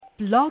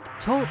Blog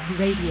Talk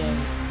Radio.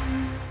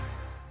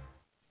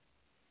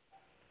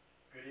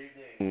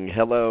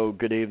 Hello,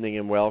 good evening,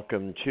 and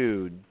welcome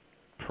to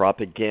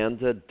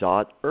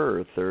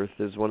propaganda.earth. Earth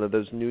is one of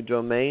those new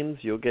domains.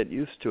 You'll get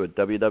used to it,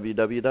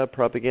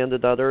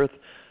 www.propaganda.earth.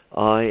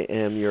 I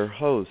am your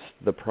host,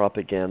 the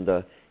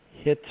Propaganda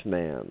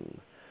Hitman.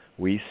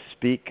 We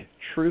speak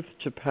truth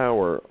to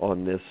power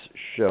on this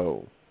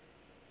show.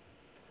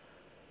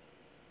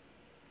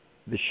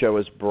 The show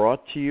is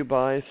brought to you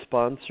by,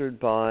 sponsored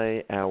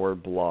by our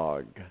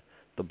blog.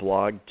 The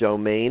blog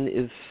domain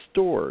is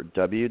store,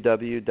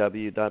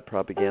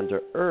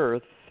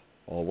 www.propagandaearth,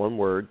 all one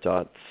word,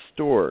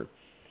 .store.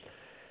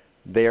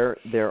 There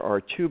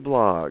are two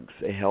blogs,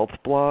 a health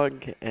blog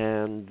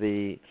and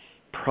the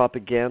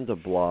propaganda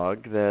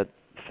blog that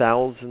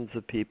thousands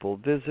of people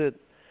visit,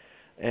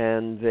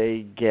 and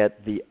they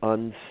get the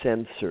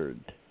uncensored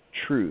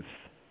truth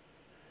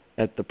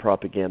at the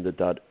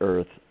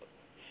propaganda.earth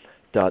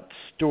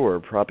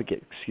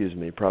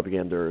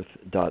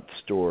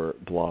propagandaearth.store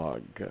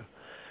blog.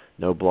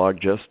 No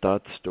blog, just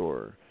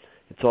 .store.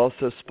 It's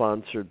also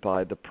sponsored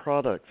by the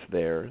products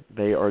there.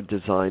 They are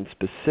designed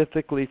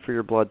specifically for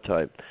your blood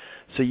type.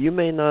 So you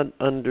may not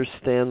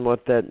understand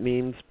what that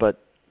means, but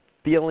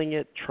feeling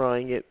it,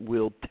 trying it,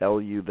 will tell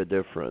you the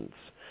difference.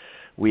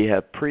 We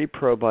have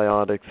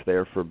pre-probiotics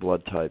there for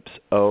blood types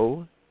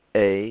O,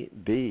 A,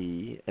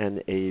 B,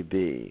 and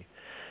AB.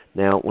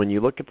 Now, when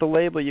you look at the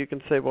label, you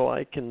can say, well,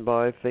 I can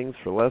buy things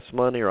for less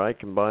money, or I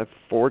can buy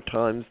 4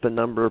 times the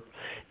number of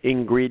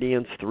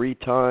ingredients, 3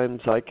 times.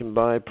 I can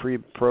buy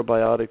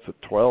probiotics with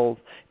 12,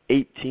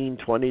 18,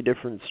 20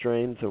 different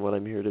strains. And what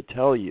I'm here to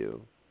tell you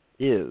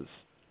is,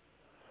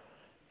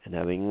 and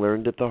having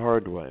learned it the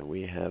hard way,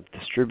 we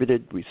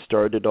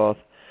started off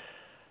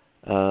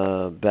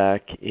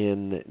back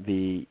in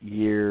the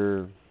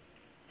year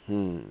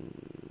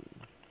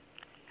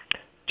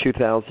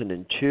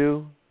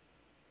 2002.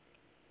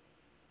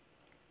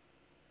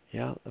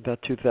 Yeah, about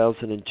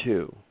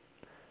 2002.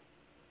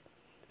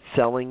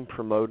 Selling,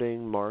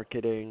 promoting,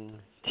 marketing,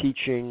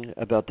 teaching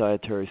about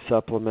dietary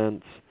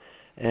supplements.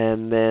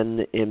 And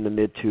then in the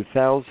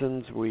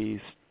mid-2000s,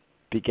 we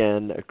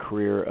began a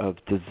career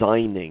of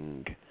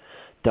designing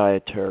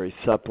dietary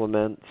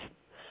supplements,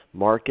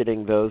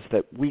 marketing those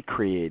that we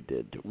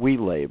created, we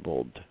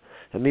labeled.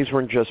 And these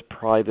weren't just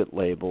private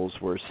labels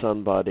where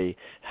somebody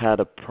had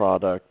a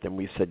product and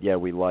we said, yeah,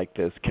 we like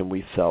this, can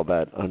we sell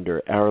that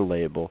under our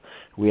label?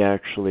 We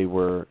actually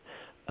were,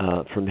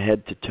 from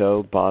head to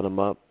toe, bottom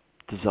up,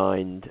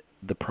 designed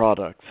the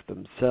products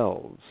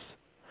themselves.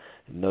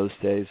 In those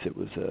days, it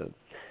was a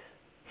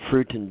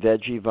fruit and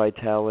veggie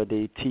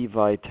vitality, tea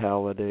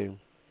vitality.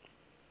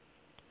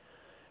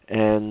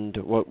 And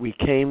what we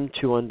came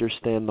to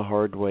understand the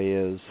hard way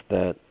is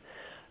that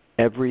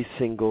every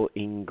single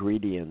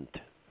ingredient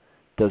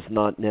does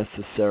not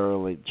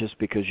necessarily, just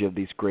because you have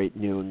these great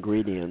new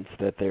ingredients,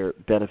 that they're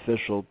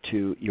beneficial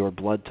to your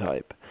blood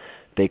type.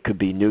 They could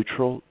be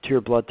neutral to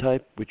your blood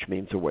type, which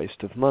means a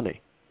waste of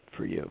money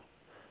for you.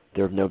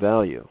 They're of no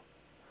value.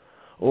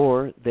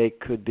 Or they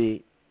could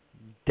be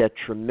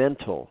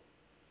detrimental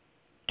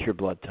to your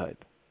blood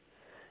type,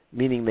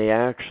 meaning they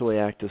actually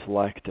act as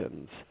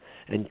lectins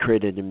and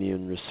create an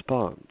immune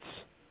response.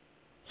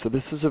 So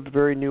this is a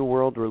very new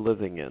world we're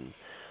living in.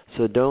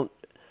 So don't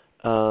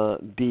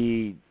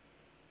be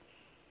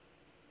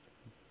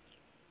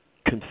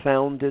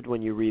confounded when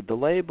you read the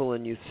label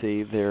and you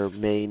see there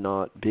may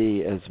not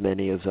be as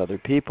many as other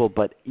people,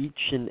 but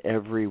each and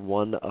every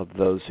one of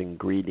those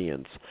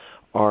ingredients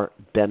are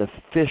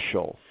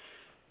beneficial,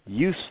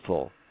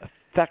 useful,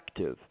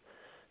 effective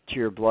to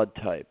your blood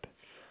type.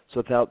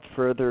 So without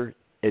further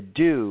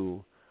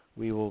ado,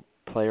 we will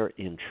play our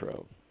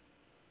intro.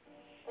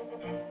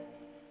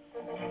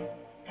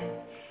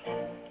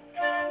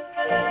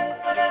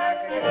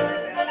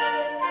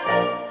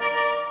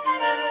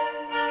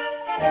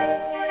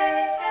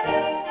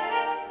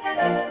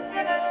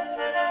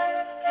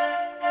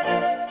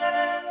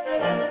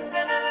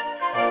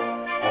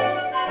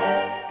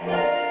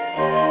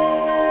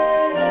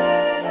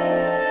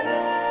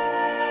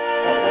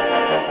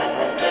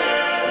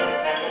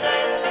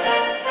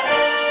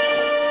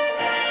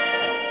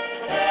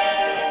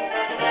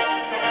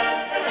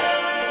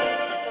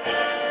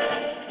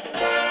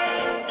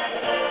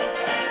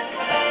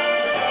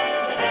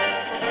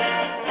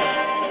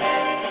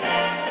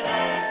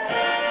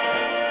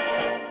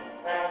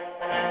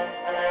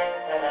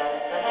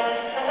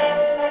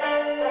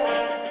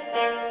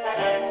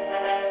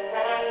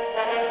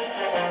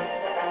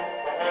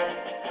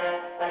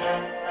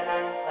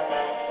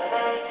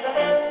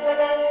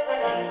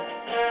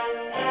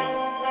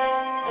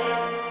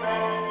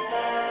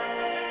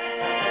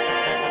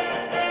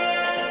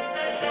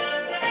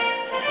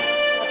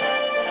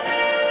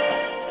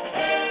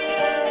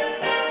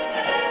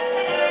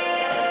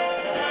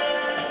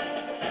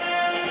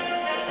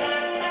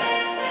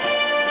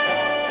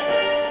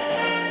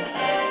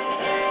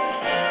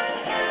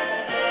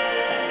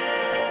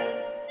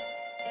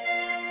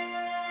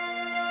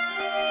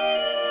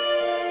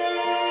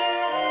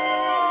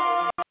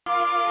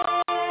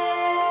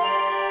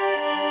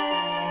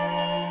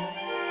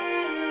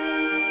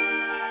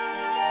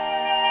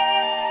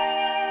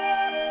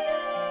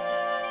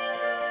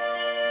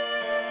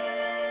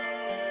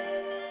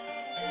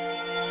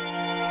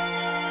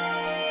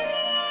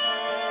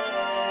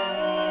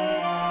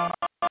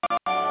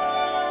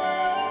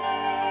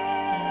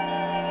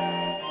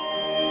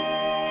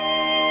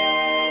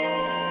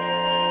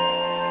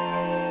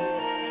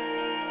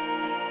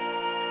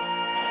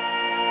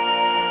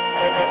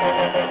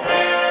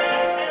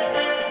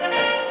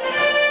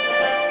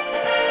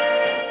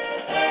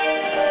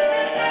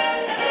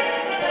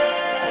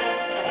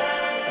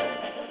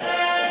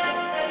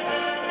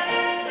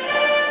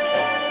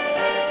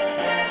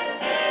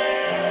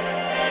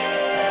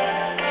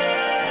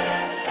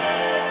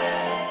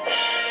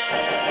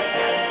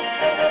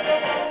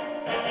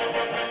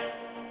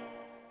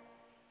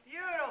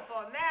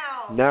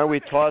 Now we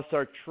toss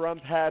our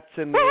Trump hats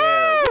in the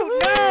air. Woo!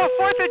 No,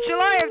 4th of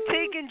July, I'm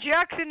taking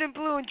Jackson and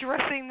Blue and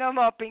dressing them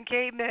up in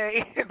Cape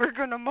May. We're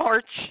going to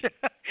march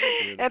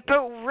and put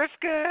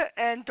Rivka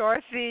and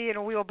Dorothy in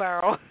a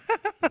wheelbarrow.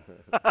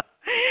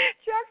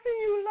 Jackson,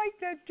 you like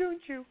that,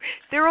 don't you?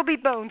 There will be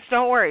bones,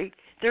 don't worry.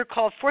 They're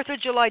called 4th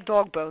of July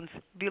dog bones.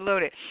 Be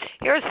loaded.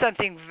 Here's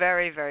something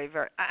very, very,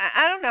 very...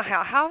 I don't know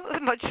how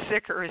much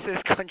sicker is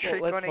this country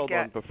going to get. Let's hold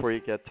on before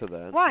you get to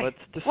that. Why? Let's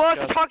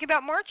talk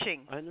about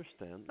marching. I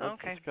understand. Let's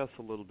discuss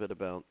a little bit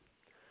about...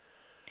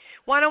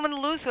 Well, I don't want to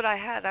lose what I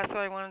had. That's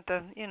why I wanted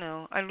to,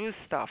 I lose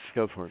stuff.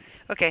 Go for it.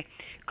 Okay.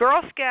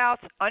 Girl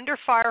Scouts under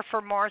fire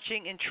for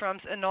marching in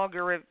Trump's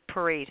inaugural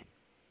parade.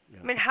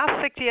 Yeah. I mean,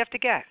 how sick do you have to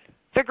get?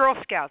 The Girl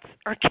Scouts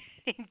are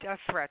getting death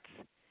threats.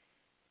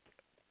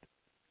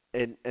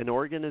 An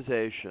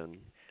organization,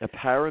 a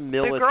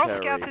paramilitary, the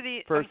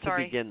Girl Scouts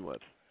to begin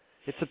with.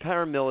 It's a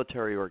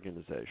paramilitary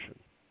organization.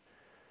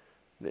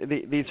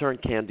 These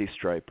aren't candy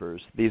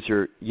stripers. These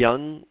are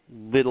young,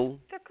 little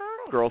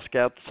Girl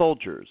Scout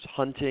soldiers,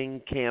 hunting,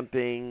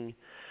 camping,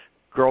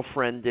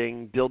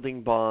 girlfriending,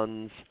 building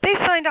bonds. They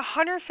signed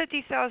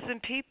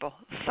 150,000 people,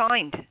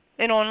 signed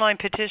an online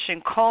petition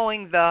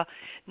calling the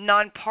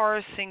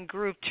nonpartisan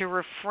group to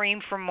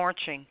refrain from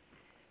marching.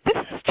 This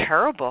is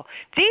terrible.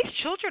 These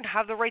children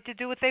have the right to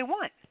do what they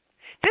want.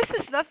 This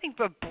is nothing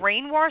but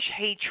brainwash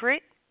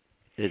hatred.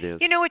 It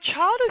is. A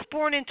child is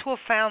born into a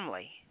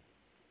family.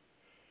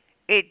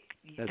 The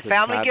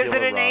family gives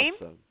it a name.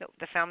 No,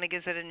 the family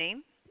gives it a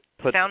name.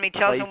 The family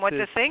tells them what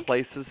to think.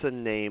 Places a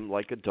name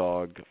like a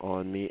dog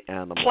on the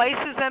animal.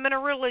 Places them in a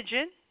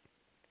religion.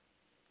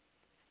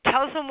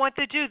 Tells them what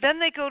to do. Then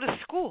they go to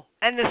school.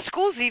 And the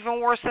school's even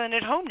worse than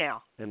at home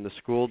now. And the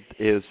school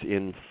is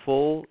in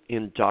full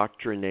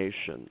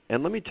indoctrination.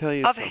 And let me tell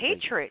you something. Of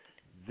hatred.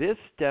 This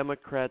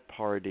Democrat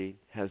Party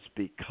has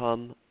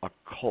become a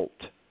cult.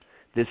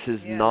 This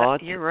is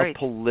not a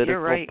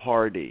political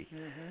party.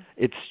 Mm-hmm.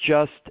 It's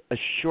just a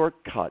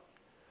shortcut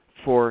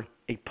for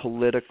a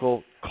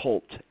political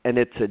cult. And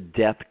it's a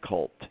death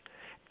cult.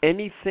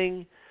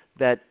 Anything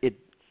that it...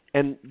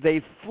 And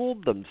they've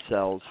fooled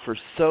themselves for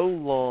so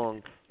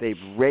long. They've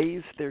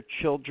raised their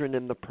children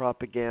in the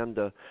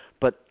propaganda.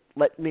 But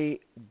let me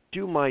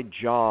do my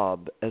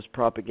job as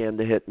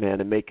propaganda hitman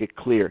and make it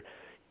clear.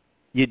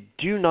 You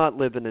do not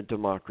live in a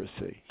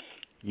democracy.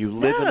 You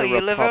live in a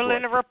republic. No, you live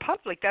in a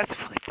republic. That's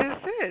what this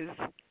is.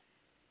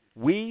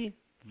 We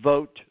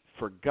vote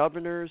for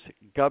governors.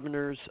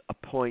 Governors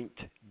appoint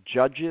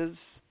judges.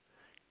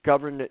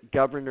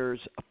 Governors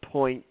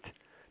appoint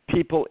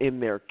people in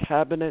their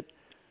cabinet.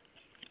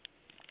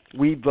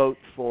 We vote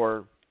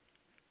for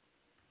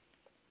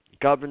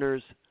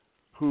governors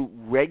who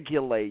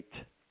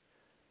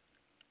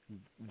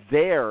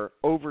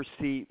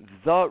oversee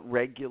the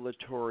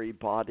regulatory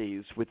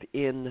bodies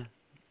within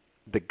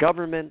the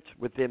government,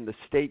 within the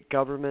state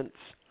governments,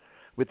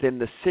 within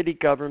the city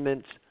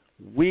governments.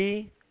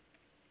 We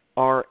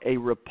are a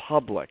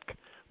republic.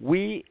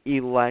 We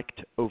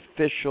elect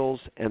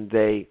officials and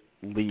they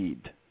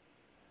lead.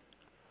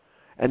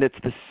 And it's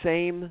the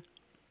same,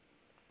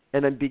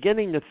 and I'm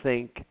beginning to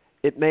think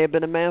it may have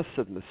been a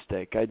massive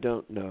mistake. I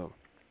don't know.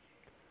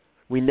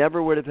 We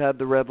never would have had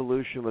the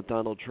revolution with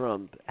Donald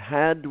Trump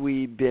had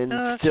we been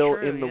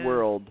in the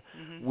world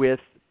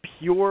with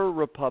pure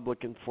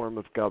Republican form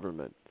of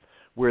government,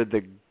 where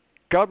the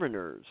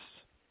governors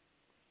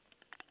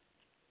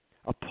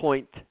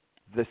appoint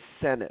the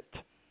Senate,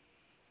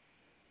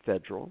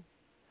 federal,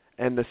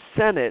 and the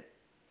Senate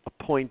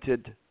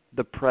appointed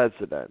the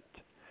president.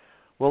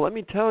 Well, let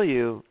me tell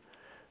you,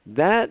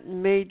 that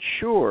made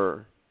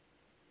sure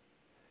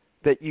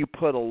that you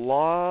put a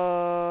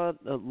lot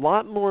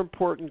more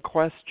important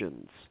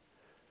questions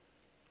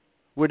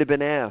would have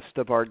been asked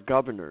of our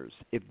governors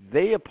if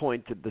they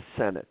appointed the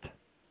Senate.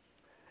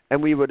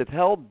 And we would have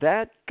held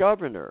that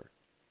governor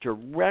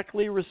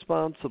directly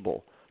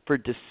responsible for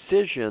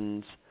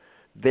decisions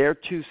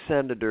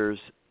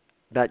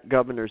that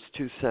governor's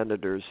two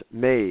senators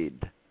made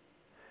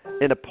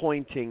in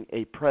appointing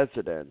a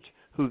president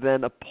who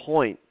then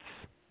appoints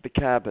the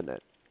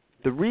cabinet.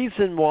 The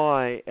reason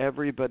why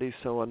everybody's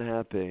so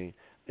unhappy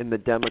in the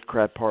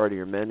Democrat Party,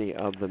 or many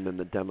of them in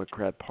the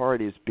Democrat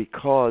Party, is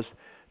because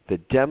the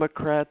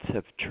Democrats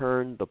have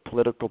turned the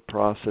political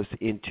process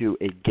into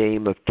a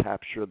game of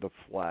capture the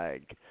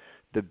flag.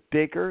 The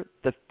bigger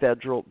the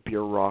federal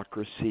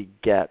bureaucracy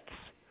gets,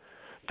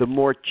 the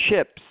more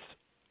chips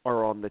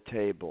are on the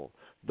table,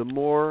 the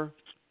more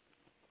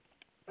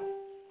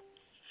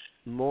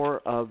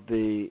of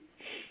the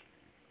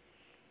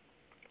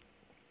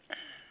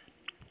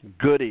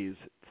goodies,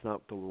 it's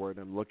not the word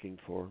I'm looking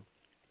for,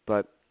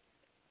 but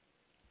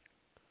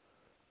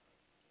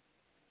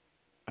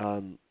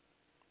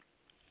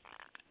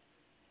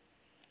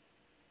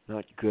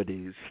not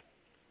goodies,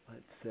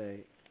 let's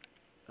say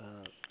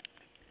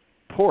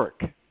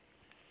pork,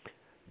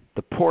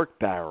 the pork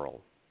barrel.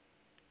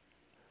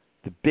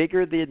 The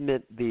bigger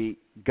the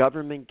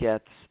government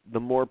gets, the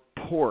more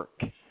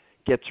pork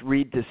gets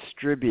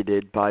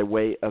redistributed by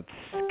way of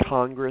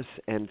Congress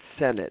and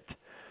Senate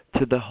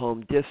to the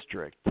home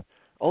district.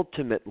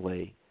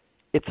 Ultimately,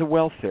 it's a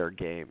welfare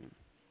game.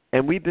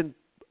 And we've been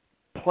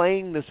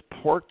playing this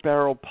pork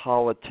barrel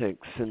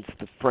politics since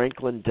the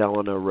Franklin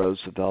Delano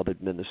Roosevelt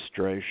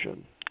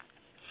administration.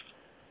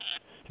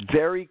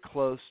 Very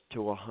close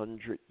to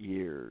 100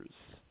 years.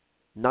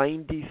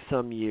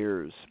 90-some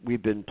years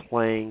we've been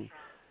playing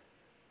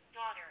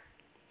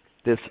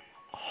this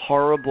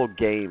horrible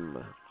game.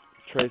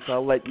 Trace,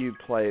 I'll let you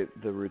play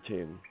the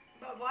routine.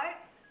 But what?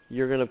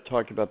 You're going to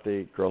talk about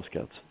the Girl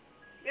Scouts.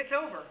 It's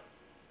over.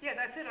 Yeah,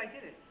 that's it. I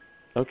did it.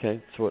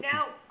 Okay, so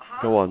Now,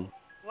 go on.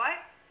 What?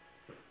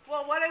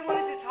 Well, what I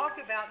wanted to talk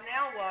about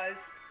now was,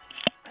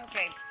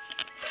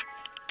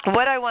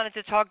 what I wanted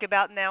to talk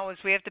about now is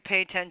we have to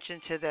pay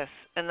attention to this,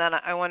 and then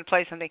I want to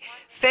play something.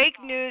 Fake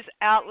news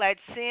outlet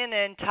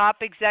CNN top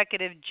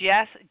executive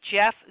Jeff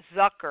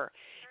Zucker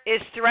is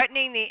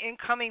threatening the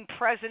incoming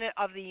president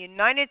of the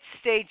United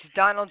States,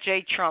 Donald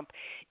J. Trump.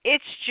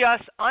 It's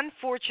just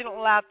unfortunate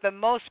that the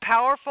most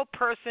powerful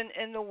person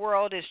in the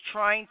world is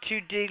trying to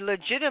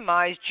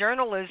delegitimize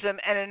journalism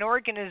and an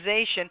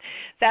organization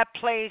that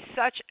plays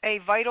such a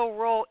vital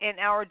role in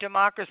our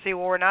democracy.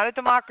 Well, we're not a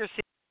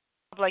democracy,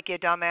 like you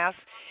dumbass.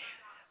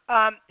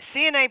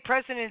 CNN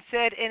president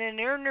said in an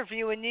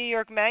interview in New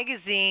York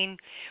Magazine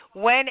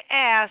when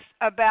asked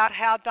about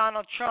how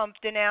Donald Trump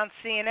denounced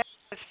CNN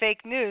as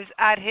fake news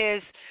at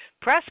his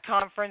press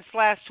conference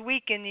last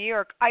week in New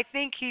York, I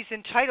think he's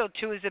entitled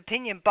to his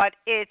opinion, but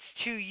it's,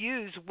 to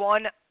use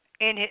one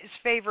in his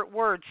favorite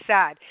word,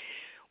 sad.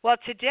 Well,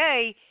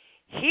 today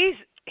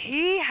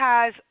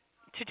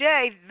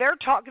they're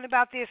talking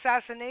about the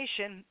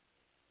assassination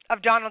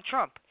of Donald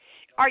Trump.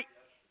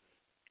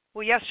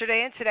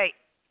 Yesterday and today.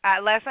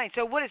 Last night.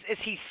 So what is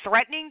he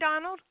threatening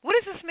Donald? What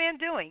is this man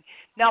doing?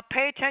 Now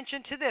pay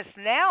attention to this.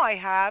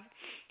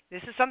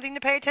 This is something to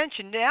pay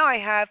attention. Now I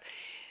have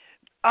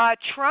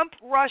Trump,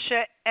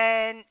 Russia,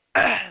 and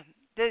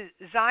the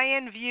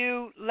Zion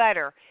View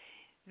letter.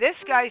 This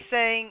guy's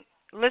saying,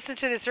 listen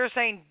to this, they're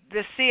saying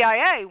the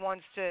CIA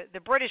wants to, the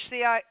British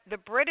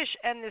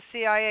and the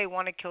CIA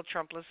want to kill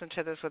Trump. Listen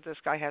to this, what this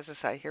guy has to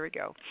say. Here we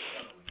go.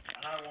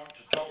 And I want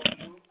to talk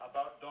to you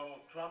about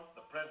Donald Trump,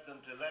 the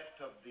President-elect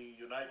of the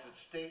United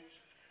States,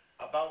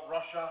 about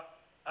Russia,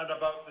 and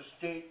about the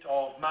state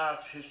of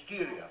mass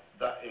hysteria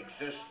that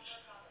exists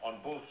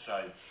on both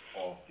sides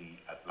of the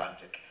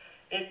Atlantic.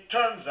 It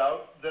turns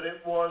out that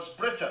it was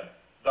Britain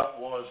that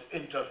was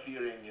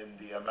interfering in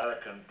the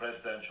American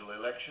presidential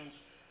elections,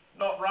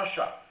 not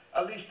Russia.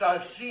 At least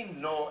I've seen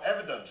no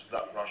evidence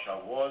that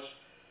Russia was,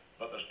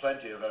 but there's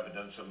plenty of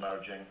evidence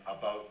emerging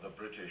about the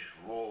British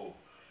role.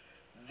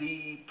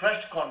 The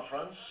press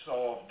conference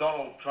of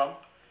Donald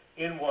Trump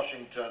in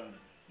Washington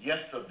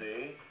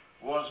yesterday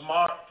was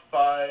marked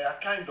by a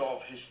kind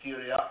of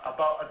hysteria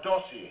about a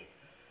dossier,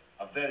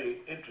 a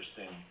very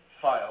interesting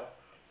file,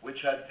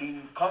 which had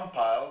been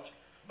compiled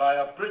by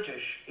a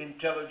British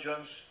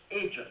intelligence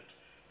agent.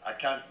 I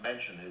can't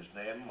mention his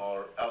name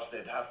or else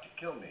they'd have to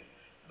kill me,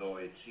 though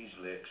it's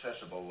easily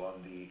accessible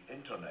on the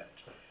internet.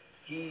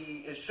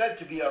 He is said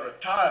to be a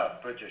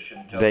retired British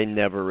intelligence. They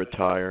never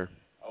retire.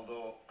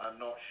 Although I'm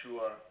not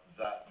sure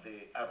that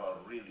they ever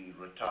really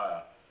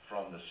retire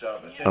from the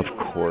service. Of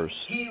course.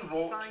 He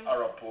wrote a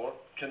report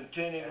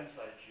containing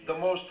the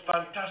most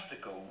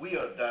fantastical,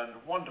 weird, and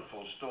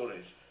wonderful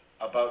stories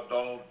about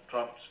Donald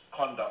Trump's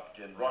conduct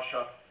in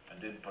Russia,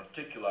 and in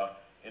particular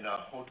in a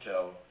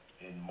hotel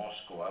in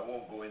Moscow. I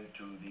won't go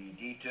into the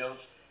details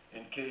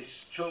in case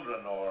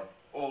children or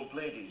old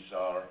ladies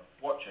are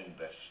watching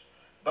this.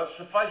 But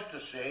suffice to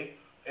say,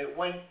 it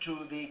went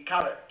to the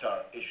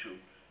character issue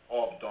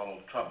of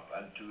Donald Trump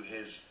and to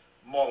his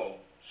moral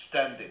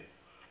standing.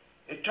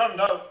 It turned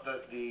out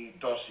that the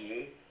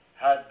dossier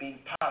had been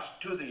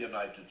passed to the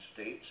United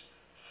States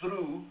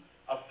through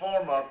a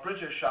former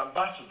British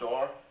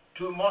ambassador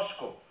to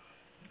Moscow.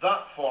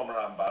 That former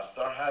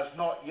ambassador has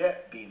not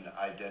yet been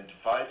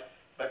identified,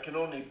 but can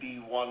only be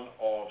one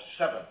of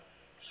 7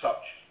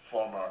 such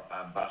former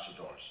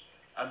ambassadors.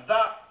 And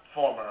that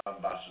former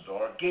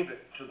ambassador gave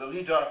it to the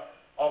leader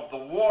of the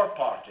war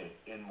party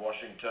in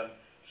Washington,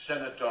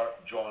 Senator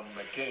John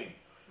McCain,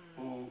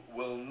 who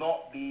will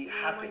not be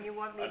happy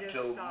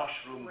until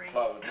mushroom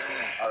clouds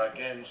are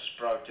again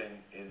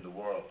sprouting in the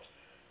world.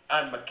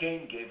 And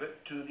McCain gave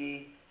it to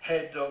the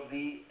head of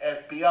the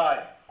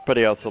FBI. But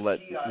he also let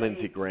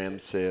Lindsey Graham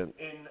say it.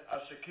 In a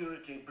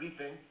security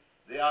briefing,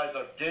 they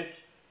either did,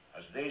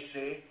 as they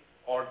say,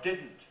 or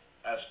didn't,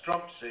 as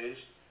Trump says,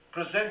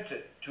 present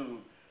it to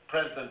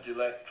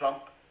President-elect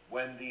Trump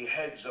when the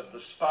heads of the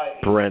spy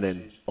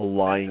Brennan, a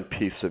lying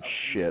piece of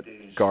shit,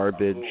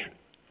 garbage,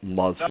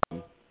 Muslim,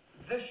 now,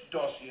 this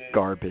dossier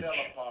garbage, fell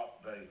apart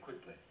very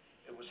quickly.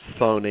 It was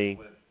phony,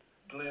 with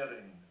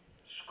glaring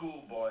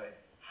schoolboy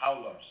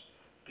howlers,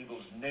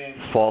 people's names,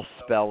 false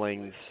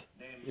spellings,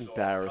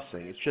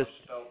 embarrassing. It's just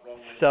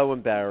so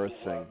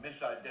embarrassing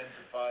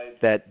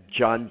that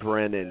John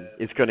Brennan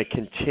is going to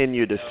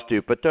continue to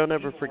stoop. But don't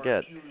ever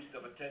forget,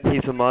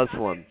 he's a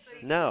Muslim.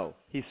 No,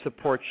 he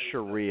supports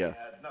Sharia.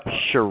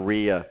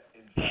 Sharia.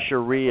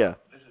 Sharia.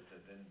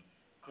 Visited and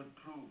could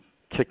prove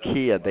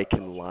Taqiyya, they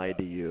can lie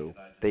to you.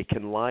 They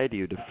can lie to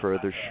you to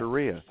further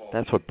Sharia.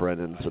 That's what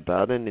Brennan's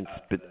about. And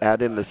it's,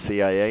 add in the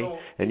CIA,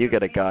 and you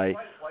get a guy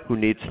who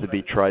needs to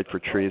be tried for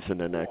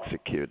treason and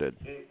executed.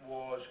 It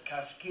was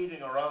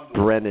cascading around the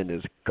Brennan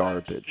is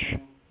world, garbage.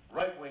 thanks to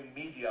right-wing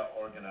media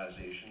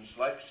organizations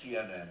like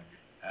CNN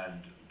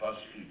and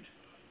BuzzFeed,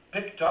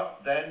 picked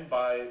up then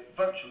by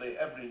virtually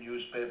every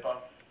newspaper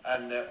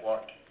and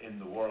network in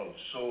the world.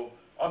 So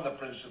on the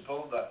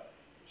principle that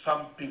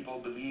some people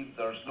believe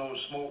there's no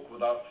smoke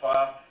without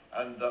fire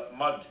and that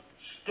mud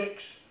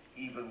sticks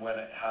even when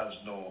it has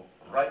no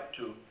right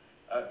to,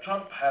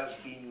 Trump has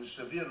been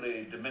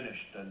severely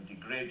diminished and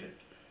degraded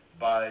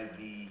by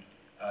the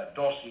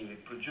dossier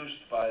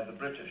produced by the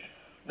British.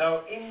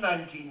 Now, in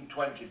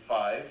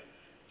 1925,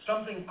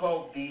 something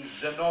called the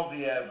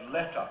Zinoviev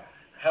Letter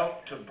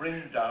helped to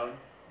bring down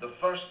the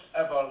first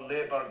ever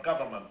Labour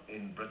government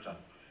in Britain.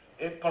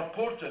 It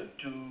purported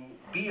to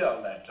be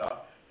a letter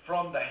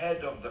from the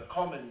head of the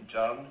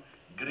Comintern,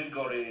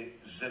 Grigory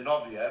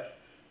Zinoviev,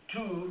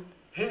 to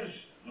his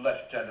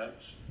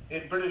lieutenants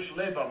in British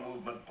Labour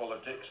movement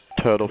politics.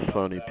 Total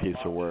phony piece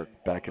of work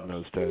back in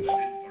those days.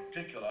 In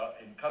particular,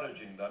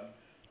 encouraging them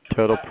to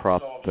Total acts of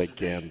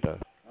propaganda.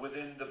 sedition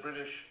within the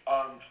British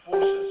Armed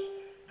Forces.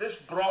 This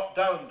brought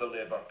down the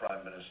Labour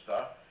Prime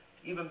Minister,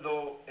 even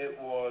though it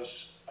was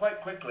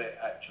quite quickly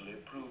actually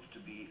proved to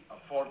be a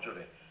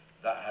forgery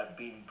that had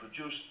been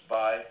produced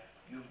by,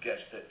 you've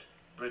guessed it,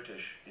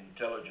 British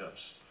intelligence.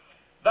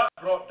 That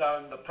brought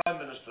down the Prime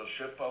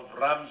Ministership of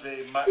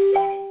Ramsay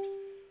MacDonald,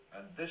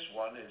 and this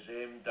one is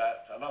aimed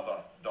at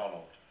another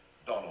Donald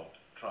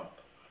Trump.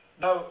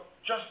 Now,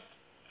 just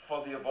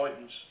for the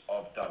avoidance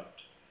of doubt,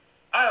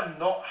 I am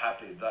not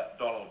happy that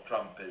Donald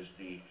Trump is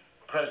the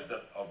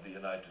President of the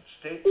United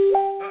States.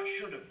 That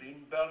should have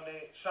been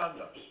Bernie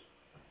Sanders.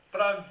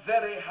 But I'm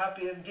very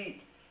happy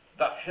indeed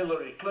that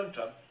Hillary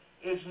Clinton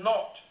is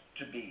not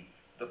to be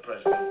the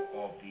President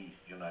of the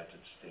United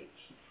States.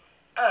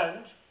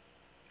 And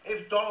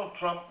if Donald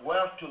Trump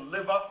were to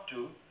live up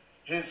to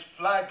his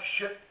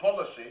flagship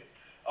policy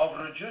of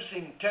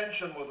reducing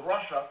tension with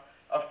Russia,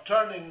 of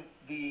turning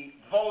the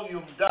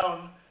volume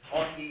down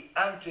on the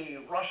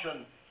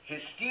anti-Russian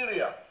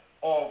hysteria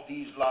of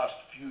these last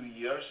few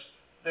years,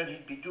 then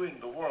he'd be doing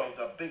the world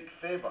a big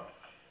favor.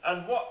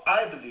 And what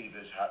I believe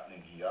is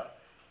happening here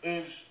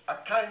is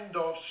a kind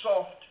of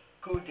soft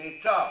coup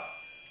d'etat,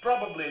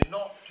 probably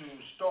not to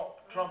stop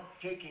Trump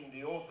taking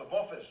the oath of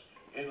office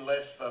in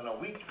less than a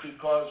week,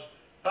 because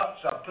that's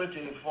a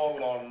pretty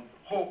forlorn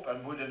hope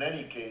and would in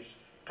any case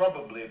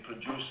probably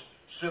produce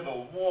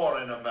civil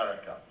war in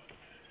America.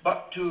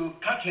 But to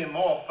cut him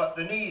off at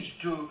the knees,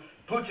 to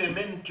put him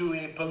into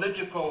a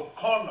political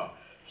corner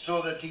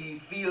so that he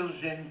feels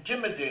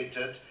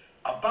intimidated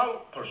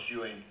about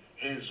pursuing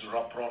his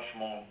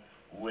rapprochement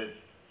with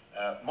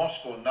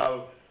Moscow.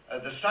 Now,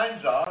 the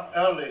signs are,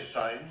 early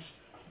signs,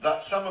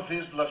 that some of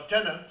his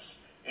lieutenants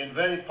in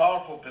very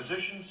powerful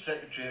positions,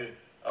 Secretary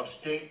of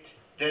State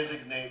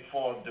designate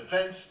for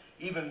Defense,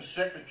 even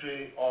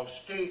Secretary of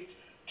State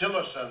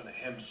Tillerson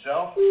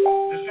himself,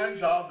 the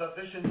signs are that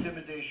this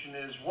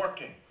intimidation is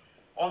working.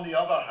 On the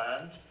other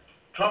hand,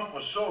 Trump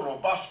was so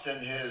robust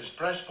in his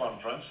press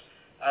conference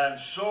and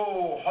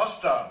so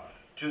hostile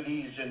to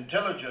these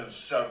intelligence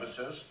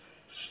services,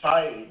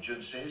 spy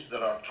agencies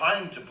that are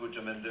trying to put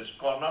him in this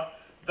corner,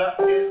 that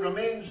it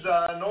remains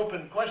an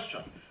open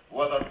question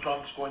whether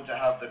Trump's going to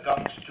have the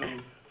guts to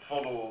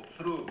follow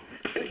through.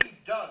 If he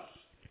does,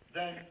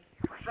 then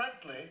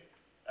frankly,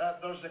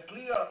 there's a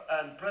clear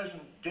and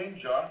present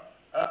danger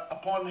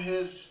upon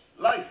his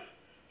life.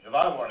 If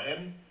I were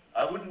him,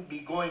 I wouldn't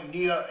be going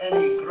near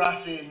any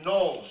grassy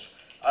knolls.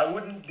 I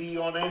wouldn't be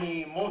on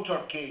any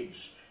motorcades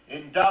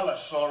in Dallas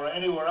or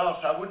anywhere else.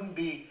 I wouldn't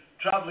be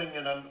traveling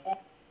in an...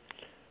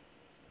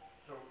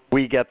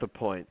 We get the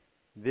point.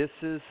 This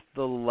is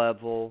the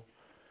level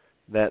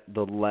that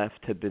the left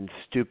had been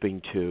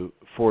stooping to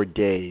for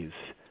days.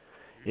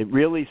 It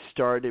really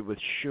started with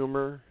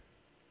Schumer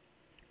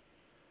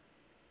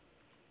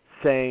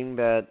saying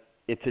that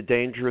it's a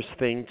dangerous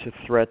thing to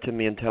threaten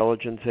the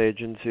intelligence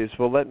agencies.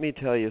 Well, let me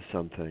tell you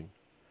something.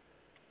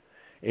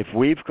 If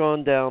we've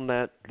gone down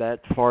that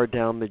far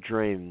down the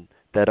drain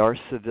that our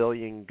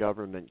civilian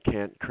government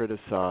can't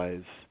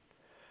criticize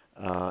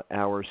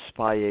our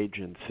spy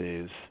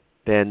agencies,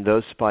 then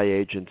those spy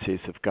agencies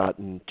have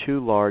gotten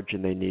too large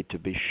and they need to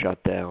be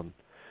shut down,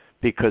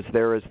 because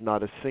there is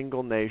not a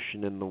single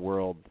nation in the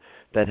world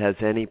that has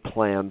any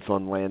plans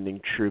on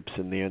landing troops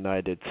in the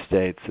United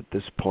States at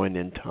this point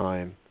in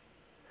time.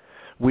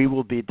 We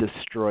will be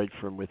destroyed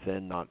from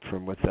within, not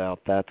from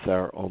without. That's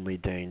our only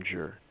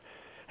danger.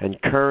 And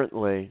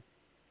currently,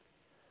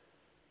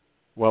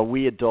 while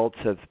we adults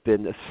have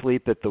been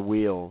asleep at the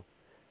wheel,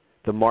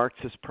 the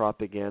Marxist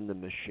propaganda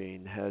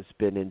machine has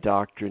been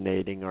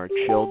indoctrinating our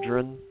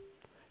children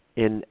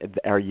in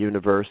our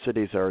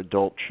universities, our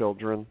adult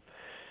children,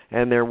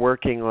 and they're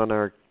working on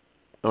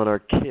our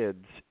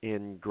kids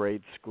in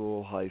grade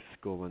school, high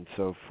school, and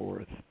so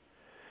forth.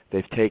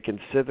 They've taken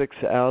civics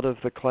out of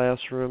the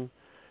classroom.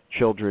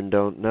 Children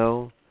don't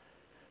know.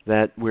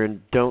 that we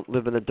don't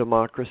live in a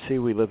democracy,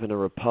 we live in a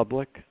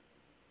republic.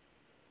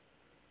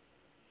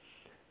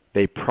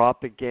 They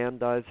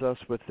propagandize us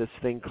with this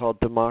thing called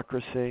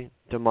democracy.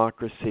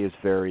 Democracy is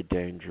very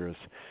dangerous.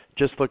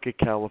 Just look at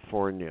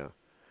California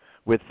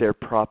with their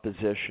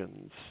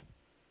propositions.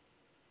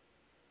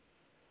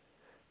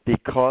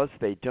 Because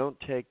they don't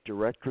take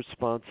direct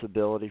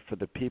responsibility for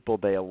the people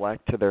they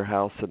elect to their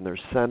House and their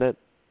Senate,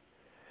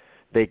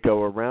 they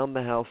go around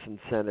the House and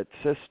Senate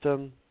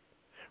system,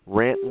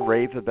 rant and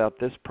rave about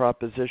this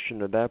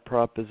proposition or that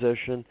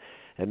proposition,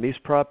 and these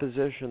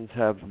propositions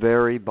have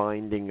very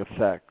binding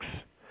effects.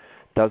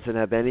 Doesn't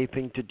have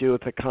anything to do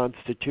with the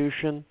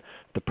Constitution.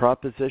 The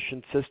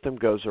proposition system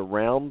goes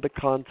around the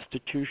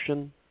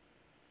Constitution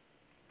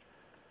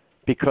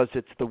because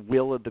it's the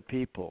will of the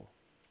people.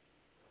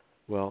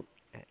 Well,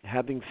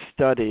 having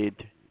studied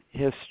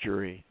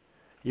history,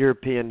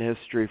 European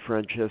history,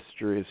 French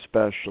history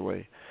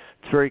especially,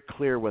 it's very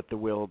clear what the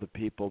will of the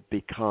people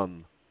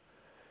become.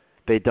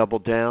 They double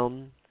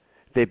down,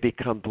 they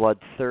become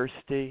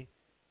bloodthirsty,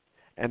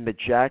 and the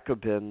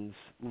Jacobins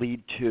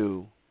lead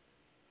to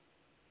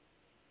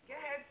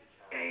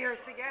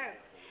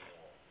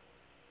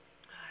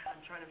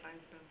I'm trying to find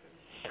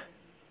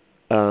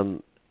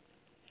something.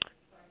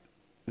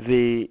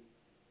 The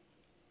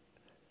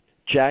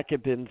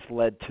Jacobins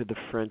led to the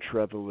French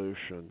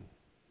Revolution.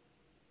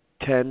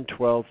 10,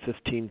 12,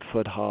 15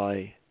 foot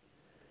high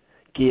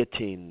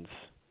guillotines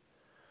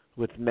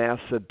with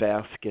massive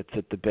baskets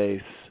at the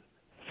base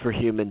for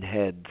human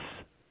heads.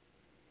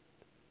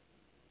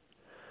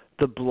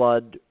 The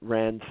blood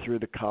ran through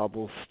the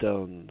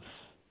cobblestones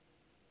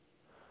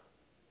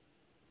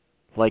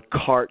like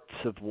carts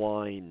of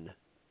wine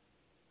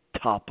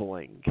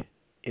toppling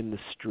in the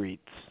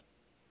streets.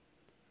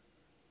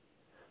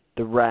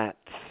 The rats,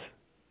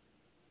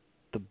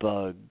 the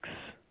bugs,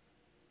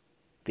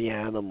 the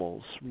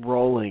animals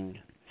rolling,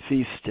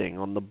 feasting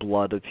on the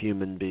blood of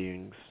human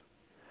beings.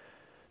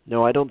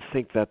 No, I don't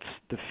think that's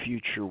the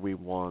future we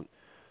want.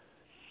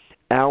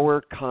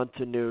 Our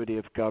continuity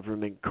of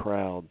government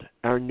crowd,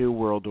 our New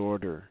World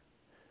Order,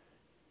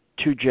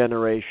 2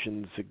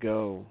 generations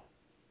ago,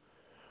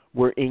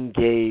 were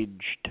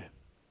engaged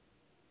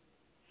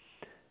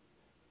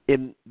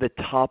in the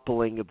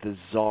toppling of the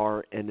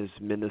Tsar and his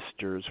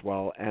ministers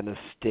while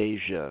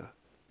Anastasia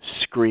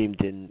screamed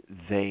in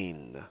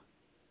vain.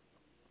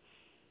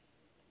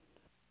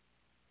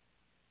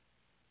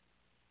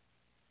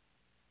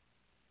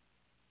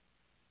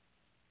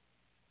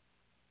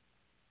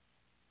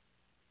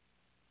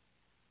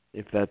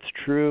 If that's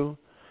true,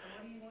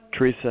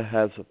 Teresa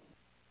has a...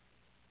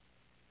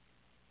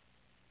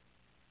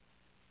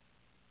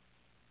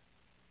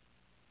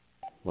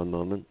 One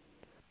moment.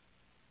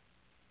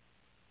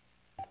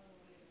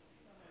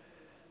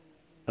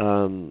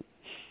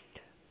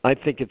 I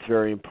think it's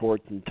very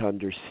important to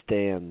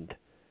understand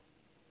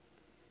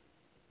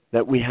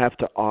that we have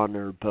to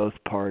honor both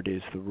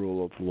parties, the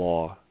rule of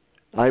law.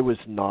 I was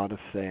not a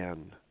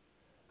fan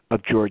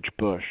of George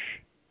Bush,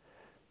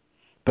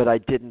 but I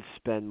didn't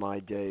spend my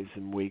days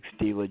and weeks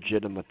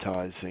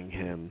delegitimatizing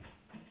him.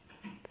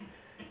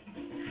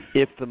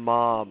 If the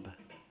mob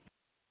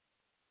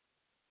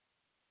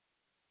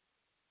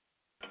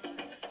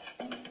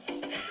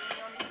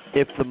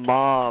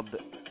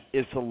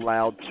is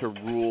allowed to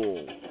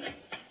rule,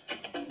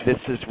 this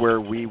is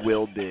where we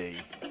will be.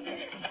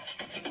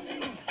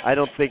 I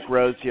don't think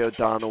Rosie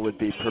O'Donnell would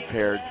be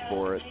prepared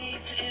for it.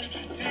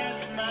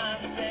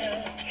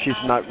 She's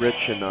not rich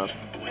enough.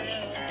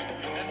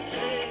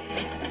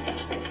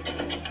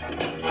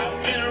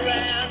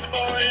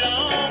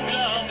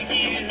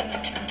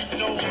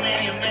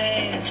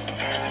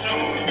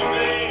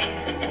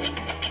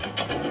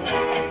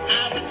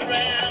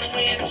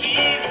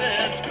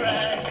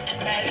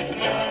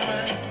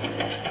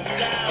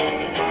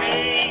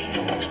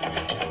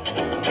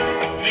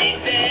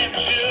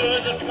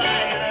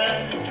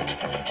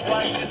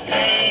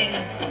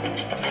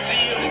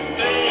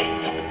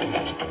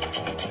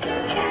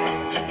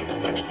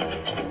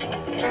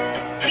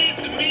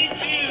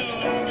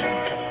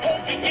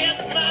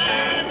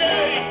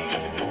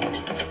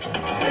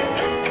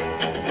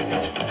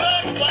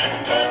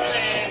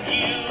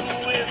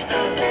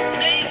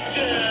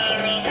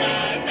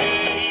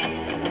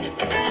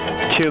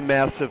 Two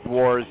massive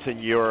wars in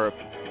Europe.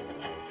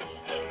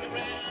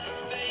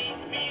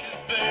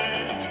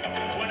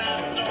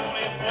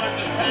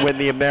 When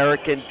the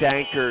American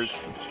tankers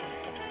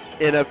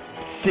in a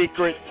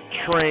secret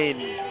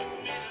train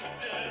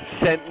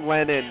sent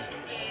Lenin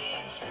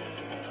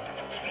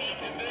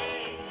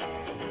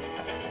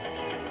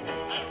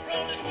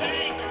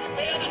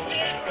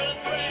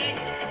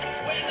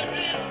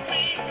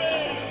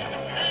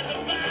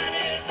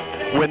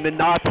when the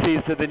Nazis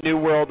of the New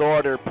World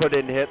Order put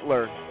in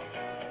Hitler.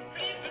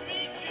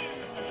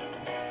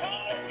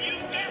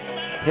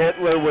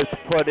 Hitler was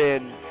put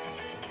in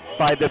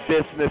by the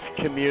business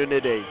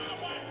community.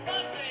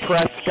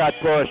 Prescott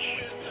Bush,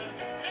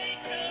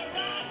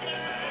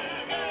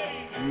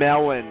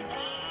 Mellon,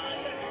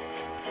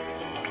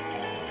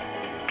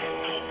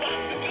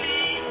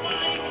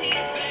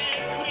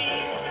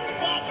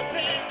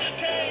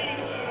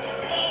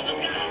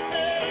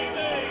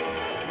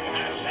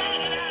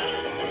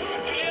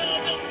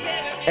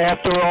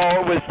 After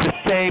all, it was the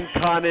same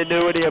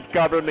continuity of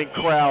government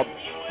crowd,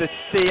 the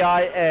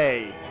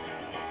CIA.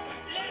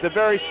 The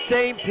very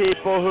same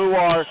people who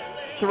are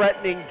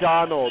threatening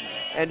Donald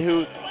and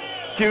who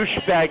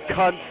douchebag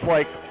cunts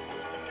like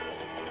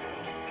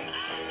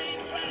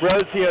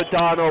Rosie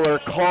O'Donnell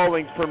are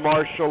calling for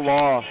martial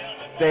law.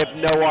 They have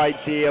no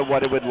idea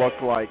what it would look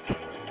like.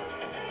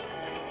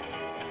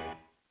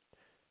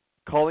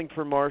 Calling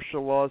for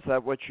martial law, is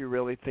that what you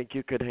really think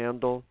you could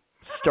handle?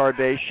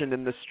 Starvation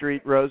in the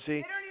street,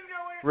 Rosie?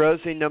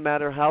 Rosie, no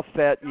matter how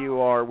fat you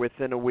are,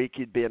 within a week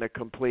you'd be in a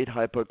complete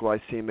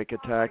hypoglycemic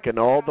attack, and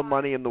all the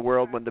money in the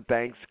world when the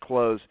banks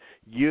close,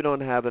 you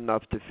don't have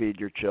enough to feed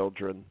your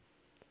children.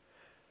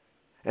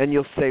 And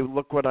you'll say,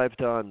 look what I've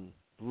done.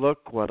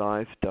 Look what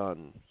I've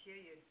done.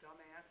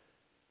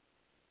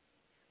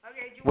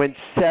 When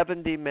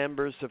 70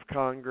 members of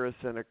Congress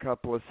and a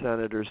couple of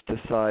senators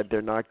decide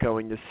they're not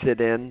going to sit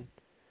in,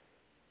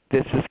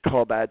 this is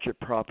called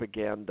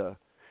agitpropaganda.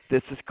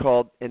 This is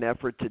called an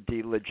effort to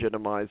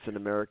delegitimize an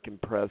American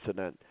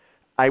president.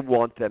 I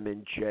want them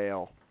in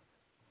jail.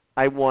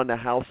 I want a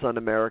House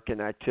Un-American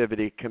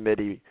Activity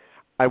Committee.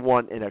 I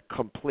want a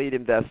complete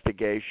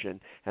investigation,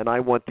 and I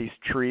want these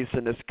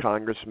treasonous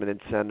congressmen and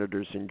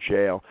senators in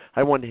jail.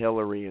 I want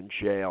Hillary in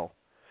jail.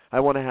 I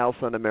want a House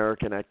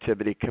Un-American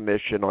Activity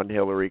Commission on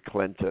Hillary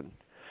Clinton.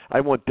 I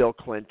want Bill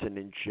Clinton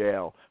in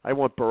jail. I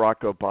want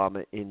Barack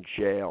Obama in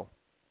jail.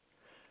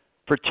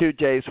 For 2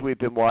 days we've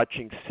been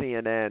watching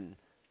CNN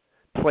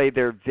play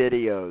their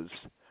videos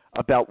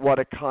about what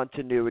a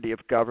continuity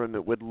of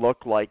government would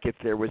look like if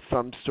there was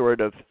some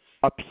sort of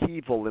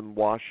upheaval in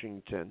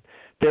Washington.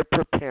 They're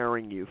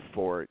preparing you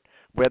for it.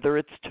 Whether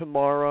it's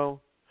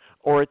tomorrow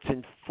or it's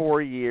in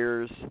 4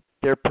 years,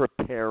 they're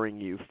preparing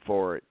you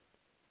for it.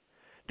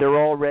 There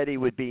already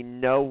would be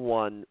no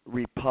one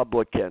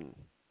Republican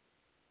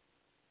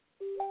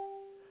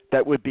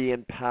that would be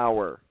in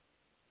power.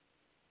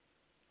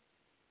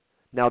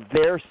 Now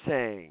they're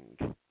saying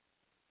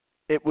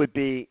it would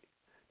be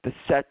the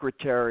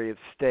Secretary of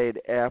State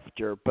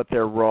after, but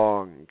they're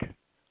wrong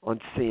on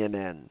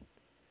CNN.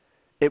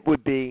 It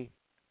would be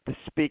the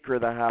Speaker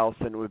of the House,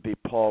 and it would be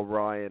Paul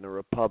Ryan, a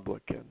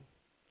Republican.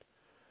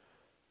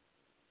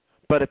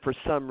 But if for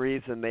some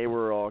reason they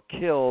were all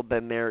killed,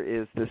 then there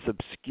is this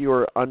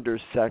obscure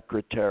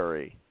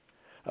Undersecretary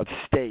of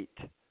State,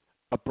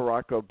 a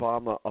Barack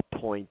Obama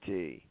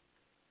appointee.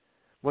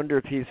 Wonder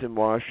if he's in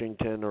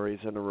Washington or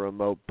he's in a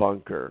remote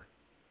bunker.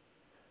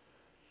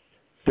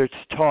 There's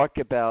talk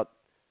about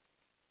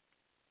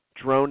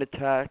drone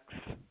attacks.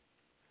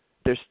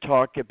 There's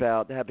talk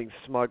about having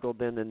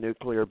smuggled in a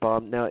nuclear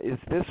bomb. Now, is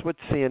this what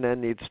CNN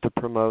needs to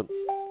promote?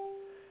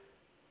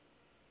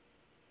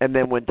 And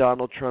then when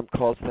Donald Trump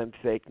calls them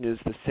fake news,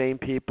 the same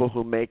people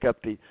who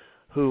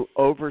who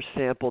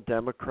oversample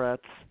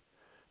Democrats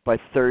by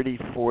 30,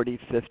 40,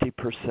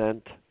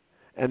 50%,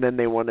 and then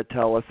they want to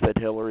tell us that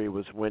Hillary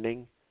was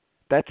winning,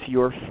 that's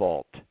your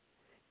fault.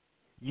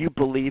 You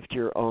believed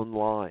your own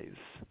lies.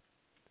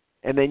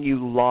 And then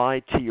you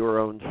lied to your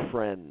own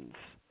friends.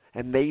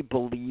 And they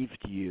believed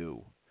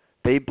you.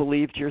 They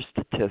believed your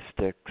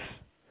statistics.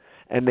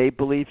 And they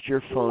believed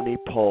your phony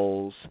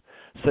polls.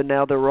 So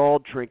now they're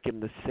all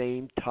drinking the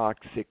same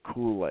toxic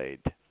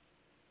Kool-Aid.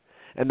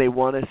 And they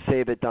want to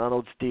say that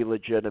Donald's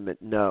delegitimate.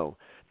 No.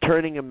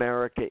 Turning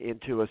America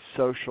into a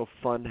social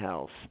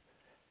funhouse.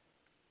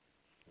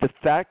 The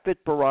fact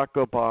that Barack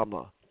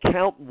Obama,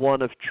 count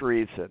one of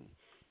treason.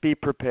 Be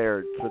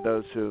prepared for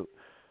those who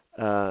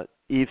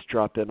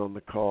eavesdrop in on the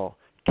call.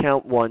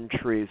 Count one,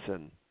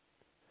 treason.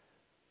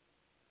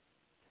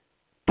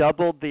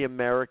 Doubled the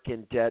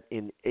American debt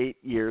in 8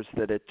 years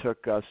that it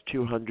took us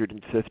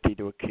 250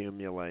 to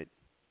accumulate.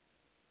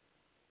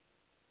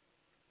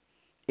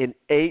 In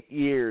 8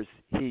 years,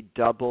 he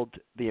doubled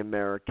the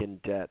American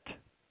debt.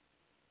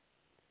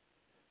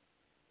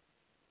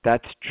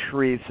 That's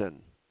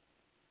treason.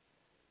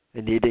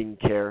 And he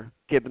didn't care,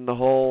 giving the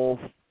whole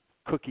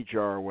cookie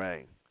jar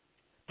away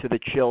to the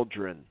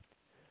children.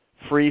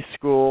 Free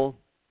school,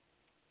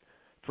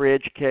 free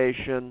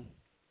education.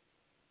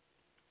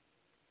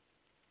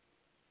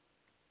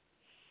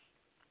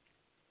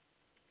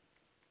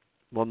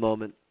 One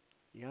moment.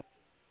 Yep.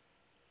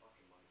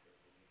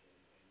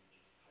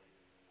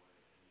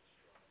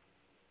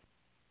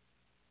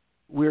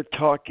 We're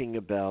talking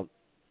about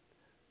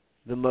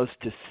the most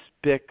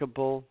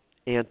despicable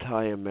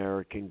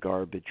anti-American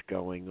garbage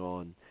going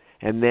on.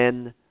 And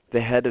then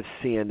the head of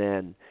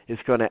CNN is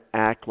going to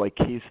act like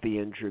he's the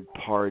injured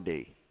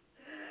party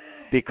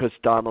because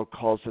Donald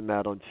calls him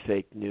out on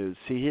fake news.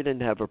 See, he didn't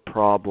have a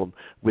problem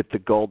with the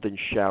golden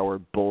shower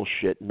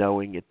bullshit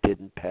knowing it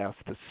didn't pass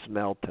the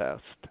smell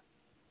test.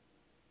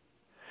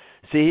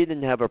 See, he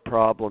didn't have a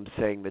problem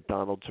saying that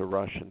Donald's a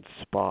Russian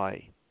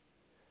spy.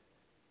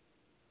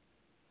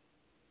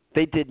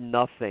 They did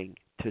nothing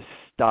to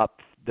stop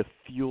the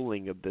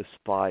fueling of this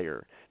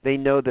fire. They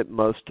know that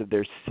most of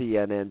their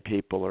CNN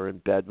people are in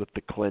bed with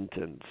the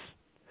Clintons,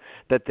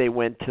 that they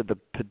went to the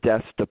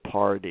Podesta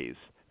parties.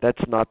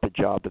 That's not the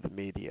job of the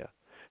media.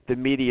 The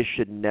media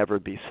should never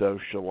be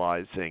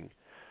socializing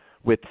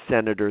with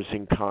senators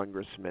and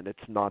congressmen. It's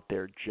not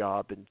their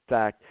job. In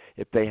fact,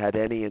 if they had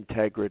any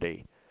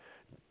integrity,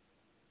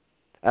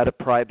 at a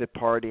private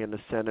party and a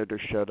senator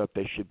showed up,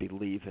 they should be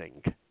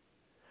leaving.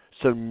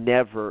 So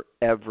never,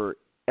 ever,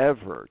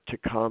 ever to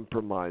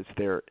compromise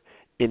their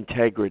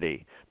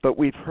integrity. But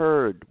we've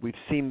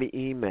seen the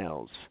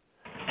emails.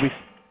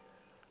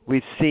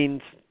 We've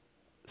seen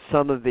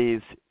some of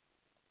these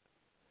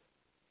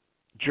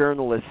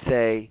journalists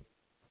say,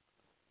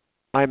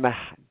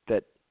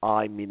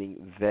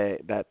 meaning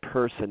that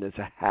person is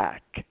a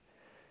hack.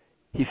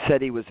 He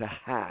said he was a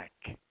hack.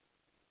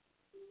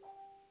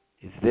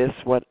 Is this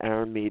what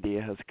our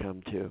media has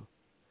come to?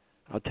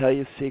 I'll tell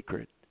you a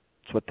secret.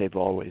 It's what they've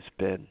always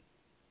been.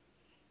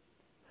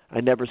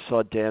 I never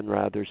saw Dan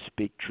Rather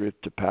speak truth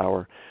to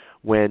power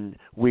when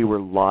we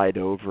were lied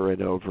over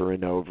and over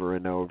and over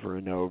and over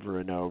and over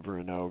and over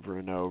and over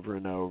and over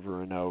and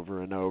over and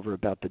over and over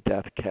about the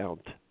death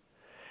count.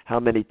 How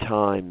many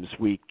times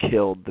we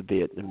killed the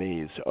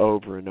Vietnamese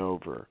over and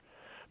over.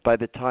 By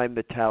the time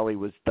the tally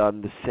was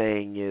done, the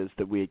saying is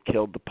that we had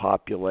killed the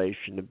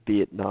population of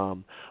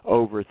Vietnam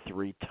over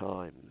 3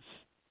 times.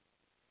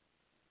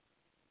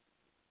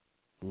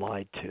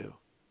 Lied to.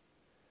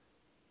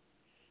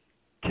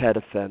 Tet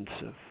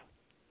Offensive.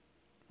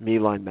 My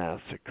Lai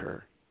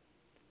Massacre.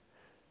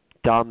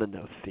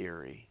 Domino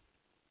theory.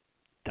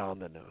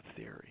 Domino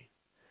theory.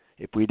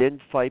 If we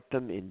didn't fight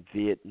them in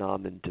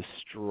Vietnam and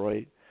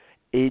destroy,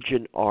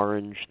 Agent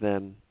Orange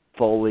them,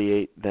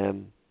 foliate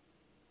them,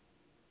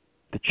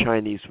 the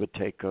Chinese would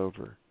take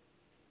over.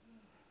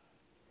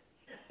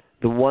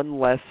 The one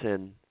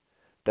lesson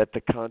that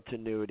the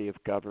continuity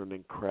of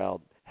government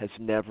crowd has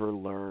never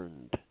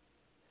learned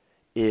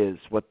is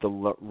what the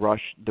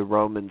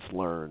Romans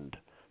learned.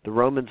 The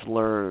Romans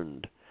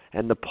learned,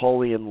 and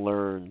Napoleon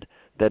learned,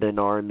 that an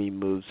army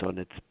moves on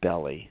its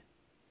belly.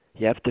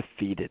 You have to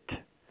feed it,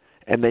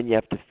 and then you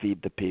have to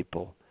feed the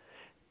people.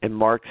 And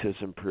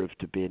Marxism proved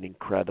to be an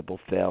incredible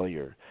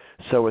failure.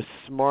 So a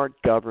smart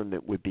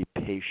government would be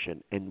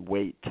patient and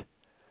wait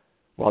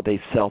while they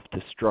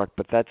self-destruct,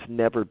 but that's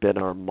never been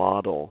our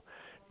model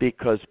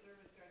because...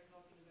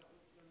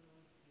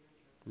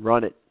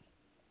 Run it.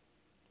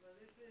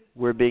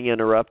 We're being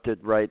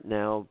interrupted right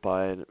now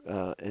by an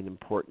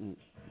important...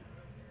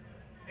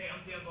 Hey,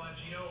 I'm Dan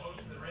Bongino, host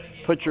of the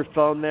Renegade... Put your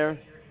phone there.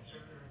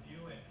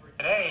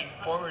 Today,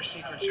 former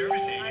Secret Service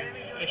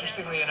agent,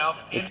 interestingly enough...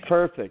 It's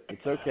perfect.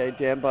 It's okay.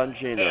 Dan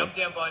Bongino. Hey, I'm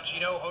Dan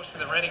Bongino, host of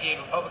the Renegade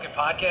Republican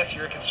podcast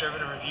here at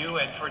Conservative Review.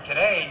 And for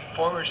today,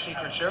 former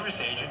Secret Service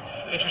agent,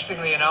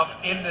 interestingly enough,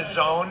 in the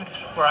zone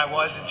where I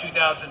was in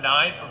 2009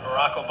 for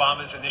Barack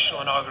Obama's initial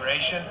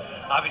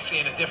inauguration.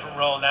 Obviously in a different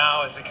role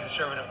now as a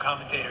conservative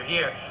commentator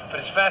here.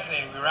 But it's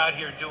fascinating. We were out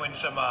here doing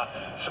some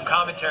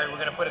commentary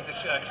we're going to put at this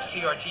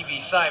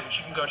CRTV site, which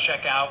you can go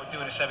check out. We're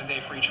doing a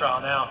 7-day free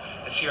trial now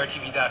at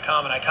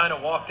CRTV.com. And I kind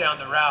of walked down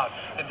the route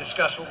and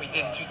discussed what we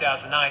did in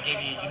 2009, gave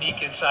you a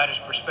unique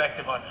insider's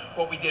perspective on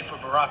what we did for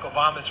Barack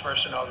Obama's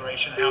first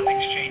inauguration and how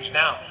things changed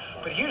now.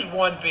 But here's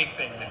one big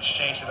thing that's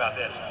changed about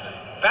this.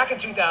 Back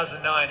in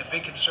 2009, a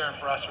big concern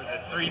for us were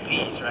the 3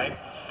 Ps, right?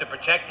 The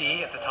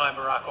protectee, at the time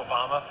Barack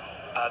Obama,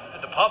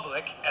 the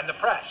public, and the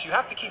press. You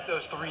have to keep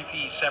those 3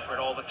 Ps separate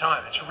all the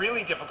time. It's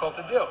really difficult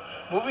to do.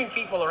 Moving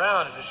people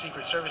around as a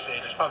Secret Service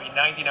agent is probably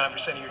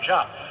 99% of your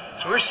job.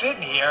 So we're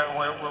sitting here, and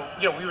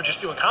we were just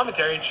doing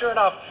commentary, and sure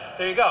enough,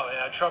 there you go.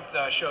 Trump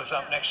shows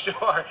up next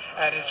door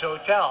at his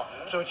hotel.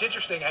 So it's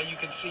interesting how you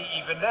can see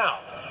even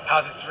now how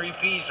the 3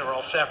 Ps are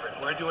all separate.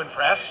 We're doing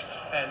press,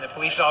 and the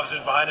police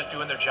officers behind us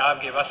doing their job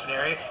gave us an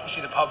area. You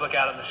see the public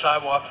out on the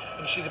sidewalk,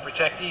 and you see the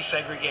protectees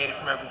segregated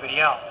from everybody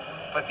else.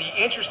 But the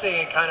interesting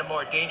and kind of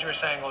more dangerous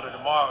angle to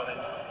tomorrow, and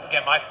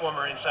again, my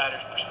former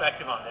insider's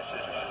perspective on this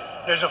is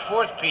there's a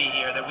 4th P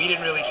here that we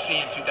didn't really see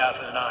in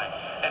 2009,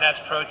 and that's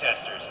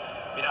protesters.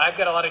 I mean, I've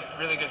got a lot of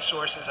really good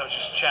sources. I was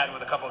just chatting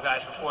with a couple of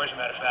guys before, as a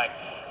matter of fact,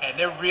 and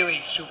they're really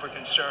super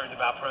concerned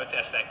about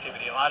protest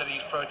activity. A lot of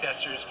these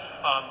protesters,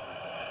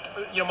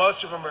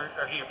 most of them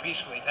are here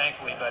peacefully,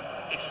 thankfully, but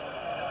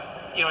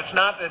it's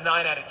not the 9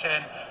 out of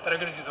 10 that are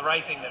going to do the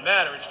right thing that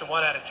matter. It's the 1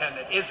 out of 10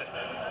 that isn't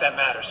that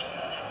matters.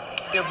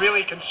 They're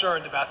really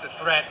concerned about the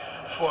threat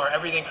for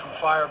everything from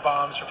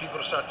firebombs for people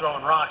to start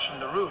throwing rocks from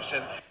the roofs.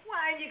 And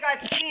you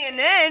got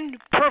CNN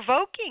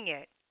provoking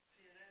it.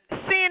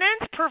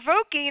 CNN's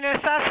provoking an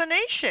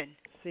assassination.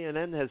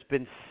 CNN has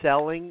been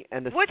selling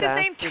an assassination. What's his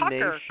name?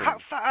 Tucker.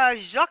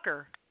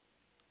 Zucker.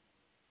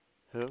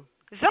 Who?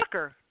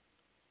 Zucker.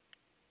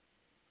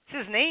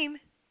 It's his name.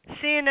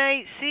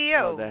 CNN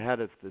CEO. Oh, the head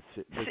of the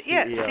CEO.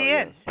 Yeah,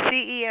 Yes.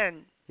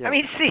 CEN. Yeah. I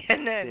mean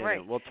CNN, CNN.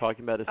 right. Well,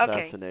 talking about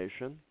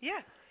assassination. Okay.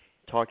 Yeah.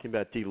 Talking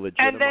about delegitimizing.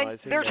 And then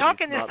they're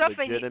talking that he's this not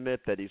stuff legitimate,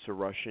 that he's a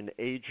Russian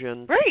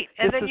agent. Right.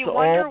 And then you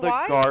wonder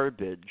why. This is all the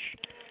garbage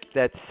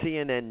that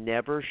CNN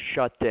never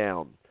shut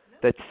down.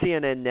 That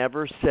CNN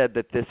never said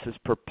that this is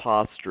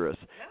preposterous.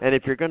 And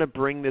if you're going to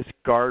bring this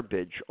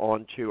garbage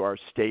onto our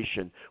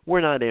station,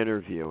 we're not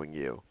interviewing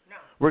you. No.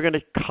 We're going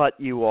to cut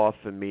you off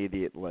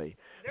immediately.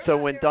 So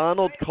when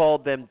Donald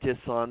called them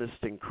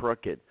dishonest and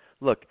crooked,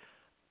 look,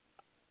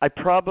 I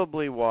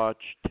probably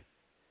watched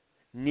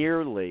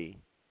nearly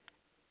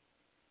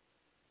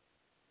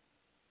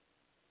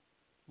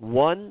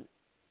one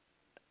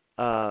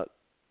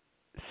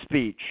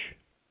speech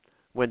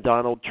when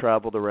Donald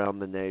traveled around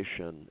the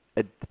nation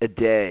a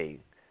day,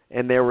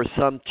 and there were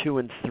some 2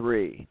 and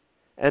 3,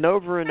 and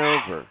over and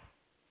over.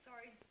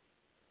 Sorry.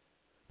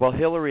 Well,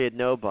 Hillary had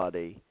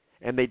nobody,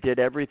 and they did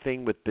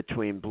everything with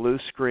between blue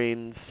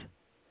screens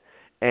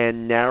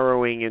and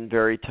narrowing in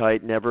very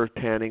tight, never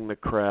panning the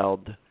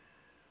crowd,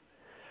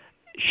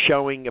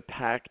 showing a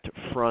packed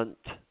front.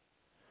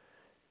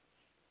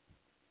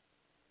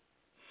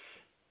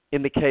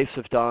 In the case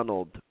of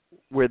Donald,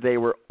 where they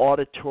were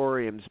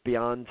auditoriums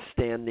beyond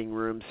standing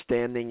rooms,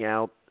 standing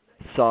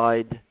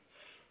outside,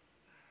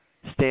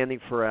 standing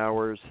for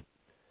hours,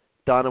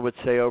 Donald would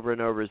say over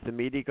and over, is the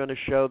media going to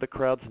show? The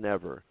crowds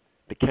never.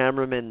 The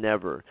cameramen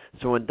never.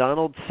 So when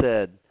Donald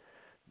said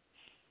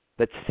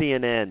that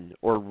CNN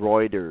or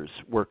Reuters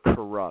were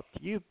corrupt,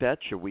 you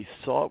betcha we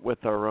saw it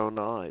with our own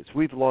eyes.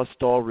 We've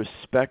lost all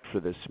respect for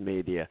this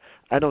media.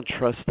 I don't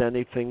trust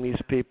anything these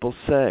people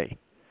say.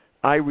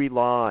 I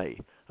rely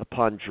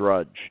upon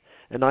Drudge,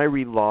 and I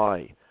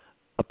rely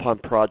upon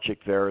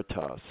Project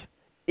Veritas.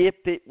 If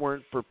it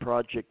weren't for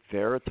Project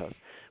Veritas,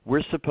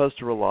 we're supposed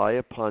to rely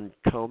upon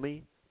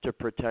Comey to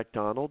protect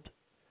Donald?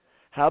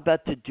 How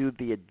about to do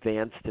the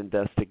advanced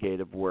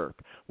investigative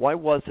work? Why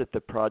was it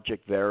that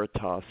Project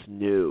Veritas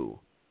knew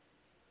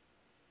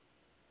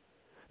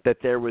that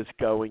there was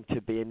going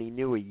to be, and he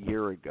knew a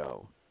year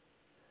ago,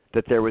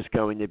 that there was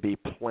going to be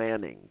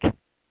planning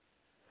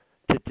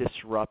to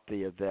disrupt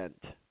the event?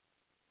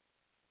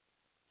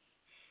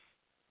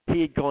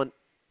 He had gone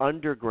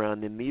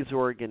underground in these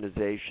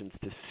organizations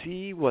to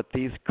see what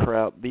these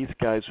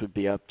guys would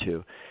be up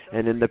to.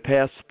 And in the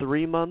past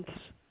 3 months,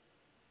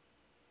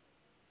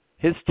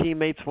 his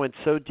teammates went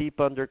so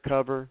deep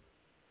undercover,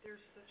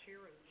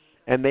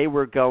 and they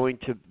were going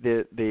to,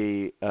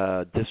 the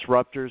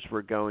disruptors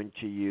were going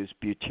to use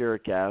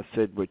butyric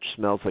acid, which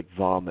smells like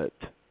vomit.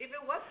 If it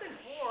wasn't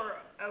for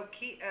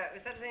O'Keefe,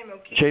 is that his name,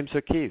 O'Keefe? James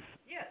O'Keefe.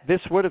 Yes.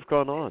 This would have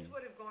gone on.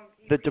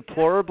 The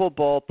deplorable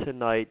ball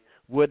tonight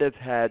would have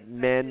had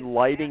men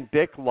lighting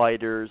Bic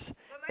lighters,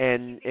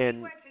 and he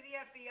went to the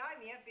FBI,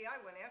 and the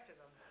FBI went after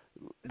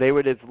them. They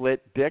would have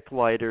lit Bic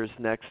lighters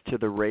next to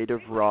the rate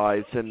of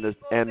rise and the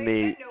They had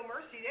no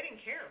mercy. They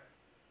didn't care.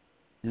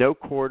 no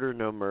quarter,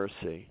 no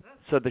mercy.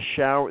 So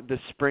the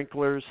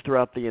sprinklers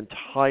throughout the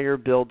entire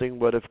building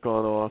would have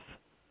gone off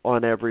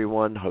on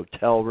everyone,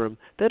 hotel room.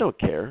 They don't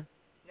care.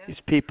 No.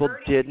 These people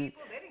didn't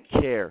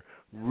care.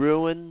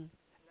 Ruin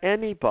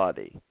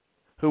anybody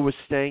who was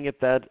staying at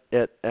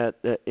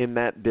in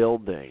that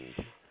building,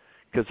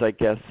 because I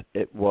guess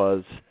it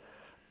was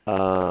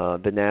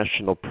the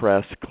National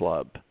Press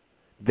Club.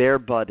 Their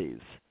buddies.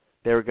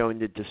 They were going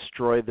to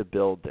destroy the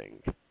building.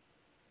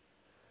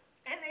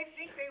 And they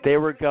think They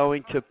were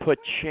going to put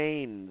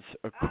chains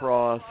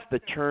across the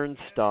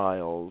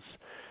turnstiles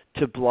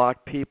to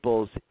block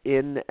people's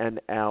in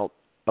and out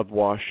of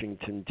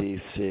Washington,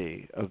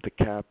 D.C., of the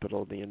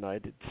capital of the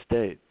United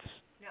States.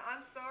 Now,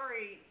 I'm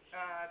sorry,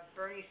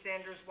 Bernie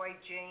Sanders, White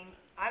Jane.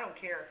 I don't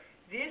care.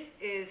 This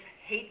is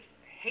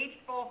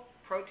hateful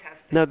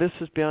protesting. No, this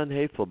is beyond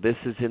hateful. This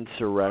is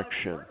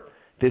insurrection.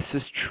 This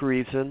is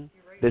treason.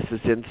 This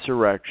is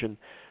insurrection.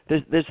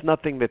 There's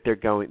nothing that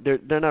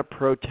they're not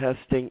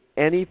protesting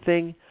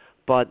anything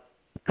but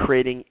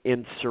creating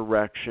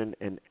insurrection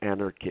and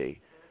anarchy.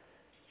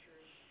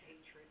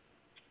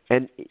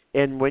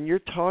 And when you're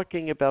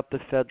talking about the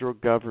federal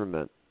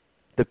government,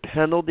 the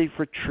penalty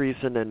for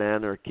treason and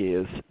anarchy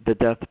is the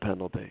death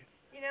penalty.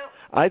 You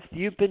know,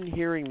 you've been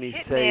hearing me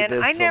say Hitman, this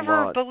I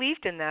never a lot.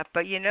 believed in that,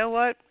 but you know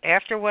what?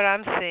 After what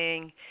I'm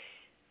seeing,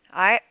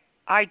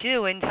 I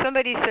do. And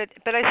somebody said,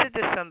 but I said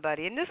to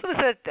somebody, and this was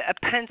at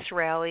a Pence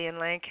rally in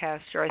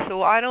Lancaster. I said,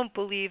 well, I don't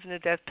believe in the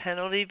death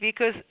penalty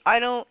because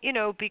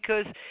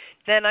because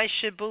then I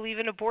should believe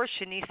in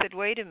abortion. He said,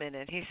 wait a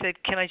minute. He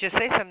said, can I just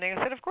say something?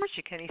 I said, of course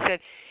you can. He said,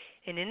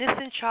 an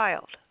innocent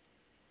child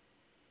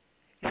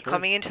is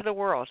coming into the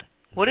world.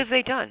 What have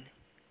they done?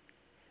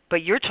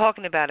 But you're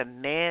talking about a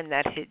man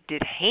that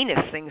did heinous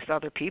things to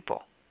other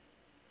people.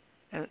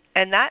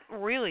 And that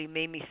really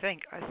made me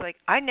think. I was like,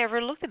 I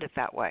never looked at it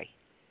that way.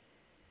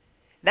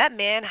 That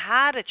man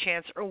had a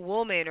chance, or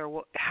woman,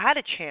 or had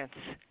a chance.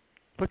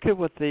 Look at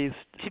what these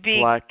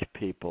black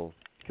people,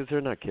 because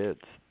they're not kids,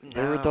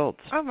 they're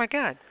adults. Oh my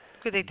God!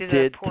 What they did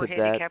to that poor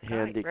handicapped guy,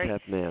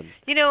 handicapped man.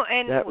 You know,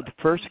 and the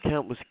first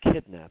count was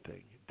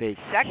kidnapping. They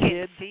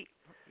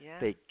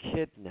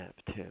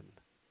kidnapped him,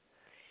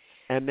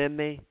 and then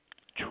they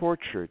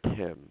tortured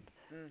him,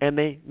 and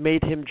they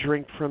made him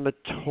drink from a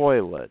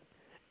toilet,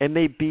 and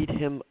they beat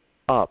him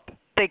up.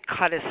 They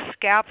cut his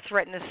scalp,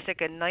 threatened to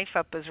stick a knife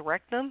up his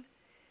rectum.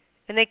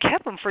 And they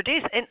kept him for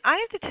days. And I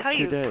have to tell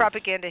you,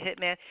 propaganda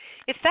hitman,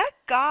 if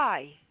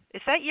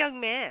that young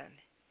man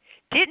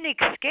didn't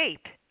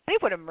escape, they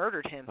would have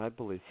murdered him. I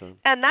believe so.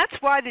 And that's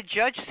why the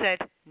judge said,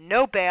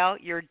 no bail,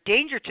 you're a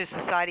danger to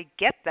society,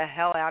 get the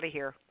hell out of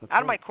here,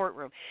 out of my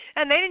courtroom.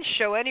 And they didn't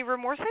show any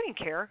remorse. They didn't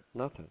care.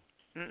 Nothing.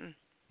 Mm-mm.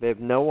 They have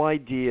no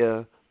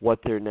idea what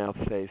they're now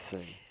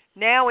facing.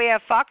 Now we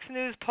have Fox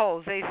News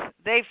polls.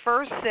 They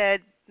first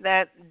said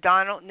that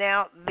Donald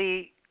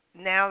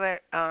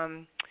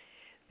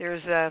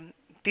there's a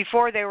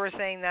before they were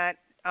saying that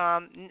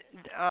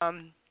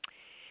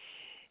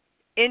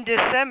in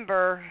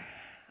December,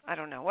 I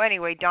don't know.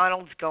 Anyway,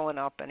 Donald's going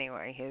up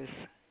anyway, his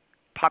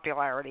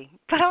popularity.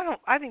 But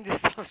I think this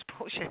is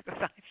bullshit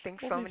because I think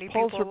so many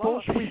people polls are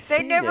bullshit.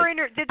 They never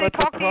did they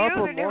talk to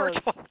you? They never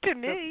was, talked to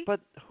me. But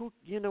who?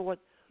 You know what?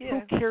 Yeah.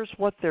 Who cares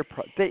what they're?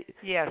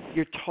 Yes.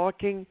 You're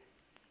talking.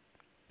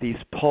 These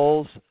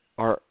polls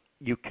are.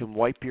 You can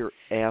wipe your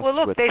ass. Well,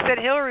 look, with they them. said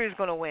Hillary was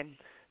going to win.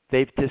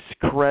 They've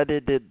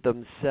discredited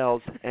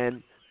themselves,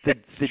 and the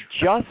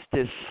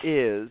justice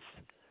is.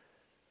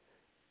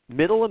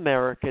 Middle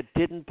America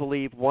didn't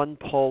believe one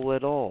poll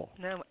at all.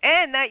 No,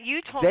 and that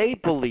you told They me.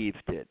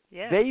 believed it.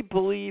 Yeah. They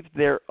believed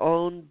their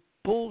own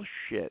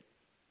bullshit.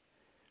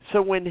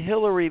 So when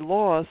Hillary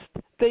lost,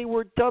 they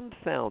were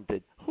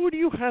dumbfounded. Who do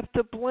you have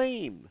to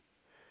blame?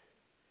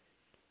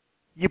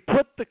 You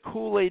put the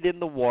Kool-Aid in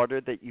the water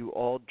that you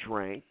all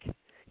drank.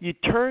 You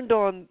turned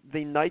on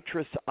the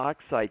nitrous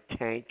oxide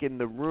tank in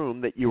the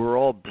room that you were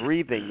all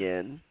breathing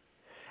in.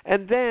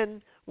 And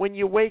then when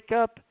you wake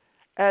up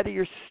out of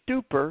your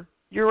stupor,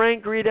 you're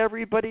angry at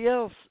everybody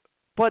else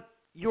but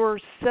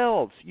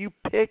yourselves. You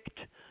picked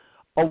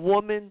a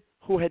woman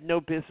who had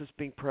no business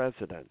being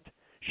president.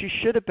 She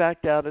should have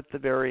backed out at the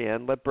very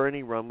end, let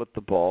Bernie run with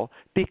the ball,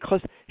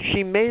 because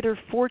she made her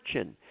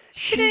fortune.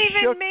 She didn't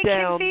even make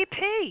him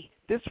VP.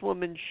 This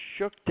woman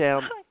shook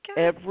down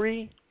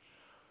every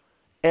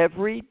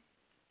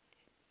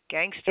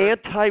gangster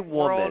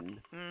anti-woman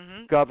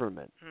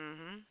government.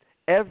 Mm-hmm.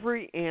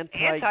 Every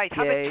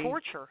anti-gay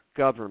torture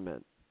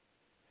government.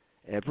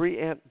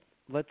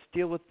 Let's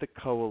deal with the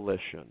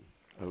coalition,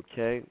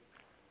 okay?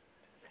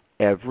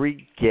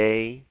 Every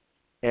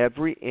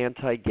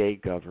anti-gay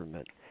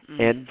government,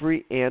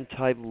 every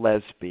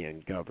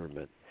anti-lesbian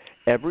government,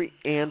 every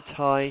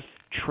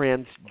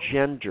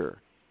anti-transgender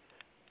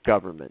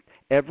government,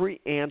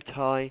 every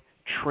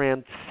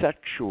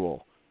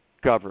anti-transsexual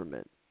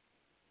government,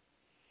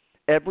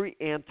 every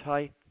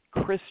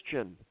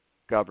anti-Christian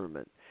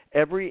government,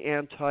 every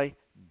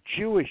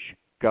anti-Jewish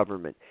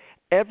government,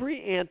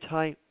 every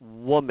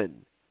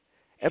anti-woman,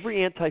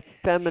 every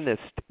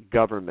anti-feminist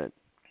government,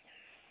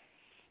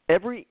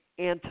 every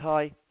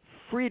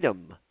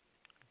anti-freedom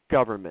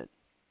government,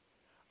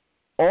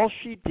 all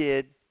she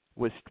did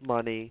was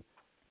money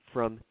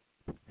from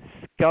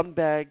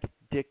scumbag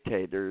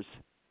dictators.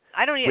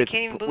 I can't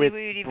even believe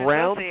we would even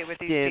associate with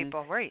these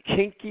people. Right.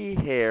 Kinky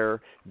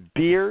hair,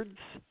 beards,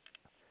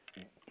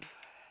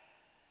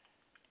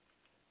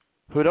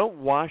 who don't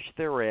wash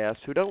their ass,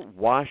 who don't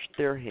wash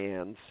their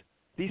hands.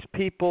 These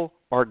people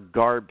are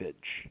garbage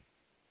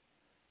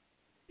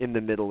in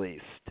the Middle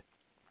East.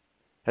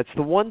 That's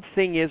the one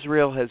thing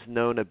Israel has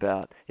known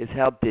about, is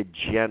how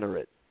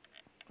degenerate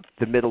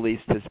the Middle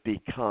East has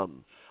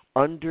become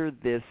under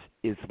this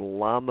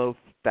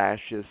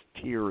Islamo-fascist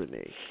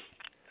tyranny.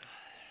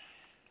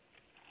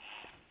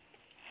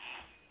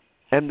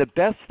 And the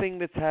best thing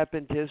that's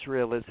happened to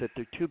Israel is that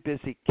they're too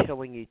busy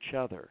killing each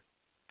other.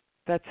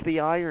 That's the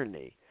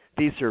irony.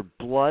 These are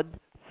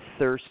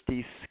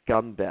bloodthirsty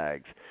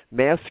scumbags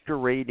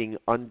masquerading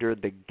under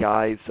the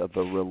guise of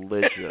a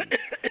religion.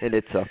 And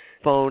it's a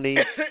phony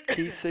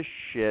piece of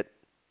shit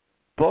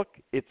book.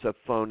 It's a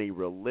phony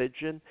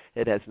religion.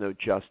 It has no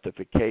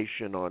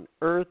justification on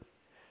earth.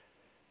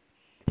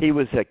 He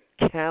was a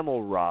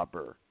camel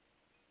robber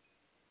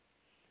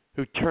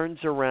who turns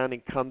around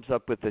and comes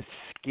up with a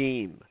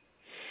scheme.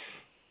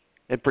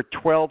 And for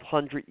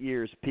 1,200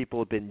 years, people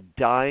have been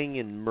dying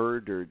and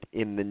murdered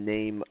in the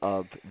name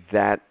of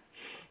that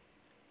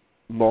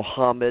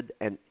Muhammad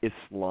and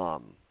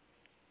Islam.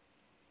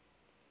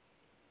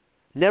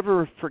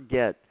 Never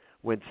forget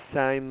when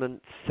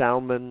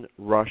Salman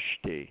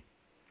Rushdie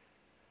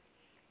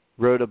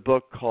wrote a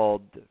book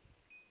called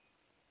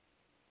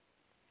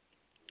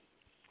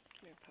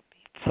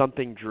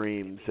Something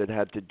Dreams that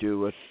had to do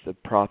with the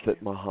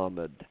Prophet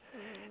Muhammad.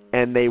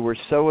 And they were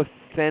so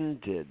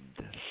offended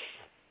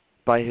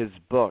by his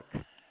book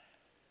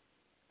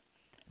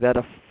that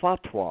a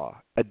fatwa,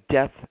 a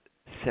death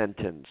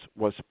sentence,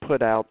 was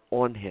put out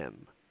on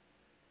him.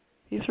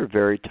 These are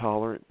very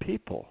tolerant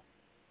people.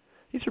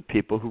 These are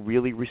people who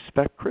really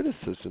respect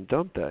criticism,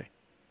 don't they?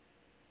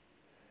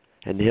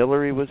 And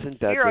Hillary was in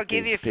bed Here, with I'll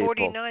give these you people.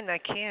 49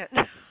 that can't.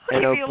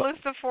 I'll give you a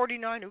list of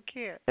 49 who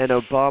can't. And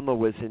Obama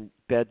was in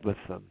bed with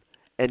them.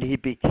 And he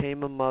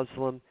became a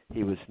Muslim.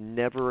 He was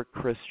never a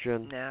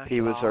Christian. No,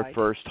 he was our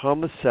first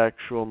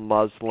homosexual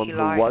Muslim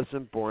who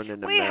wasn't born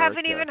in America. We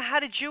haven't even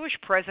had a Jewish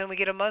president. We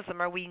get a Muslim.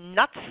 Are we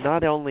nuts?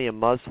 Not only a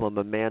Muslim,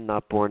 a man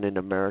not born in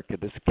America.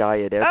 This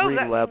guy at every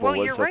level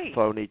was a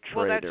phony traitor.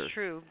 Well, that's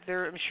true.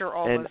 I'm sure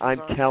all and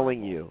Muslims I'm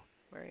telling you,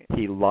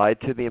 he lied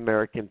to the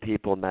American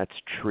people, and that's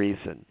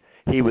treason.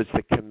 He was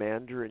the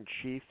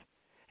commander-in-chief,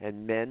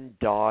 and men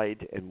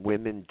died and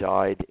women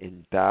died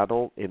in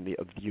battle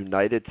of the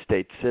United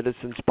States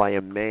citizens by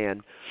a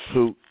man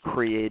who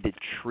created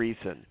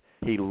treason.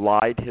 He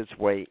lied his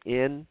way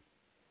in,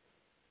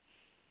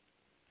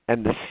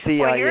 and the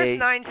CIA,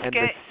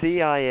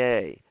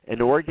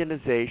 an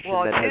organization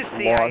that has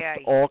lost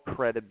all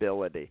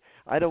credibility.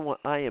 I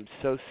am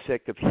so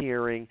sick of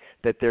hearing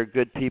that there are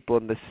good people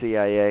in the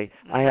CIA.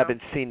 No. I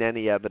haven't seen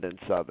any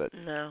evidence of it.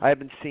 No. I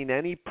haven't seen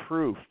any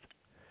proof.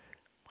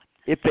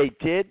 If they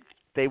did,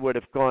 they would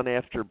have gone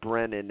after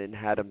Brennan and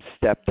had him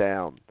step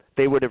down.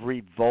 They would have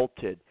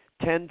revolted.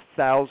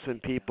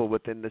 10,000 people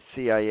within the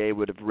CIA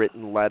would have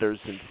written letters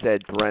and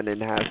said, Brennan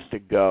has to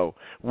go.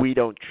 We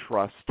don't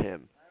trust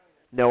him.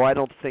 No, I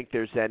don't think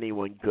there's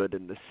anyone good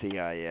in the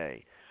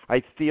CIA.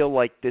 I feel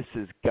like this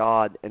is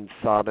God and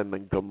Sodom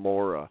and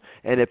Gomorrah.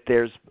 And if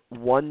there's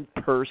one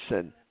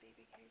person,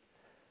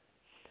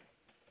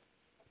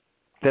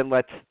 then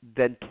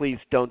please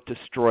don't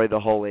destroy the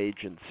whole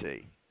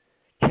agency.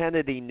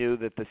 Kennedy knew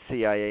that the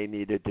CIA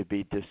needed to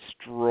be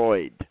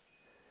destroyed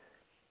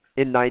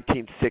in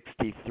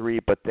 1963,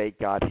 but they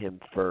got him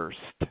first.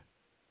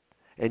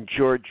 And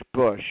George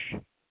Bush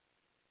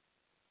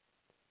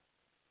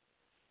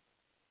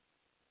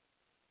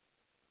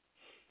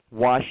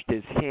washed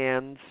his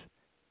hands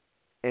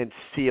and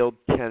sealed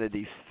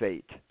Kennedy's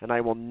fate. And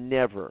I will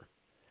never,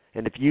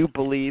 and if you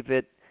believe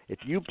it,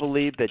 if you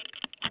believe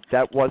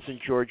that wasn't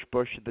George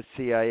Bush of the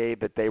CIA,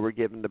 that they were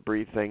given the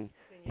briefing,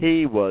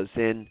 he was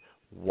in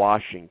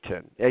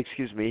Washington.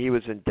 Excuse me, he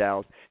was in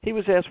Dallas. He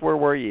was asked, where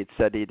were you? He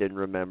said he didn't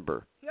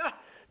remember. Yeah.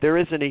 There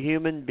isn't a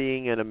human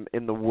being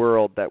in the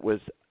world that was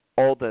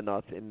old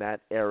enough in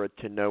that era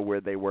to know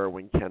where they were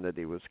when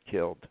Kennedy was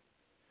killed.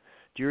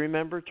 Do you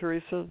remember,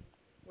 Teresa?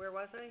 Where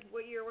was I?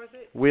 What year was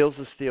it? Wheels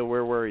of Steel,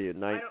 where were you?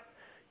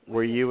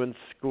 Were you in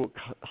school?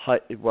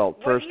 Well,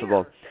 first of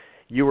all,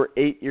 you were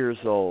 8 years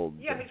old.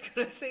 Yeah, I was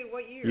going to say,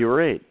 what year? You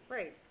were 8.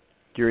 Right.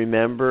 Do you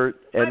remember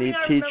any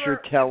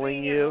teacher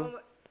telling you?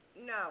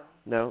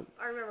 No.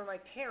 I remember my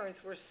parents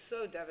were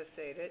so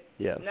devastated.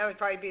 Yes. And that would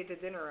probably be at the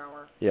dinner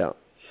hour. Yeah.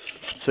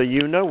 So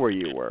you know where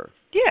you were.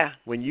 Yeah.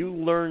 When you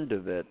learned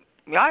of it.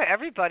 Yeah,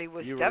 everybody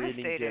was you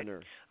devastated. Were eating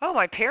dinner. Oh,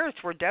 my parents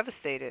were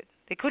devastated.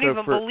 They couldn't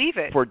even believe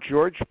it. For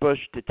George Bush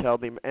to tell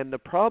them, and the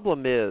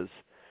problem is,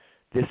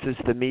 this is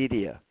the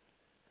media.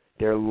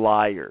 They're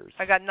liars.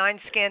 I got 9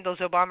 scandals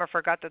Obama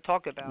forgot to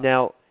talk about.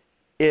 Now,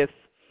 if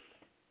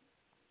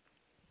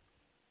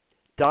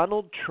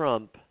Donald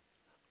Trump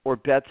or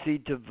Betsy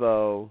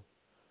DeVos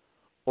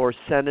or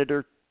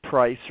Senator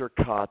Price or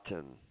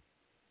Cotton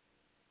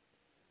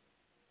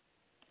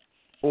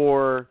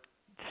or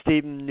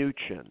Stephen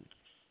Mnuchin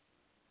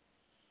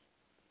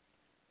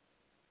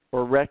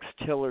or Rex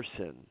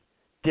Tillerson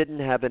didn't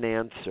have an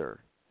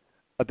answer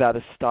about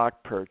a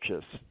stock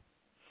purchase,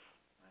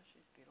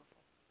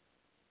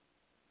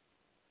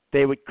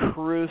 they would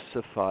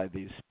crucify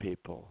these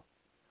people.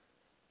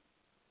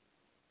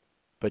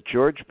 But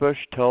George Bush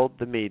told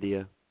the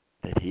media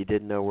that he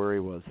didn't know where he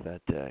was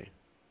that day.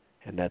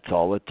 And that's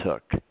all it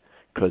took,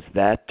 because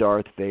that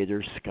Darth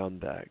Vader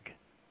scumbag,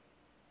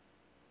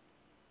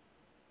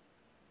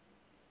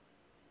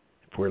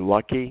 if we're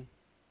lucky,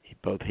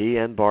 both he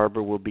and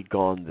Barbara will be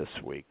gone this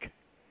week.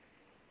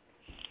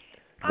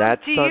 That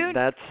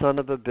son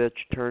of a bitch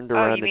turned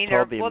around and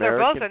told the American people. They're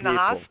both in the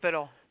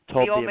hospital.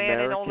 Told the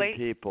American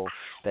people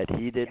that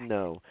he didn't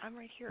know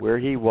where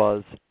he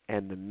was,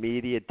 and the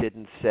media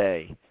didn't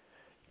say.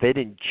 They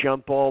didn't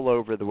jump all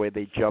over the way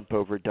they jump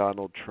over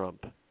Donald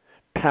Trump.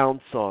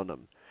 Pounce on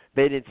him.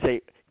 They didn't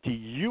say, do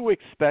you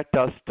expect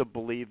us to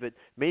believe it?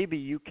 Maybe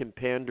you can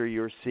pander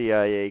your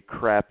CIA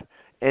crap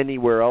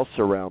anywhere else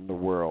around the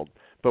world.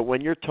 But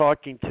when you're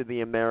talking to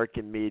the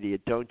American media,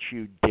 don't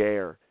you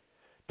dare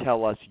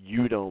tell us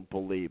you don't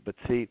believe. But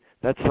see,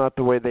 that's not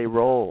the way they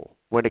roll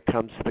when it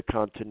comes to the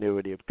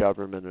continuity of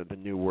government or the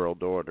New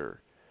World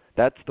Order.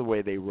 That's the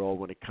way they roll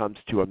when it comes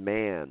to a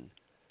man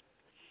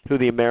who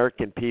the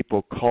American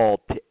people called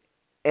to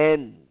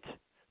end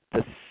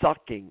the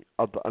sucking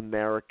of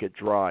America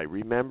dry.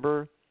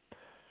 Remember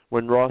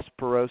when Ross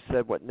Perot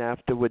said what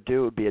NAFTA would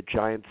do? It would be a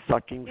giant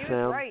sucking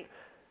sound? Right.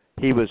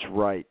 He was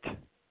right.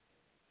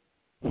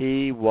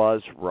 He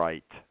was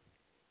right.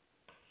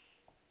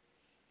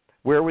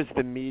 Where was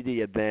the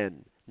media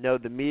then? No,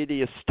 the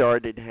media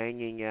started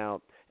hanging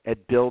out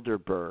at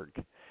Bilderberg,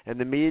 and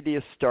the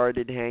media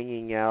started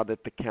hanging out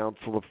at the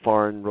Council of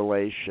Foreign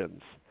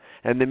Relations,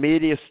 and the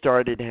media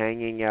started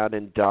hanging out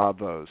in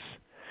Davos,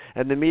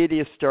 and the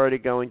media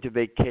started going to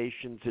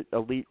vacations at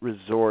elite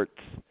resorts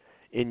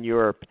in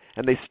Europe,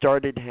 and they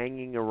started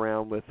hanging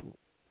around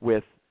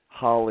with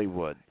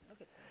Hollywood.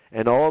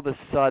 And all of a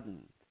sudden,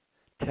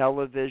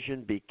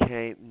 television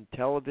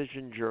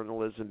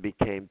journalism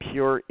became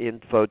pure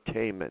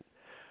infotainment.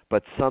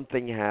 But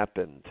something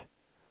happened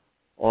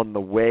on the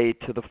way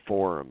to the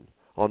forum,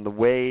 on the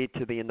way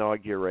to the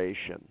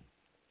inauguration.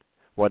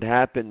 What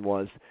happened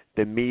was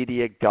the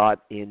media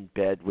got in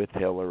bed with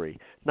Hillary,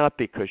 not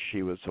because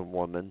she was a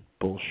woman,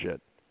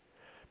 bullshit,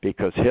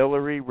 because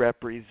Hillary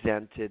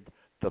represented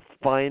the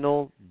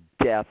final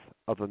death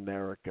of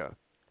America.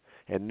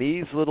 And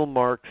these little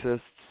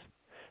Marxists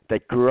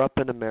that grew up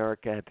in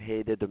America have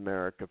hated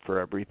America for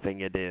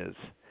everything it is,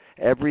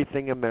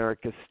 everything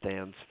America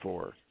stands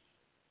for.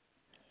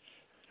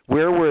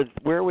 Where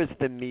was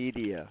the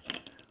media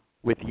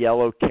with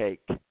Yellow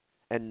Cake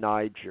and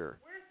Niger?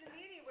 Where's the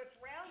media with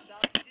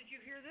Roundup? Did you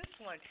hear this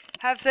one?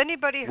 Has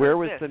anybody heard Where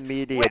was this? the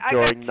media Wait,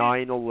 during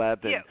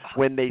 9/11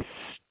 when they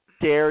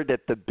stared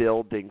at the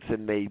buildings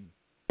and they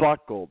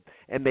buckled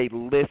and they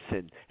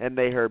listened and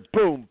they heard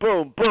boom,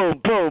 boom, boom,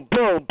 boom,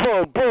 boom,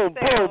 boom, boom,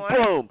 boom,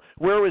 boom?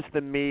 Where was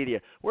the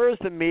media? Where was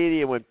the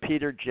media when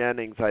Peter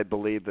Jennings, I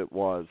believe it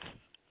was,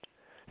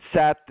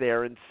 sat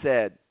there and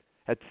said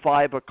at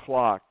 5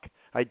 o'clock,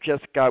 I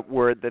just got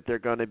word that they're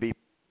going to be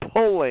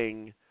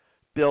pulling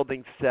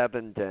Building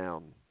 7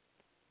 down?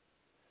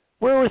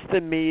 Where was the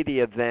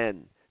media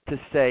then to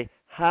say,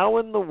 how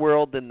in the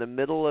world, in the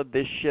middle of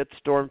this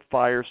shitstorm,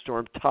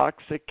 firestorm,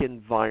 toxic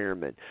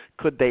environment,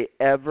 could they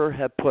ever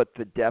have put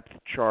the depth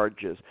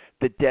charges,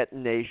 the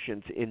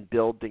detonations in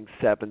Building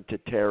 7 to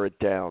tear it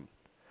down?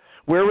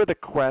 Where were the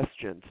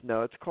questions?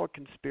 No, it's called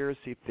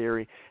conspiracy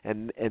theory.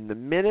 And the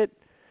minute,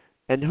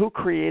 and who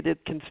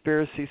created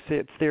conspiracy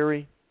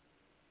theory?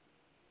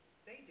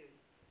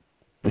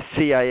 The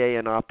CIA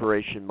and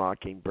Operation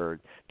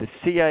Mockingbird. The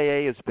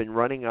CIA has been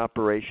running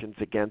operations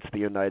against the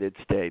United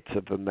States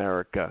of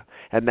America,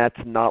 and that's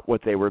not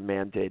what they were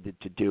mandated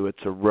to do.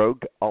 It's a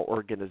rogue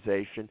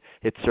organization.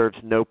 It serves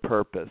no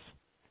purpose.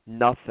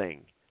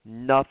 Nothing.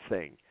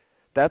 Nothing.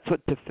 That's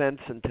what defense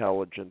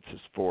intelligence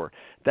is for.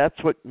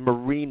 That's what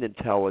marine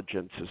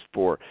intelligence is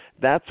for.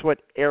 That's what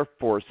Air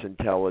Force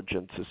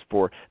intelligence is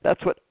for.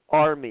 That's what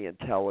Army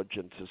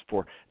intelligence is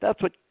for.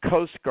 That's what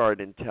Coast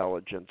Guard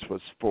intelligence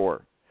was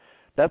for.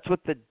 That's what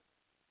the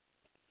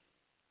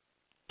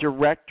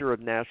Director of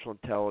National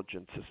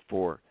Intelligence is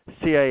for.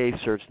 CIA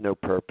serves no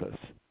purpose.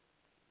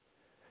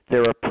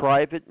 They're a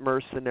private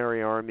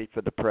mercenary army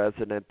for the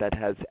president that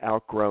has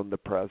outgrown the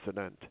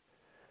president.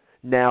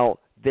 Now,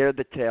 they're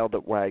the tail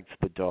that wags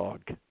the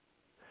dog.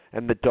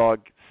 And the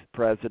dog's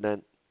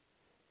president.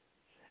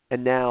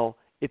 And now,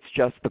 it's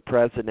just the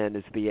president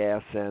is the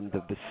ass end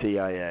of the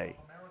CIA.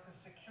 America's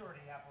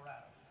security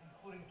apparatus,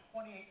 including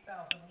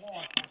 28,000 law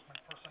enforcement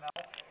personnel,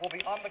 will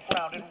be on the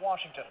ground in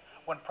Washington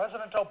when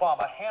President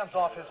Obama hands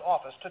off his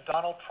office to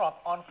Donald Trump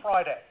on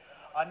Friday.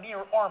 A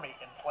near army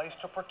in place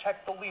to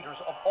protect the leaders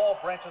of all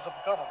branches of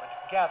government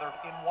gathered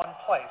in one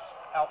place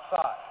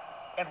outside.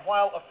 And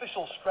while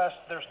officials stress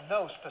there's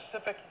no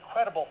specific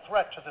credible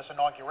threat to this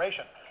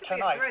inauguration,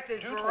 tonight,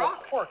 due to a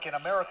quirk in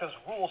America's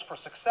rules for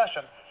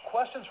succession,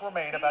 questions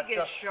remain about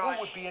just who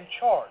would be in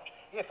charge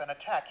if an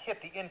attack hit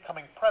the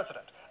incoming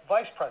president,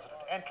 vice president,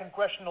 and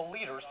congressional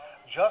leaders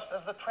just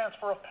as the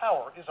transfer of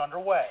power is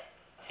underway.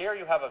 Here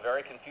you have a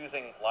very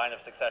confusing line of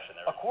succession.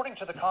 According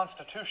to the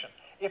Constitution,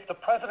 if the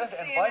president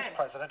and vice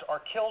president are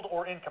killed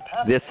or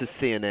incapacitated, this is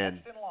CNN.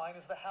 next in line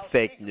is the House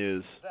Fake Speaker,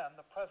 news. then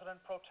the president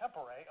pro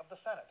tempore of the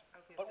Senate.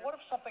 But what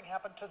if something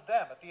happened to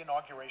them at the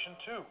inauguration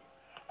too?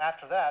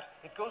 After that,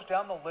 it goes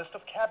down the list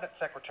of cabinet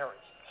secretaries.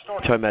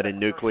 Talking about a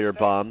nuclear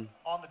bomb?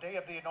 On the day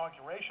of the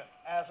inauguration,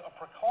 as a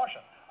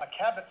precaution, a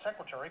cabinet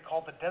secretary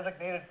called the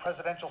designated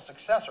presidential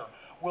successor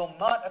will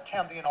not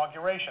attend the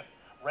inauguration,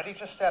 ready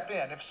to step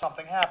in if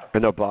something happens.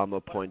 An Obama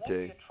But it won't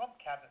appointee. be a Trump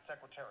cabinet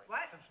secretary,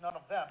 since none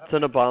of them have It's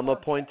an Obama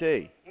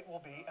appointee. It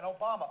will be an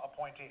Obama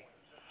appointee.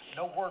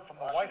 No word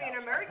from the White House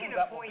on who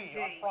that will be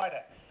on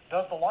Friday.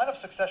 Does the line of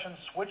succession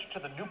switch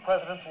to the new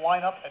president's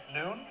lineup at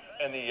noon?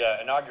 In the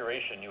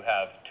inauguration, you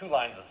have two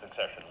lines of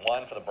succession.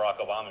 One for the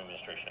Barack Obama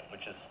administration,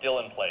 which is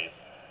still in place,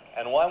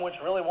 and one which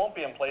really won't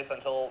be in place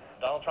until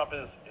Donald Trump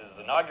is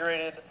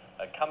inaugurated,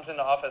 comes into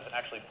office, and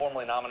actually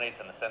formally nominates,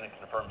 and the Senate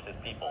confirms his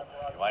people.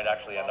 You might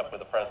actually end up with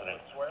a president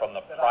from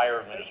the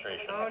prior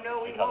administration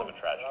because of a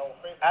tragedy.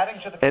 Adding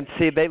to the And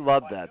see, they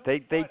love that.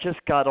 They just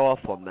got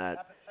off on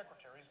that. cabinet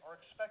secretaries are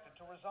expected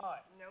to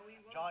resign.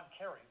 John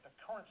Kerry, the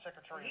current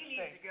Secretary of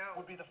State,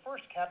 would be the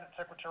first cabinet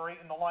secretary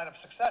in the line of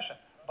succession,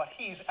 but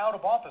he's out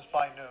of office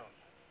by noon.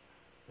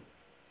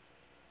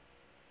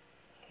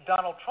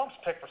 Donald Trump's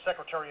pick for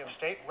Secretary of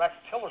State, Rex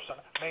Tillerson,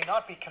 may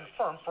not be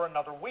confirmed for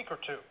another week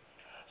or two.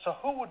 So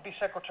who would be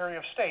Secretary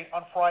of State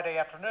on Friday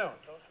afternoon?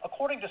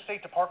 According to State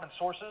Department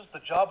sources,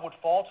 the job would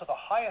fall to the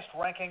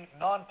highest-ranking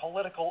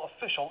non-political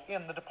official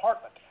in the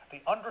department,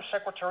 the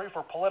Undersecretary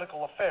for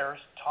Political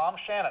Affairs, Tom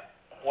Shannon.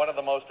 One of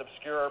the most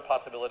obscure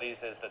possibilities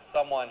is that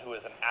someone who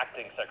is an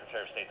acting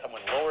Secretary of State,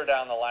 someone lower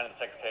down the line of the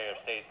Secretary of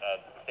State,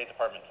 State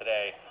Department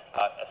today,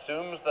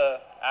 assumes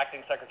the acting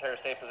Secretary of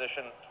State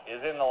position,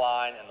 is in the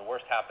line, and the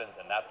worst happens,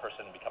 and that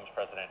person becomes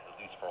president, at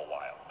least for a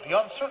while. The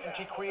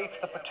uncertainty creates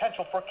the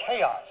potential for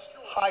chaos,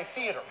 high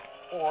theater,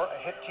 or a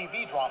hit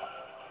TV drama.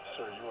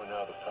 Sir, you are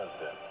now the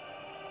president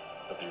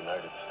of the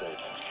United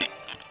States.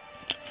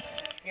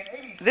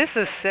 This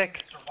is sick.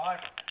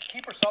 Survivor,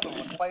 Kiefer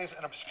Sutherland plays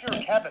an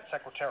obscure cabinet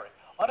secretary,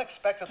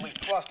 unexpectedly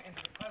thrust into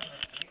the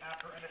presidency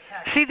after an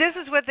attack. See, this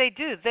is what they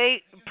do.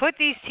 They put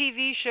these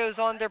TV shows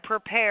on to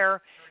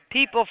prepare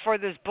people for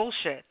this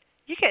bullshit.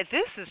 This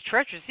is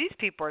treacherous. These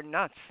people are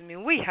nuts. I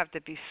mean, we have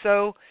to be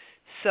so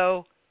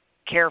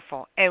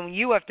careful, and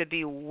you have to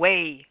be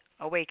way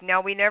awake.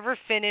 Now, we never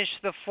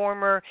finished the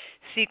former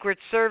Secret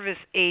Service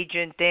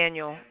agent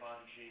Daniel.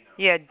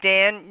 Yeah,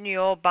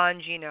 Daniel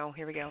Bongino.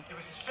 Here we go. It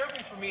was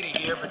disturbing for me to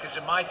hear because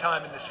in my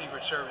time in the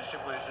Secret Service,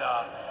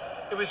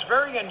 it was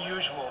very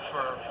unusual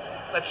for,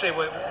 let's say,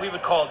 what we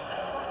would call.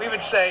 We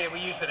would say,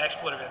 we used an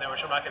expletive in there, which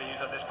I'm not going to use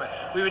on this, but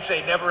we would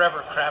say never ever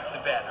crap the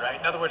bed, right?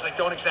 In other words, like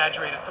don't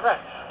exaggerate a threat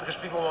because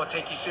people won't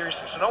take you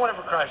seriously. So no one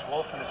ever cries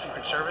wolf in the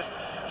Secret Service.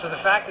 So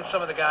the fact that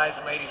some of the guys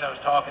and ladies I was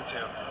talking to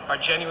are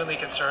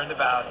genuinely concerned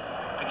about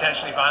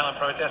potentially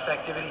violent protest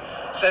activity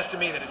says to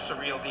me that it's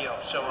the real deal.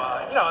 So,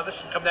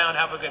 listen, come down,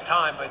 have a good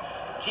time, but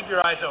keep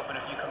your eyes open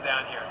if you come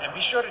down here. And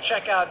be sure to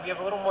check out, we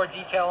have a little more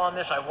detail on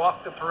this. I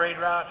walked the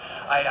parade route.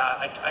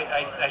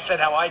 I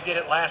said how I did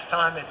it last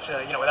time. It's,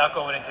 without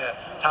going into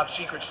top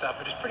secret stuff,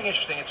 but it's pretty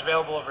interesting. It's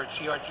available over at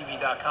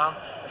crtv.com.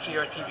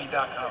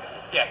 crtv.com.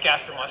 Yeah,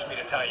 Gaston wants me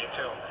to tell you,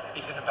 too.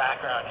 He's in the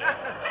background here.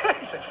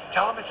 He said,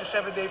 tell him it's a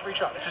 7-day free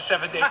trial. It's a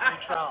 7-day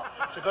free trial.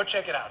 So go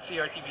check it out,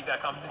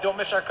 crtv.com. Don't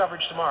miss our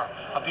coverage tomorrow.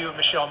 I'll be with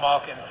Michelle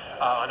Malkin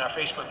on our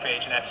Facebook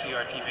page and at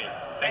CRTV.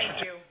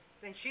 Thank you.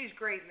 And she's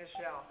great,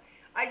 Michelle.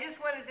 I just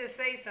wanted to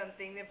say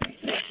something. The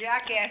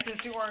jackasses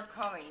who aren't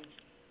coming.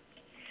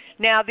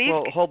 Now these.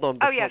 Well, hold on.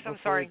 I'm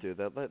sorry. You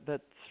do that,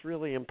 that's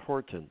really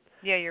important.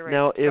 Yeah, you're right.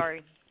 Now,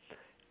 Sorry.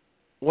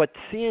 What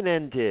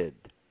CNN did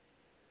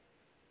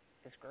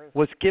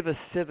was give a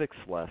civics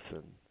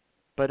lesson,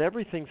 but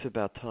everything's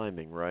about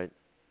timing, right?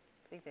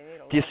 I think they need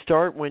a Do you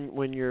start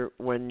when your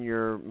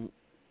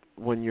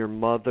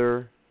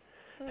mother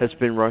has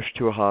been rushed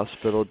to a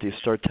hospital? Do you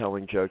start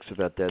telling jokes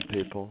about dead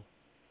people?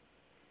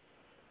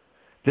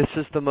 This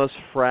is the most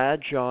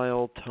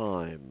fragile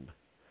time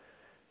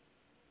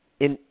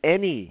in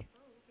any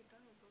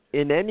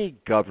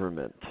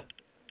government.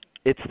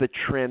 It's the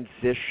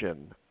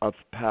transition of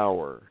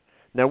power.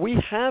 Now, we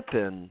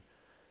happen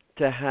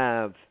to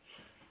have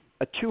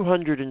a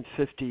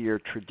 250-year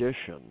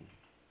tradition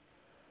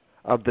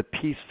of the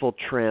peaceful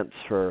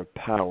transfer of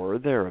power,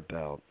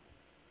 thereabout.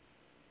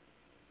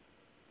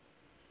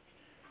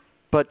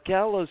 But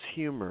gallows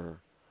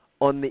humor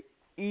on the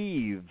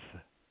eve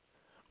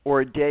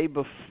or 2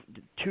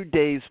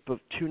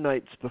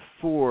 nights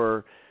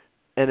before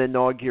an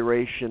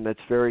inauguration that's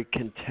very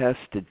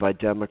contested by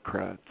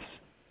Democrats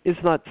is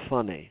not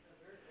funny.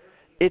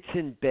 It's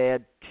in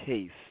bad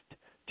taste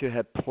to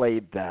have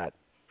played that.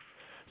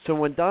 So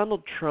when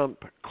Donald Trump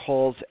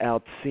calls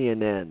out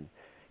CNN,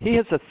 he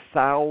has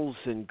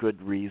 1,000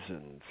 good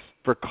reasons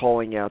for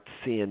calling out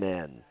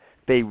CNN.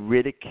 They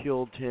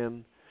ridiculed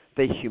him.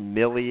 They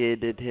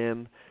humiliated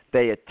him.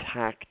 They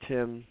attacked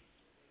him.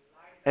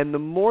 And the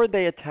more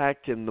they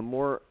attacked him, the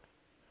more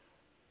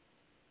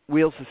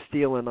Wheels of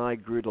Steel and I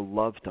grew to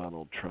love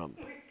Donald Trump.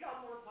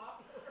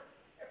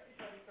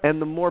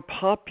 And the more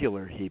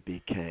popular he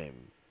became.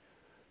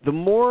 The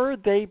more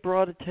they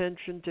brought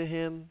attention to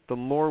him, the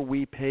more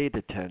we paid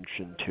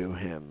attention to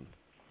him.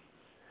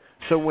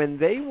 So when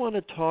they want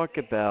to talk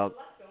about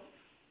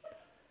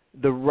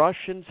the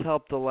Russians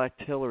helped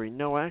elect Hillary,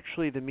 no,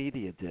 actually the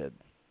media did.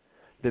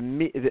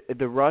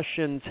 The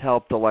Russians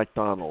helped elect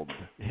Donald,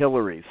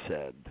 Hillary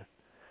said.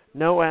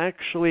 No,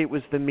 actually it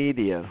was the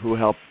media who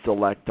helped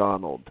elect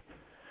Donald.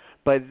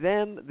 By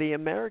them, the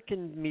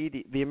American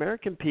media, the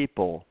American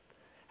people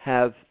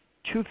have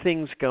two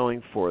things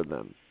going for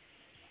them.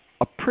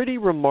 A pretty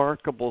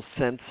remarkable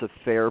sense of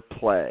fair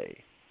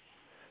play.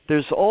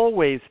 There's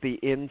always the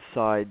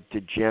inside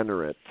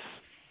degenerates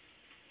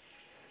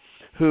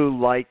who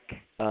like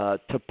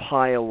to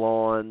pile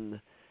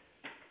on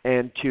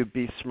and to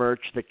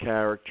besmirch the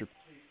character.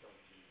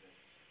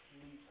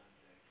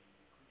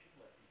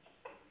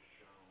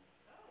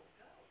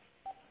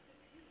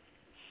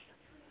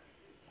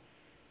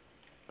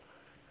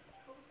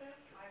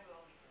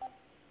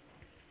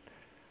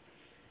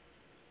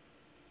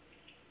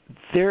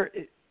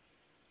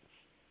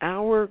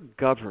 Our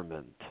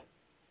government,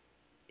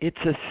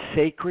 it's a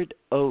sacred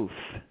oath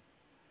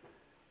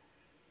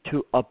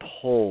to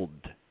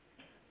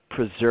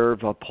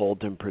preserve,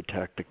 uphold, and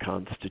protect the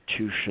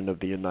Constitution of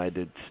the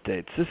United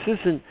States.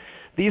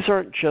 These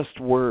aren't just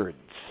words.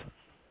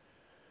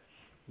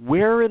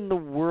 Where in the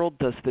world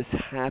does this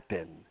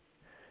happen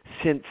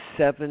since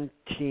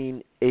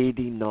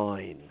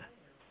 1789?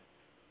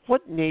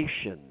 What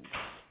nations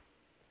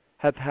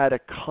have had a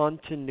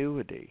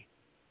continuity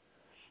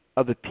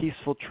of a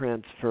peaceful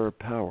transfer of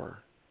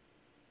power?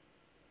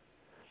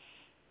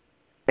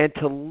 And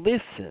to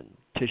listen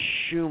to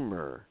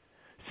Schumer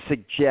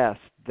suggest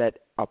that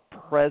a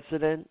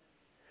president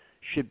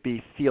should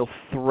feel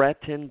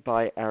threatened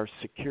by our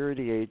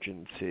security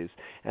agencies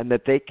and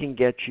that they can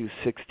get you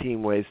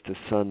 16 ways to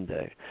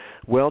Sunday.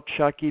 Well,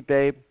 Chucky,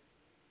 babe,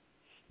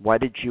 why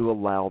did you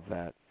allow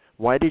that?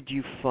 Why did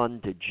you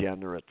fund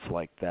degenerates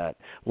like that?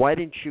 Why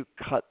didn't you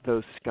cut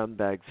those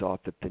scumbags off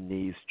at the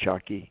knees,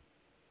 Chucky?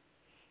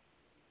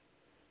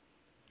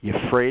 You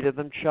afraid of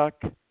them, Chuck?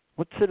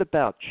 What's it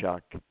about,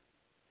 Chuck?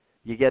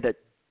 You get a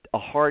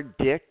hard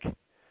dick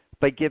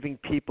By giving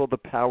people the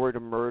power to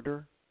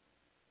murder?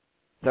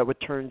 Is that what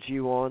turns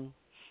you on?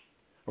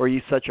 Or are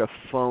you such a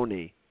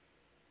phony?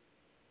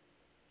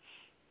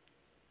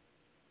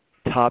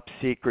 Top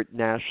secret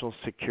national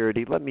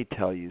security. Let me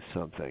tell you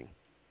something.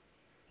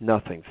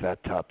 Nothing's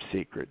that top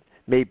secret.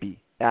 Maybe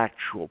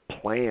actual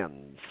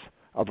plans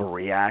of a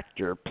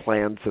reactor,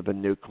 plans of a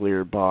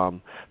nuclear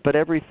bomb, but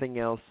everything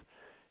else,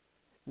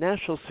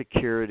 national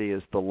security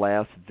is the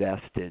last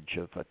vestige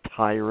of a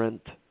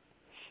tyrant,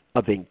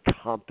 of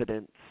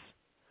incompetence,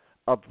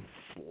 of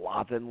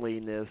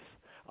slovenliness,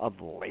 of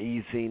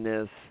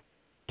laziness.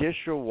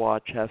 Disher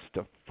Watch has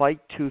to fight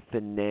tooth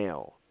and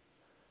nail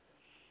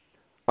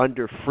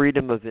under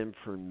freedom of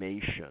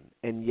information,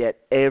 and yet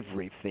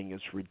everything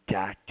is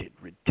redacted.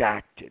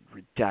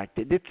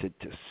 It's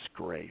a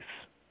disgrace.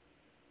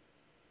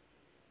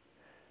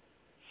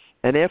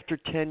 And after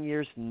 10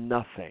 years,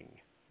 nothing,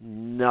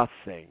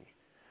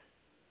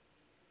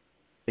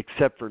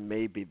 except for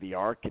maybe the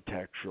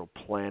architectural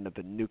plan of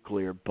a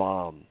nuclear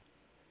bomb,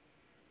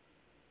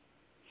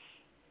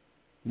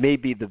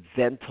 maybe the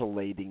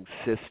ventilating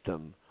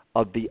system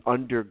of the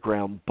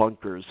underground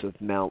bunkers of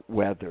Mount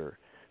Weather.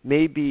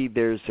 Maybe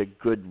there's a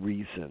good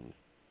reason.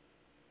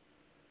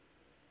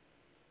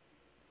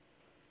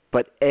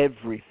 But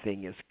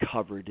everything is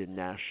covered in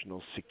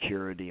national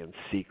security and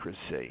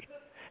secrecy.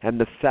 And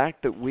the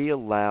fact that we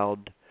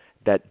allowed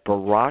that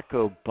Barack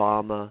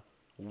Obama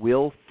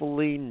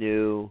willfully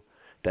knew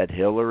that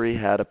Hillary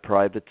had a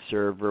private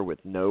server with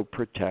no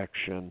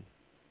protection,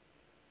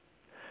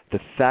 the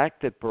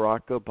fact that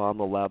Barack Obama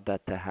allowed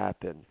that to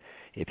happen,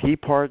 if he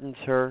pardons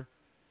her,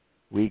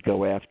 we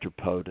go after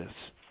POTUS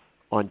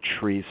on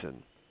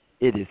treason.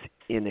 It is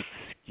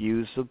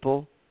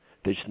inexcusable.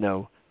 There's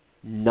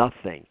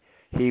nothing.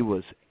 He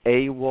was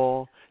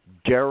AWOL,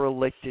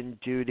 derelict in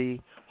duty,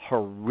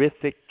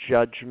 horrific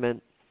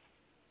judgment.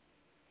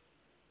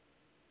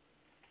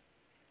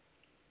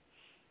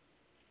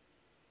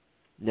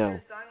 No.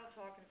 There's Donald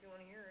talking if you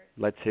want to hear it.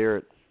 Let's hear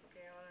it.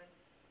 Okay,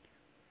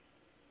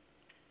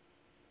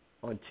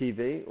 on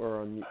TV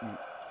or on...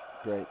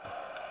 Great.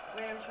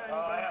 Wait, I'm trying to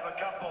I have a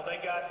couple. They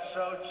got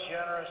so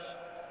generous.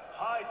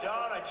 Hi,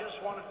 Don. I just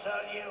want to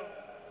tell you,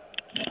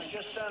 I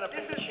just sent a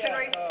big This is check.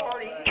 tonight's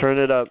party. Turn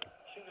it up.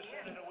 Should have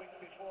sent it a week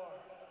before.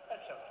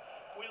 That's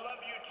okay. We love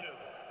you too.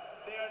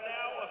 They are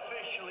now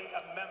officially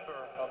a member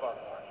of our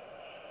party.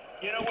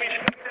 You know, we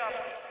picked up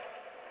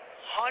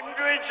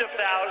hundreds of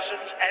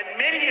thousands and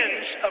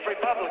millions of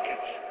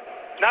Republicans.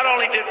 Not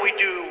only did we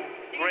do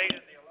great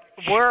in the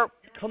election,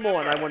 Come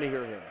on, I want to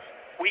hear him.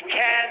 we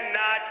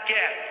cannot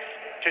get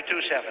to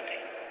 270.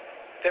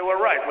 They were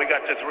right. We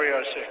got to 306.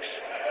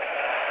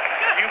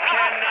 You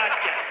cannot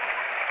get it.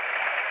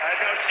 I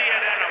know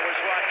CNN, I was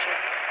watching.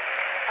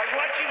 I was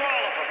watching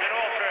all of them, in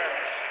all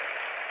fairness.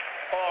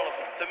 All of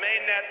them. The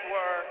main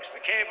networks,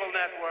 the cable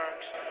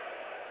networks.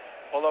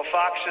 Although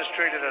Fox has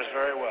treated us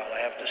very well, I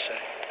have to say.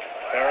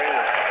 Very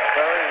well.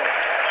 Very well.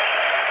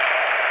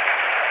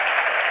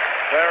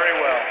 Very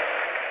well.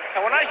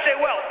 And when I say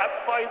well,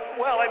 by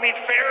well, I mean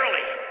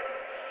fairly.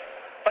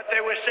 But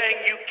they were saying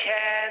you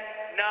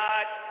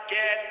cannot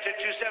get to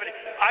 270.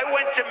 I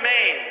went to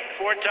Maine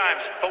 4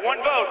 times for 1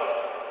 vote,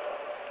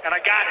 and I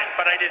got it,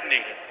 but I didn't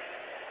need it.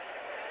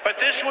 But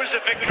this was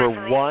a victory For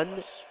for one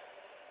all of us.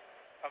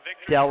 A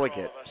victory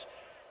delegate. for all of us.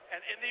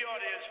 And in the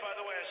audience, by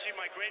the way, I see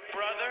my great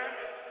brother,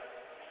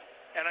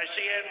 and I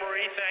see Anne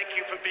Marie. Thank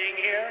you for being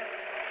here.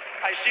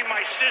 I see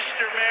my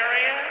sister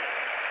Marion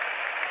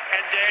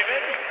and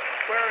David.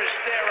 Where is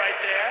there? Right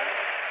there.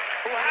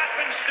 Who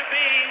happens to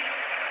be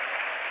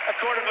a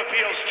Court of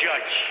Appeals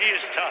judge. She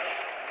is tough.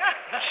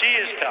 She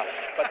is tough,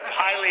 but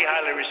highly,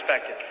 highly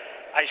respected.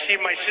 I see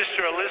my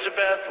sister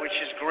Elizabeth, which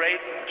is great.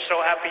 I'm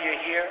so happy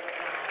you're here.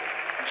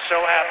 I'm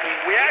so happy.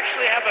 We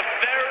actually have a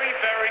very,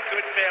 very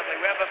good family.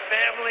 We have a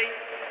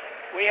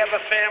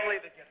family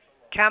that gets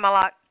along.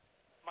 Camelot.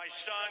 My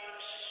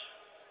sons,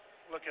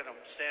 look at them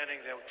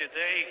standing there.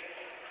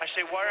 I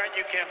say, why aren't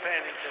you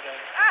campaigning today?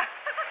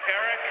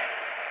 Eric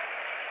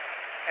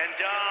and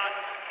Don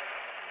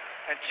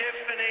and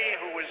Tiffany,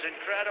 who was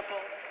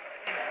incredible,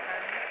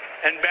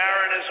 and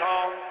Barron is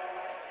home.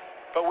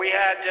 But we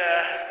had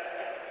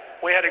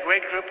a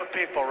great group of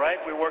people, right?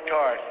 We worked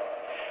hard.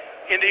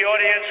 In the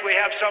audience, we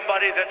have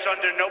somebody that's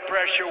under no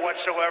pressure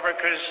whatsoever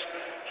because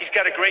he's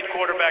got a great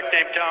quarterback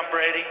named Tom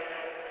Brady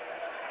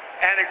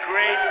and a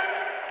great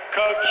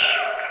coach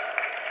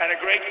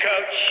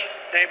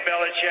named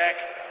Belichick,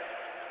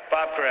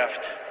 Bob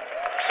Kraft.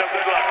 So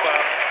good luck,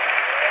 Bob.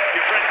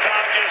 Your friend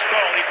Tom just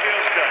called. He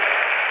feels good.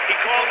 He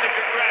called to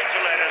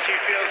congratulate us. He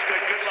feels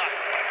good. Good luck.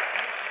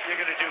 You're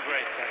going to do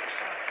great things.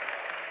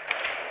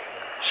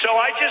 So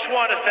I just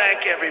want to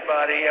thank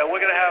everybody.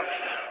 We're going to have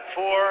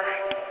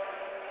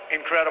 4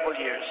 incredible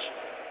years.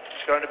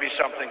 It's going to be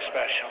something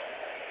special.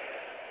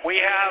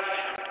 We have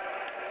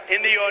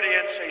in the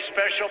audience a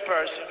special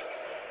person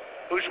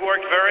who's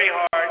worked very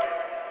hard,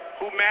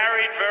 who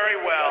married very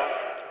well.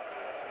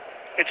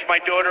 It's my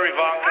daughter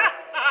Ivanka.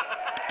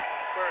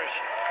 Where is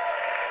she?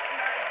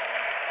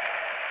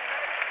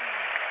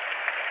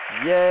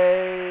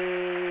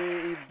 Yay!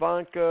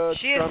 Ivanka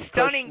She is Trump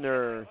stunning.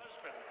 Kushner.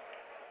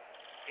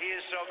 He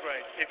is so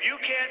great. If you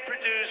can't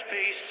produce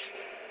peace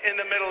in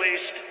the Middle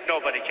East,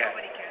 nobody can.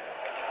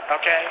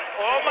 Okay?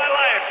 All my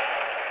life,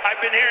 I've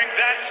been hearing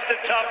that's the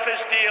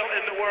toughest deal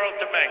in the world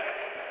to make.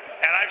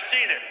 And I've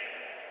seen it.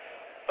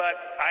 But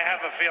I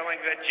have a feeling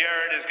that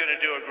Jared is going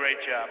to do a great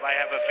job. I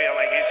have a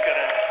feeling he's going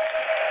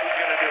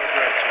to do a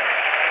great job.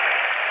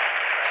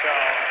 So,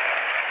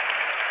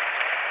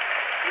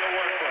 you'll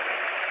work with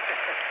him.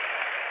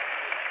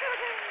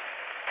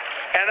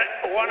 And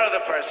one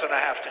other person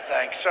I have to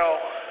thank. So,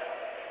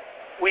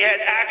 we had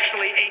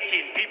actually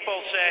 18. People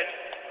said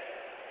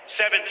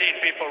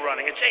 17 people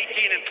running. It's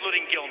 18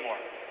 including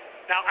Gilmore.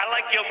 Now, I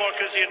like Gilmore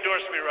because he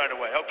endorsed me right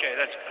away. Okay,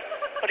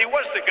 but he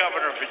was the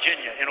governor of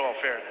Virginia, in all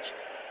fairness.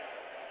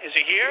 Is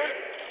he here?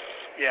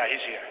 Yeah,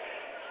 he's here.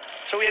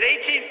 So we had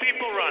 18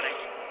 people running,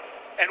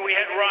 and we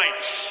had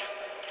Reince.